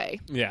certain way.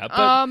 Yeah,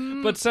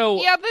 but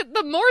so yeah,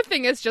 the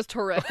morphing is just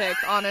horrific.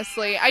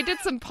 Honestly, I did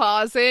some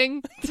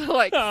pausing to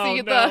like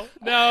see the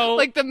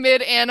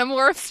mid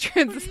Animorphs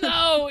transitions.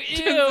 No,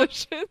 ew,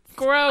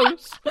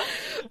 gross.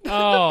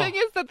 The thing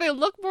is that they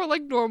look more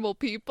like normal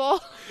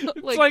people.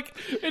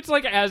 It's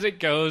like as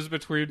it goes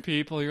between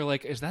people, you're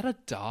like, is that a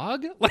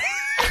dog?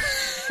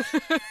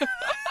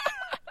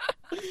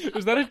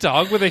 Is that a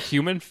dog with a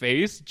human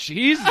face?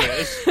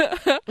 Jesus.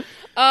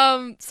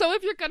 So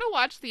if you're gonna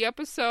watch the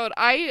episode,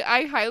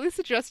 I highly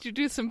suggest you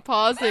do some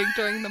pausing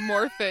during the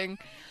morphing,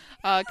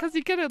 because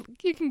you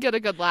can get a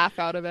good laugh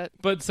out of it.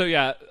 But so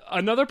yeah,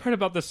 another part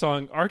about the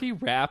song, Artie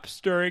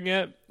raps during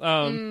it.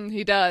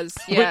 He does.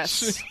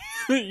 Yes.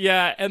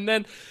 Yeah, and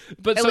then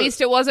at least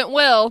it wasn't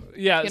Will.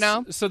 Yeah, you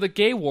know. So the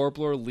gay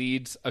warbler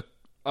leads a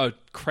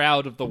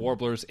crowd of the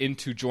warblers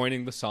into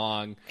joining the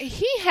song.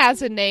 He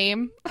has a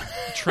name.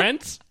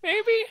 Trent,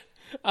 maybe?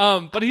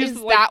 But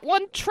he's that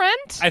one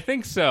Trent? I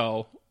think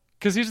so.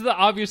 Because he's the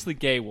obviously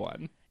gay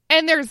one.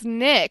 And there's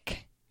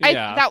Nick.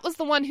 Yeah. That was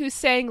the one who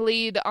sang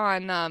lead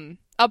on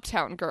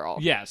Uptown Girl.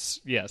 Yes,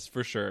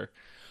 for sure.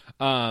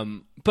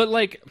 But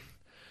like,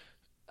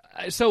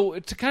 so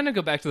to kind of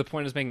go back to the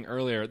point I was making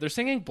earlier, they're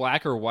singing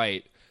black or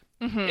white.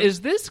 Is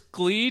this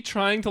Glee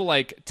trying to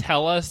like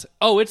tell us,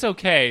 oh, it's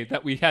okay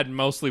that we had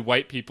mostly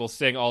white people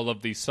sing all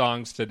of these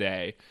songs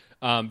today?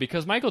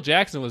 Because Michael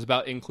Jackson was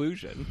about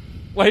inclusion.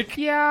 Like,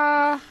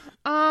 yeah,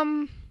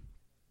 I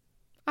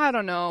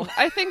don't know.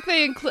 I think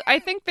they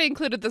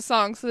included the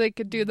song so they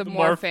could do the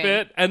morphing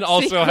bit and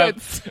also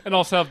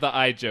have the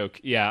eye joke.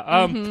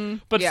 Yeah.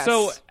 But yes.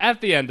 So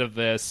at the end of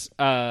this,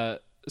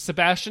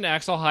 Sebastian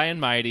acts all high and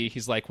mighty.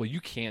 He's like, well,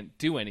 you can't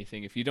do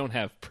anything if you don't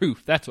have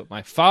proof. That's what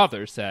my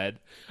father said.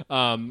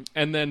 And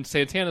then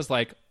Santana's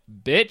like,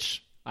 bitch,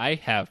 I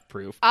have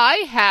proof. I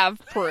have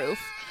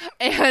proof.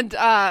 And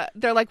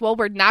they're like, well,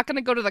 we're not going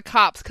to go to the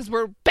cops because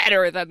we're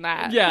better than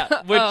that. Yeah,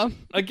 which,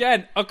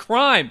 again, a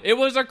crime. It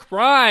was a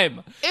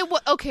crime.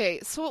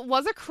 Okay, so it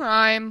was a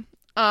crime,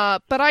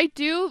 but I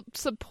do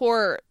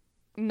support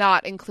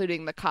not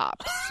including the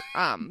cops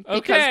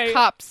because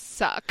cops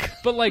suck.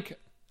 But, like,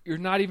 you're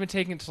not even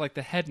taking it to like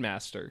the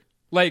headmaster.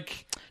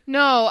 Like,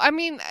 no, I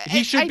mean,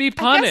 he should be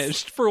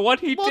punished for what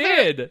he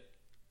did.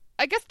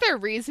 I guess their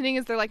reasoning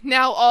is they're like,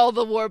 now all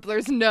the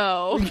warblers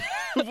know.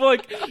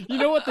 Like, you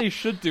know what they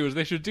should do is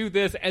they should do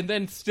this and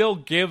then still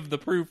give the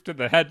proof to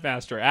the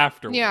headmaster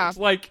afterwards.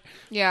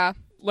 Yeah.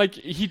 Like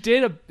he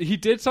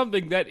did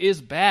something that is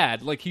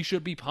bad. Like, he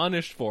should be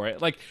punished for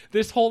it. Like,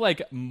 this whole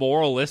like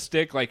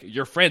moralistic, like,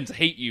 your friends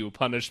hate you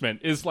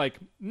punishment is like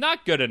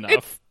not good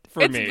enough.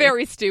 It's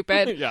very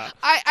stupid. Yeah.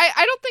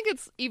 I don't think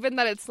it's even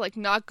that it's like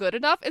not good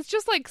enough. It's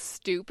just like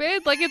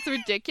stupid. Like, it's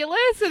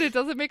ridiculous and it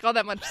doesn't make all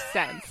that much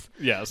sense.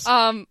 Yes.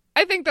 I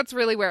think that's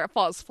really where it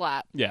falls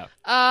flat. Yeah.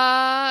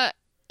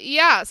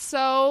 Yeah,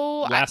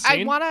 so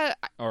I want to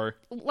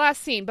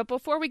last scene, but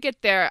before we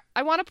get there,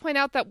 I want to point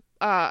out that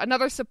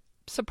another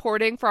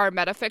supporting for our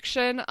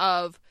metafiction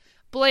of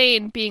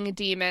Blaine being a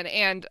demon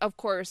and of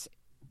course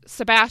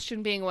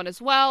Sebastian being one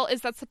as well,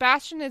 is that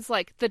Sebastian is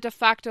like the de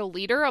facto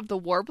leader of the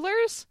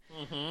Warblers.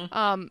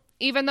 Mm-hmm.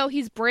 Even though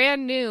he's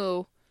brand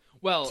new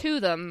to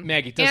them.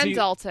 Maggie,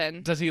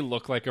 Dalton. Does he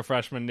look like a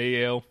freshman to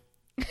you?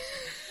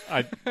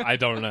 I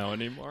don't know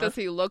anymore. Does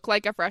he look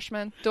like a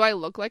freshman? Do I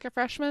look like a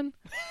freshman?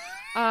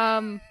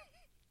 He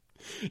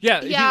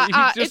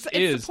just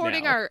it's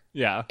supporting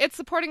now. It's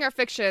supporting our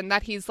fiction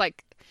that he's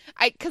like,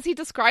 because he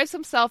describes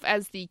himself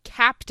as the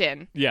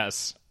captain.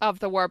 Yes. Of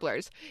the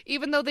Warblers,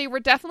 even though they were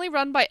definitely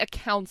run by a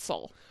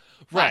council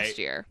last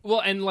year.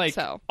 Well, and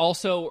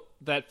also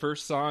that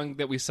first song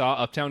that we saw,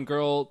 Uptown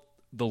Girl,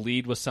 the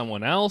lead was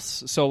someone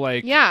else. So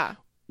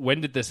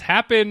when did this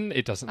happen?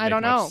 It doesn't make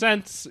much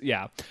sense.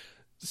 Yeah.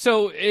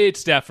 So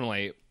it's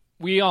definitely,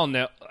 we all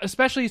know,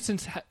 especially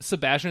since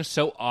Sebastian is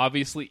so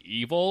obviously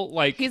evil.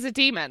 Like, he's a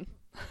demon.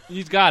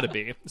 He's got to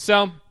be.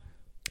 So,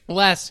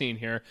 last scene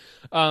here.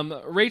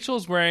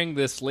 Rachel's wearing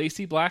this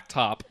lacy black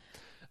top.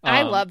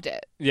 I loved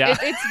it. Yeah.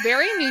 It's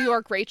very New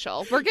York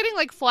Rachel. We're getting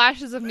like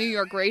flashes of New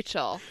York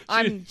Rachel.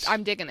 I'm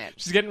digging it.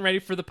 She's getting ready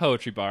for the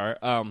poetry bar.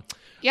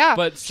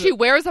 But she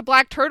wears a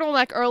black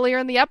turtleneck earlier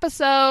in the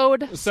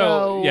episode.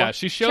 So yeah,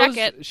 she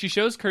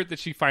shows Kurt that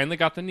she finally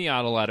got the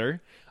NIADA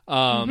letter.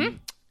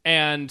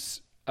 And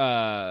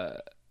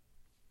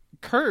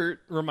Kurt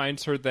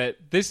reminds her that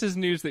this is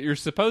news that you're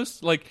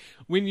supposed to, like,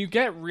 when you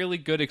get really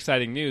good,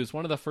 exciting news,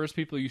 one of the first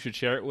people you should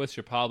share it with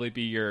should probably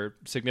be your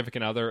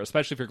significant other,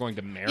 especially if you're going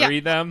to marry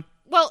them.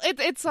 Well,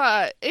 it's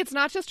not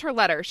just her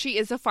letter. She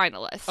is a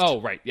finalist.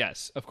 Oh, right.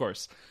 Yes, of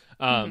course.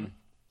 Duh.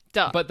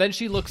 But then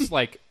she looks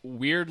like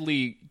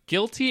weirdly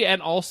guilty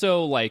and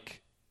also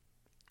like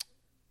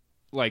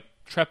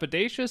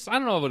trepidatious. I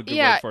don't know what a good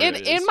word for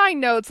it is. In my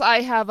notes,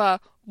 I have a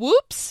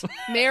whoops,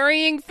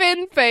 marrying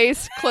Finn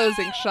face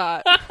closing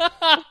shot.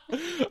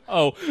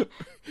 Oh,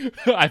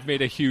 I've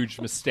made a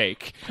huge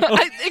mistake.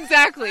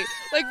 Exactly.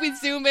 Like we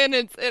zoom in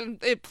and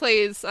it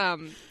plays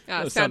Sound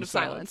of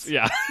Silence.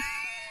 Yeah.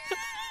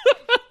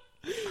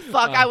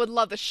 Fuck, I would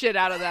love the shit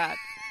out of that.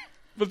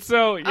 But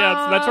so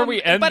that's where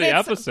we end the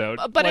episode.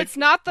 But it's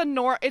not the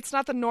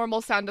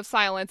normal Sound of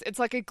Silence. It's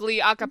like a Glee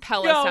a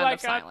cappella Sound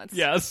of Silence.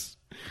 Yes.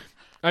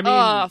 I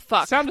mean,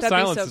 fuck. Sound of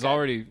Silence is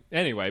already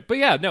anyway. But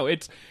yeah, no,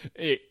 this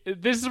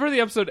is where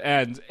the episode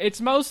ends. It's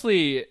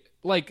mostly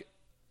like,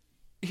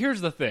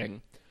 here's the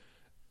thing.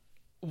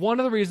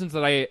 One of the reasons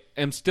that I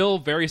am still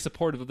very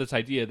supportive of this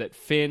idea that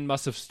Finn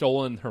must have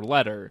stolen her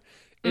letter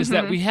is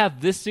that we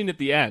have this scene at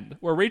the end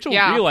where Rachel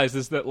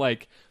realizes that,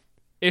 like,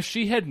 if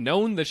she had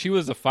known that she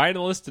was a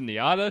finalist in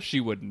NIADA, she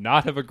would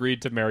not have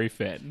agreed to marry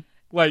Finn.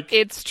 Like,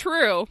 it's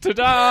true.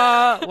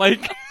 Ta-da!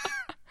 Like,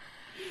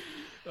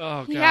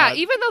 oh, God. Yeah,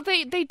 even though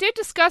they did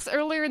discuss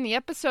earlier in the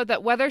episode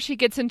that whether she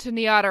gets into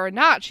NIADA or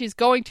not, she's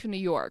going to New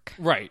York.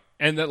 Right.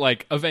 And that,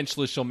 like,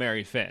 eventually she'll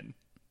marry Finn.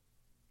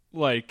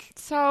 Like,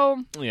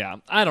 so yeah,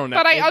 I don't know.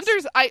 But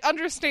I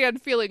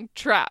understand feeling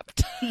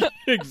trapped.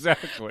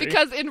 Exactly.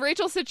 Because in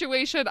Rachel's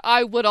situation,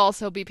 I would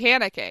also be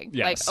panicking.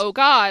 Yes. Like, oh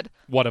God,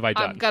 what have I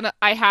done?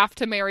 I have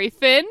to marry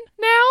Finn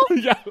now?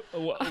 Yeah.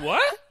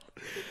 What?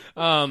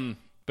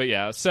 But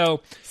yeah,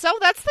 so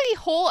that's the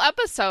whole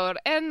episode,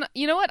 and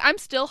you know what? I'm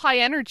still high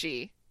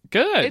energy.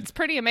 Good. It's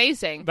pretty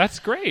amazing. That's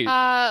great.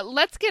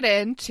 Let's get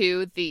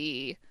into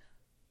the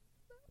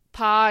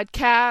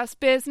podcast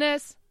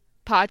business.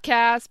 That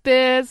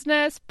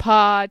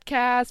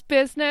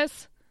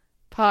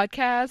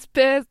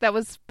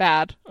was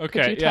bad.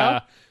 Okay, could you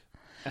tell?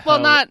 Well,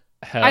 not.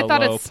 Hello, I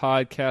thought it's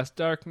podcast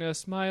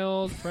darkness, my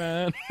old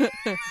friend.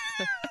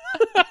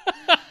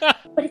 But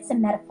it's a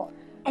metaphor,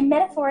 and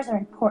metaphors are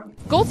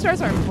important. Gold stars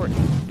are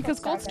important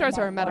because gold stars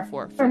are a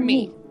metaphor for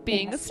me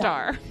being a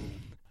star.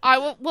 I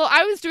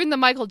was doing the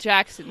Michael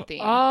Jackson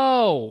theme.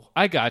 Oh,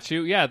 I got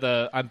you.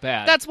 Yeah, I'm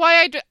bad. That's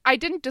why I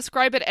didn't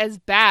describe it as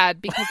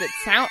bad because it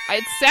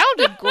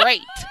sounded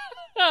great.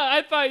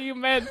 I thought you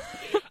meant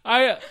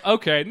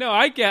okay. No,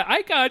 I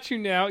got you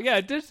now. Yeah,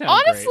 it did sound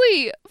honestly,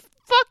 great.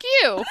 Fuck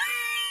you.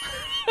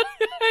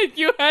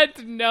 You had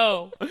to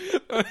know.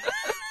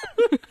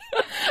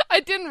 I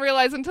didn't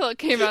realize until it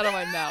came out of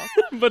my mouth.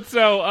 But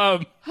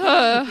so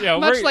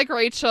much like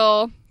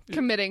Rachel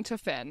committing to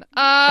Finn.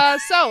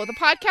 So the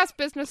podcast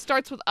business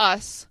starts with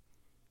us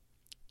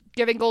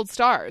giving gold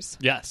stars.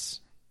 Yes,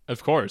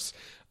 of course.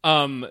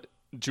 Do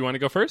you want to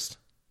go first?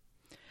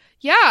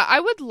 Yeah, I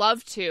would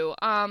love to.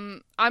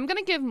 I'm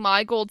gonna give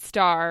my gold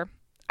star.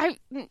 I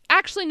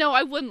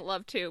wouldn't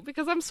love to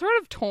because I'm sort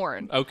of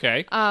torn.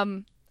 Okay.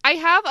 I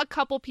have a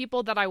couple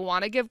people that I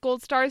want to give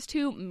gold stars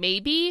to.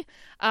 Maybe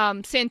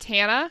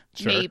Santana.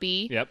 Sure.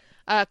 Maybe. Yep.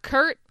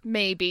 Kurt.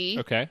 Maybe.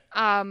 Okay.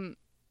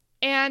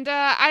 And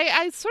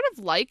I sort of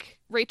like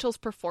Rachel's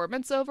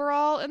performance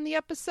overall in the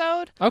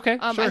episode. Okay,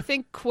 sure. I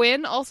think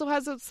Quinn also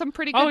has some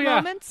pretty good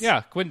moments.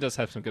 Yeah, Quinn does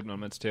have some good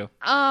moments too.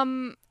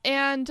 I'm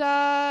sort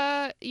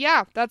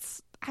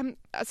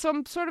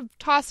of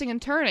tossing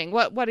and turning.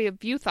 What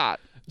have you thought?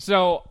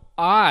 So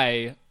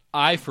I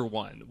for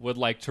one would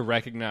like to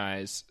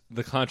recognize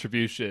the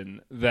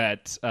contribution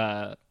that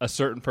a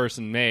certain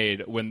person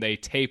made when they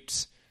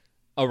taped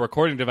a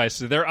recording device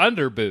to their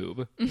under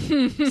boob.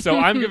 So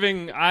I'm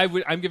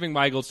giving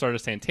my gold star to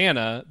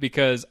Santana,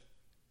 because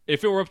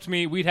if it were up to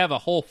me, we'd have a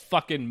whole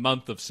fucking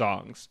month of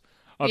songs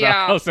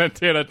about how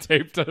Santana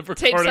taped a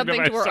recording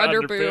device to her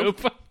under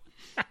boob.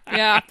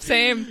 Yeah,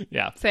 same.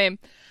 Yeah. Same.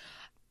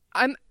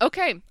 I've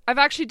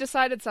actually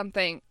decided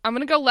something. I'm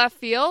going to go left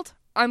field.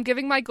 I'm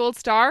giving my gold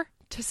star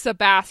to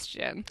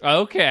Sebastian.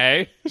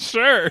 Okay,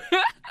 sure.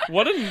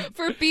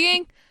 For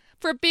being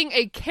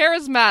a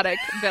charismatic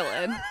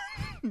villain.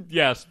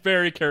 Yes,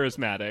 very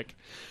charismatic.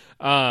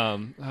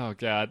 Oh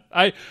God,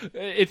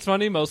 it's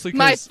funny mostly 'cause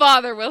my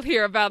father will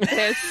hear about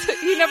this.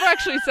 He never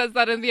actually says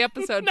that in the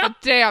episode, no.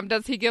 But damn,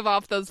 does he give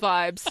off those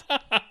vibes.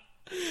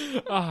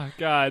 Oh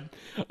God,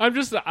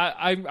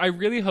 I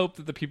really hope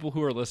that the people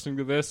who are listening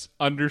to this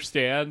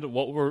understand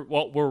what we're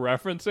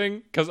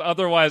referencing, because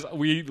otherwise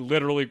we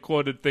literally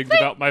quoted things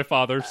about my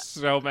father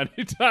so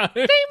many times.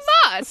 They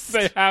must.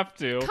 They have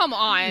to. Come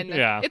on.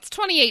 Yeah. It's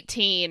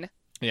 2018.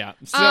 Yeah.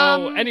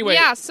 So anyway.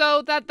 Yeah.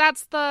 So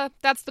that's the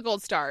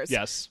gold stars.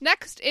 Yes.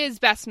 Next is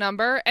best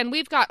number, and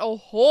we've got a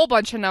whole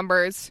bunch of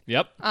numbers.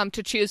 Yep.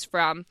 To choose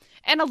from,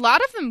 and a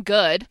lot of them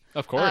good.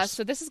 Of course.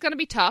 So this is going to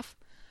be tough.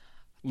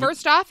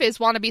 First off is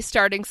 "Wanna Be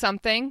Starting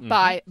Something"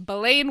 by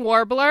Blaine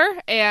Warbler,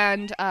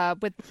 and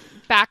with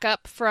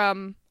backup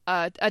from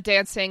a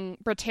dancing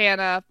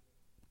Britannia,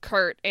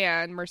 Kurt,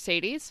 and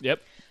Mercedes.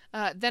 Yep.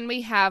 Then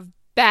we have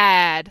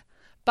 "Bad"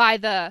 by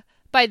the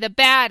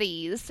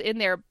baddies in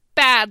their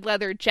bad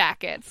leather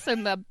jackets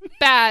in the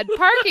bad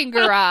parking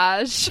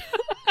garage.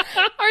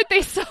 Aren't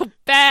they so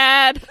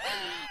bad?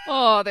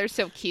 Oh, they're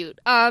so cute.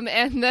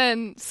 And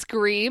then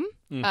 "Scream"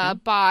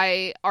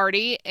 by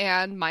Artie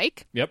and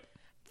Mike. Yep.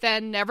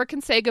 Then "Never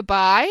Can Say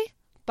Goodbye"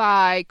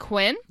 by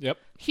Quinn. Yep.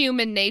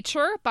 ""Human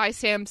Nature" by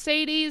Sam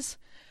Sadies.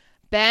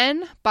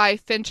 "Ben" by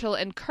Finchel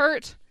and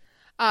Kurt.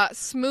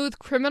 "Smooth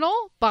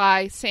Criminal"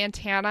 by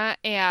Santana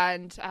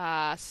and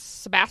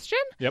Sebastian.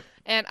 Yep.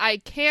 And "I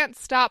Can't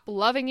Stop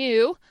Loving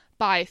You"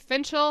 by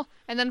Finchel.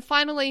 And then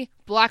finally,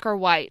 "Black or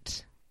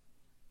White"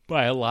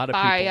 by a lot of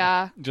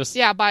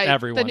people. By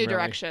everyone, the New really.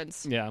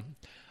 Directions. Yeah.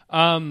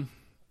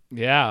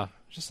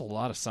 Just a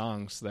lot of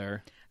songs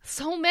there.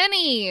 So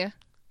many.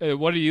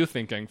 What are you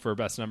thinking for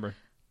best number?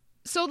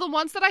 So the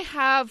ones that I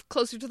have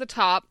closer to the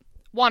top: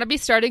 "Wanna Be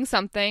Starting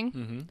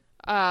Something,"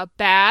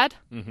 "Bad,"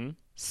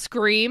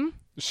 "Scream,"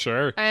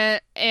 sure,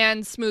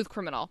 and "Smooth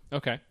Criminal."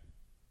 Okay,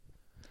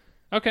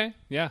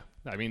 yeah.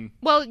 I mean,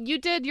 well, you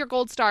did your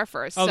gold star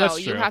first, so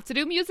that's true. You have to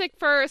do music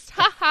first.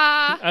 Ha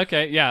ha.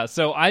 Okay, yeah.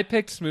 So I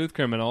picked "Smooth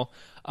Criminal,"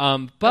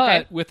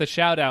 but with a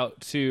shout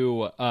out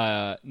to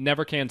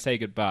 "Never Can Say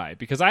Goodbye,"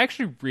 because I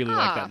actually really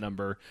like that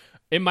number.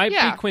 It might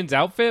be Quinn's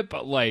outfit,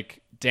 but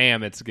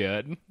damn, it's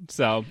good.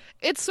 So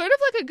it's sort of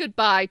like a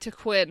goodbye to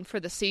Quinn for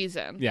the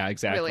season. Yeah,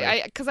 exactly.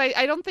 Really, because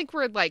I don't think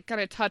we're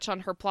gonna touch on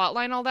her plot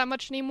line all that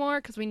much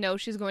anymore, because we know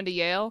she's going to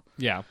Yale.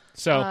 Yeah.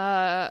 So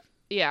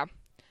yeah.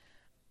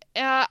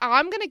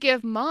 I'm gonna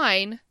give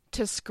mine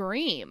to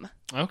 "Scream."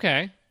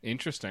 Okay,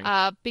 interesting.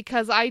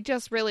 Because I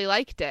just really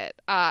liked it.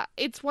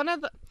 It's one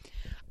of the.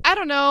 I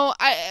don't know.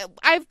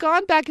 I've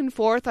gone back and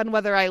forth on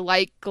whether I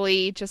like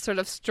Glee, just sort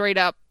of straight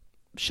up,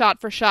 shot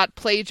for shot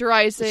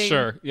plagiarizing.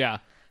 Sure. Yeah.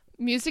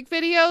 Music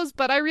videos,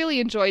 but I really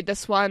enjoyed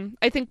this one.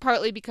 I think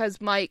partly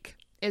because Mike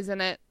is in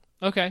it.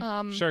 Okay.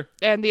 Sure.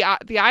 And the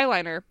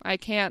eyeliner, I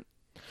can't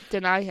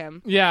deny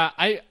him. Yeah,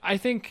 I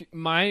think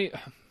my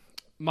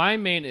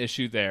main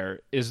issue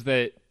there is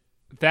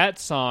that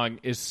song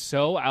is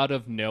so out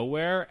of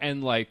nowhere,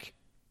 and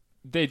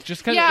they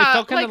just kind of it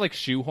felt kind of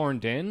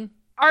shoehorned in.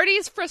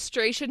 Artie's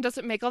frustration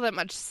doesn't make all that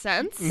much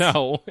sense.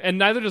 No, and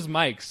neither does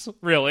Mike's,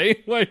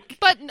 really.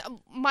 But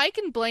Mike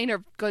and Blaine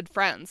are good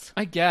friends.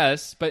 I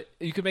guess, but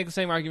you could make the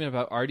same argument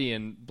about Artie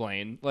and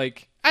Blaine.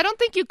 I don't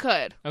think you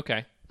could.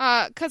 Okay.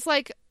 Because,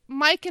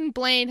 Mike and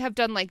Blaine have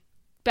done,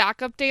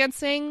 backup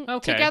dancing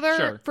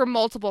together for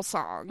multiple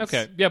songs.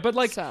 Okay, yeah, but,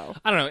 I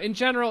don't know. In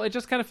general, it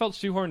just kind of felt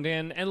shoehorned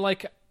in, and,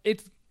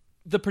 it's...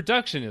 The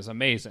production is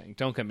amazing,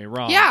 don't get me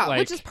wrong. Yeah,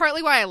 which is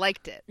partly why I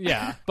liked it.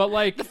 Yeah, but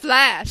The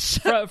Flash.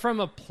 From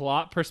a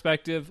plot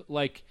perspective,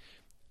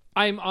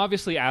 I'm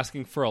obviously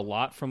asking for a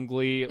lot from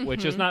Glee,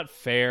 which is not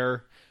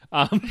fair.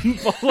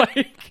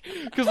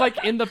 Because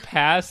in the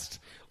past,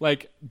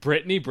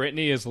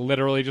 Britney is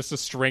literally just a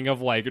string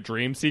of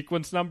dream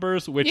sequence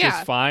numbers, which is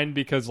fine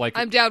because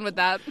I'm down with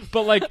that.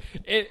 But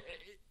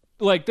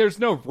there's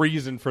no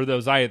reason for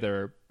those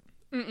either.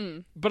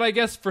 Mm-mm. But I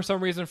guess for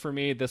some reason for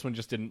me, this one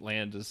just didn't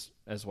land as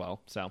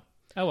well. So,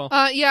 oh well.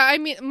 Yeah, I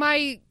mean,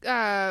 my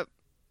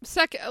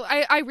second,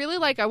 I really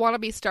like "I Want to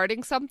Be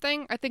Starting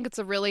Something." I think it's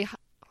a really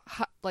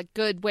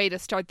good way to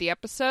start the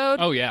episode.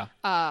 Oh yeah.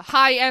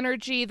 High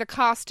energy. The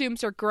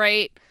costumes are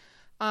great.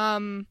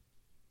 Yeah,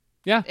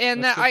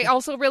 and I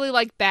also really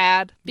like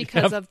 "Bad"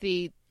 because of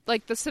the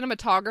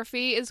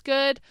cinematography is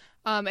good,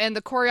 and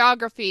the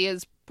choreography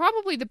is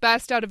probably the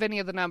best out of any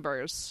of the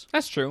numbers.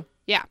 That's true.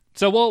 Yeah.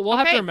 So we'll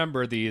have to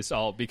remember these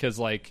all because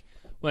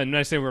when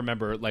I say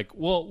remember, like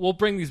we'll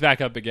bring these back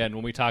up again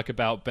when we talk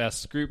about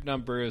best group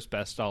numbers,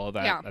 best all of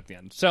that at the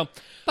end. So,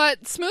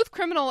 but Smooth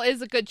Criminal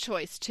is a good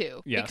choice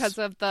too, because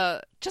of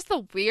the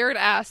weird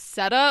ass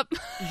setup.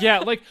 Yeah,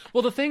 like,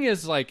 well, the thing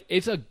is, like,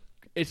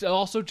 it's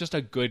also just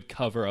a good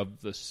cover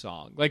of the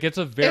song. Like, it's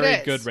a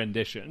very good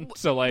rendition.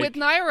 So, like, with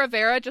Naya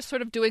Rivera just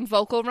sort of doing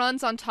vocal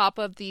runs on top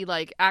of the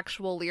like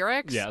actual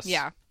lyrics. Yes.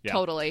 Yeah.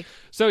 Totally.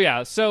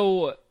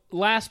 So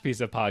last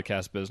piece of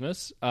podcast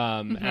business,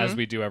 as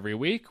we do every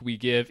week, we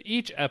give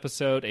each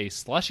episode a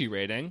slushy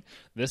rating.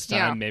 This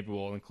time, maybe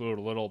we'll include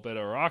a little bit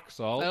of rock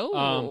salt.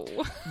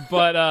 Oh.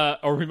 But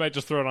or we might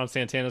just throw it on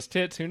Santana's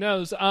tits. Who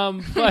knows?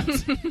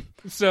 But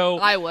so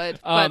I would.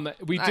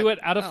 We do it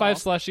out of 5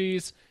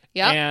 slushies.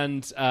 Yep.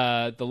 And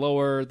the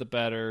lower, the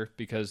better,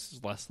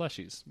 because less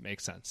slushies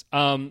makes sense.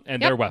 And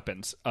they're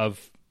weapons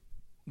of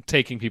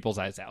taking people's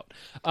eyes out.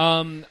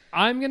 I'm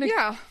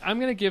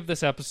gonna give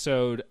this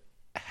episode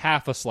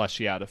half a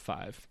slushie out of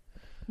 5.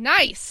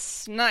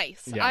 Nice.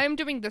 Yeah. I'm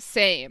doing the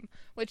same,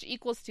 which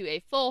equals to a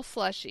full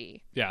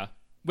slushie. Yeah,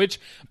 which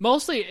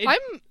mostly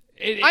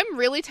I'm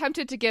really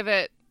tempted to give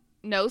it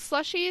no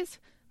slushies.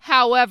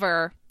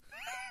 However,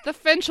 the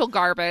Finchel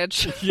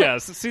garbage.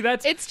 Yes, see,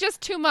 it's just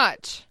too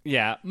much.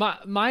 Yeah,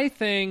 my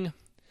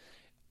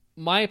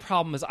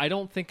problem is I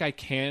don't think I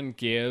can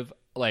give,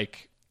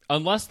 like,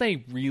 unless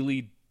they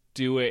really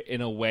do it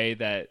in a way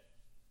that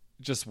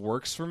just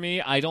works for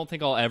me, I don't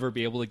think I'll ever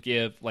be able to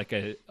give like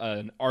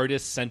an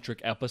artist-centric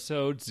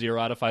episode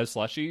 0 out of 5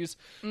 slushies,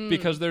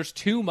 because there's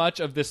too much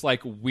of this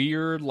like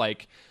weird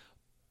like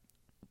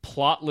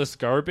plotless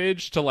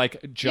garbage to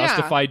like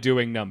justify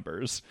doing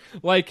numbers.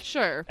 Like,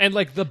 sure. And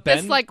like the Ben,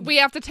 it's like we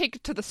have to take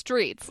it to the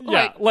streets.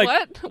 Yeah,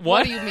 like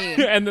what do you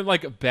mean? And then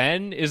like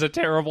Ben is a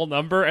terrible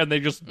number, and they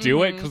just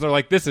do it because they're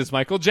like, this is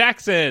Michael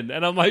Jackson,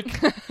 and I'm like,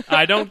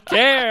 I don't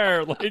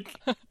care. Like,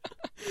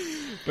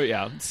 but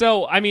yeah.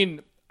 So I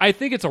mean, I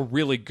think it's a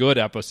really good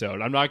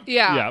episode. I'm not.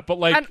 Yeah, but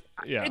like,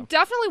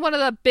 definitely one of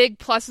the big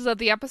pluses of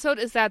the episode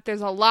is that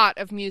there's a lot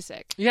of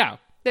music. Yeah.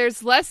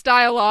 There's less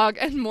dialogue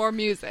and more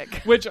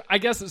music. Which I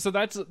guess, so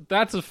that's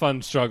a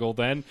fun struggle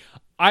then.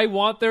 I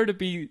want there to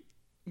be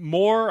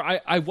more.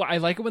 I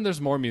like it when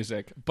there's more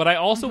music, but I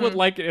also would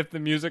like it if the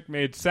music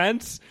made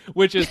sense,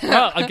 which is,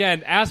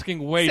 again,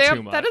 asking way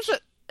too much. That is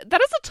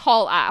a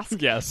tall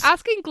ask. Yes.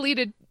 Asking Glee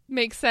to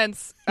make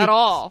sense at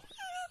all.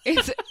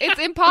 It's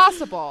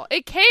impossible.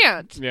 It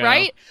can't,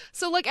 right?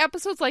 So like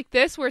episodes like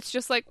this where it's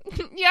just like,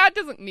 it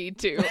doesn't need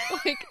to.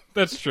 Like,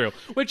 that's true.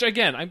 Which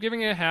again, I'm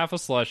giving it half a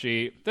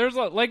slushie. There's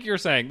like you're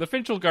saying, the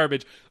Finchel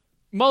garbage.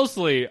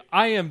 Mostly,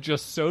 I am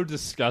just so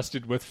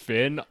disgusted with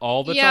Finn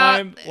all the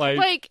time.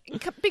 Like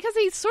because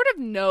he sort of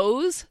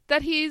knows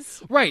that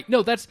he's right.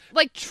 No, that's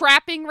like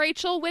trapping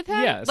Rachel with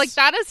him. Yes. Like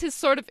that is his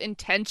sort of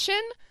intention.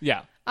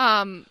 Yeah.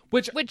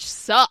 Which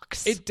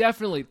sucks. It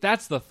definitely.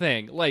 That's the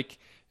thing. Like,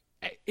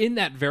 in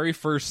that very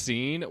first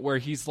scene where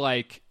he's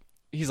like,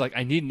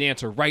 I need an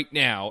answer right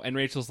now, and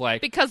Rachel's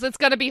like, because it's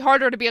gonna be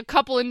harder to be a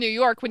couple in New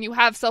York when you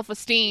have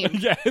self-esteem.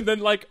 Yeah, and then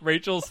like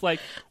Rachel's like,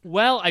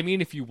 well, I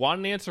mean, if you want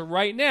an answer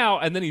right now,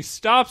 and then he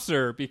stops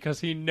her because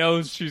he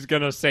knows she's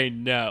gonna say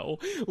no.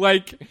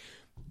 Like,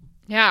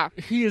 yeah,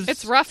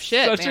 it's rough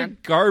shit. Such man.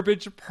 a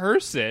garbage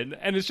person,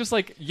 and it's just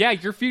like, yeah,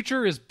 your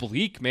future is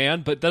bleak,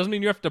 man, but doesn't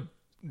mean you have to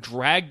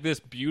drag this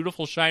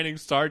beautiful shining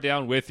star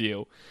down with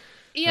you.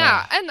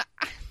 Yeah, and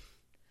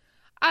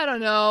I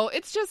don't know.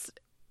 It's just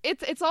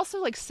it's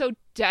also like so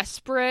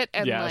desperate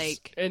and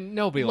like and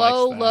nobody likes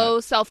that. Low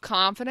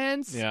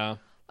self-confidence. Yeah.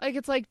 Like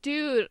it's like,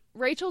 dude,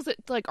 Rachel's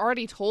like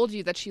already told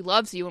you that she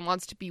loves you and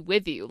wants to be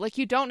with you. Like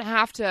you don't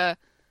have to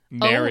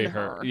marry own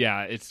her.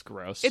 Yeah, it's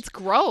gross. It's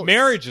gross.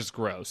 Marriage is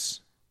gross.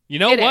 You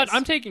know what?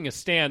 I'm taking a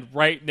stand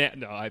right now.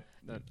 No,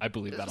 I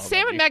believe that already.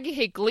 Sam and Maggie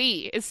Hate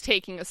Glee is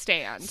taking a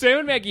stand. Sam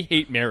and Maggie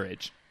hate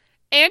marriage.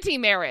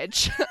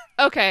 Anti-marriage.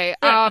 Okay.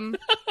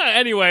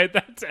 Anyway,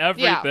 that's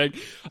everything.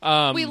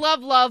 Yeah. We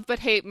love but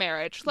hate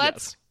marriage.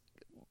 Let's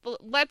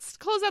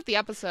close out the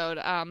episode.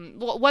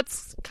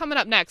 What's coming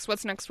up next?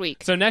 What's next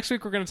week? So next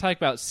week we're going to talk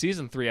about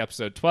season 3,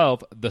 episode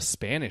 12, The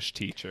Spanish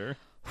Teacher.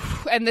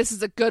 And this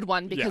is a good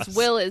one because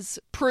Will is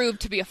proved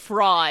to be a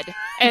fraud,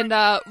 and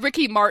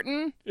Ricky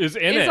Martin is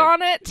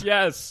on it.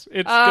 Yes,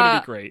 it's going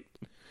to be great.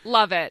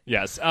 Love it.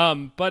 Yes.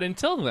 But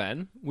until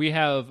then, we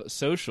have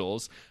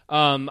socials.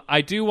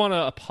 I do want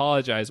to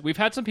apologize. We've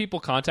had some people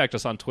contact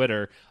us on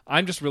Twitter.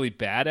 I'm just really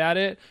bad at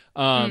it.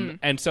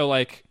 And so,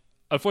 like,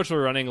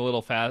 unfortunately, we're running a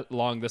little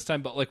long this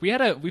time. But like,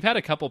 we've had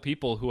a couple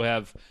people who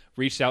have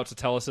reached out to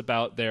tell us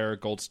about their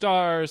gold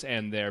stars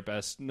and their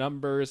best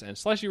numbers and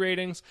slushy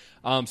ratings.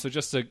 So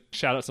just to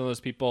shout out some of those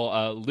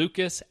people,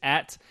 Lucas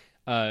at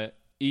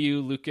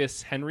EU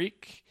Lucas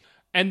Henrique,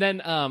 and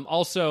then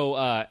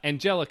also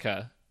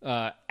Angelica.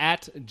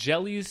 At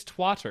Jellies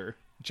 _Twatter.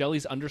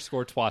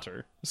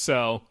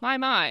 So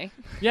my.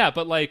 Yeah,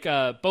 but like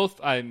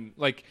both, I'm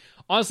like,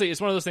 honestly, it's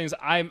one of those things.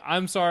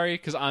 I'm sorry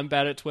because I'm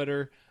bad at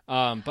Twitter.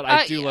 But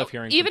I do love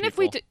hearing even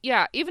from people.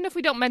 Even if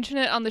we don't mention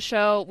it on the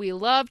show, we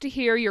love to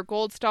hear your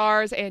gold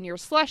stars and your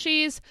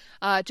slushies.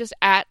 Just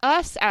at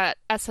us at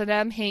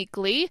S&M Hate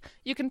Glee.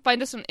 You can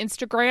find us on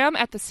Instagram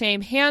at the same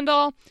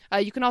handle.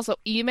 You can also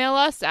email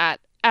us at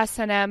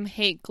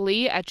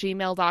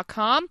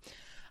snmhateglee@gmail.com.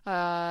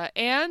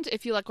 And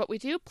if you like what we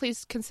do,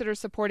 please consider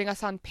supporting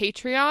us on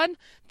Patreon.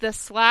 The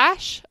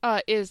slash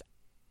is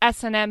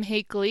S&M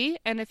Hate Glee,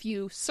 and if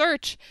you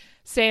search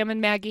Sam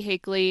and Maggie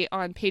Hate Glee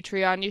on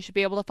Patreon, you should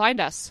be able to find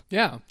us.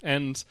 Yeah,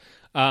 and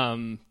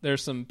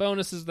there's some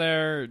bonuses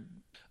there.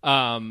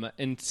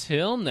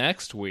 Until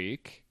next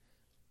week,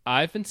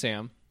 I've been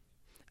Sam.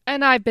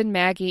 And I've been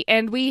Maggie,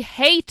 and we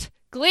hate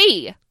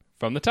Glee.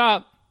 From the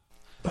top.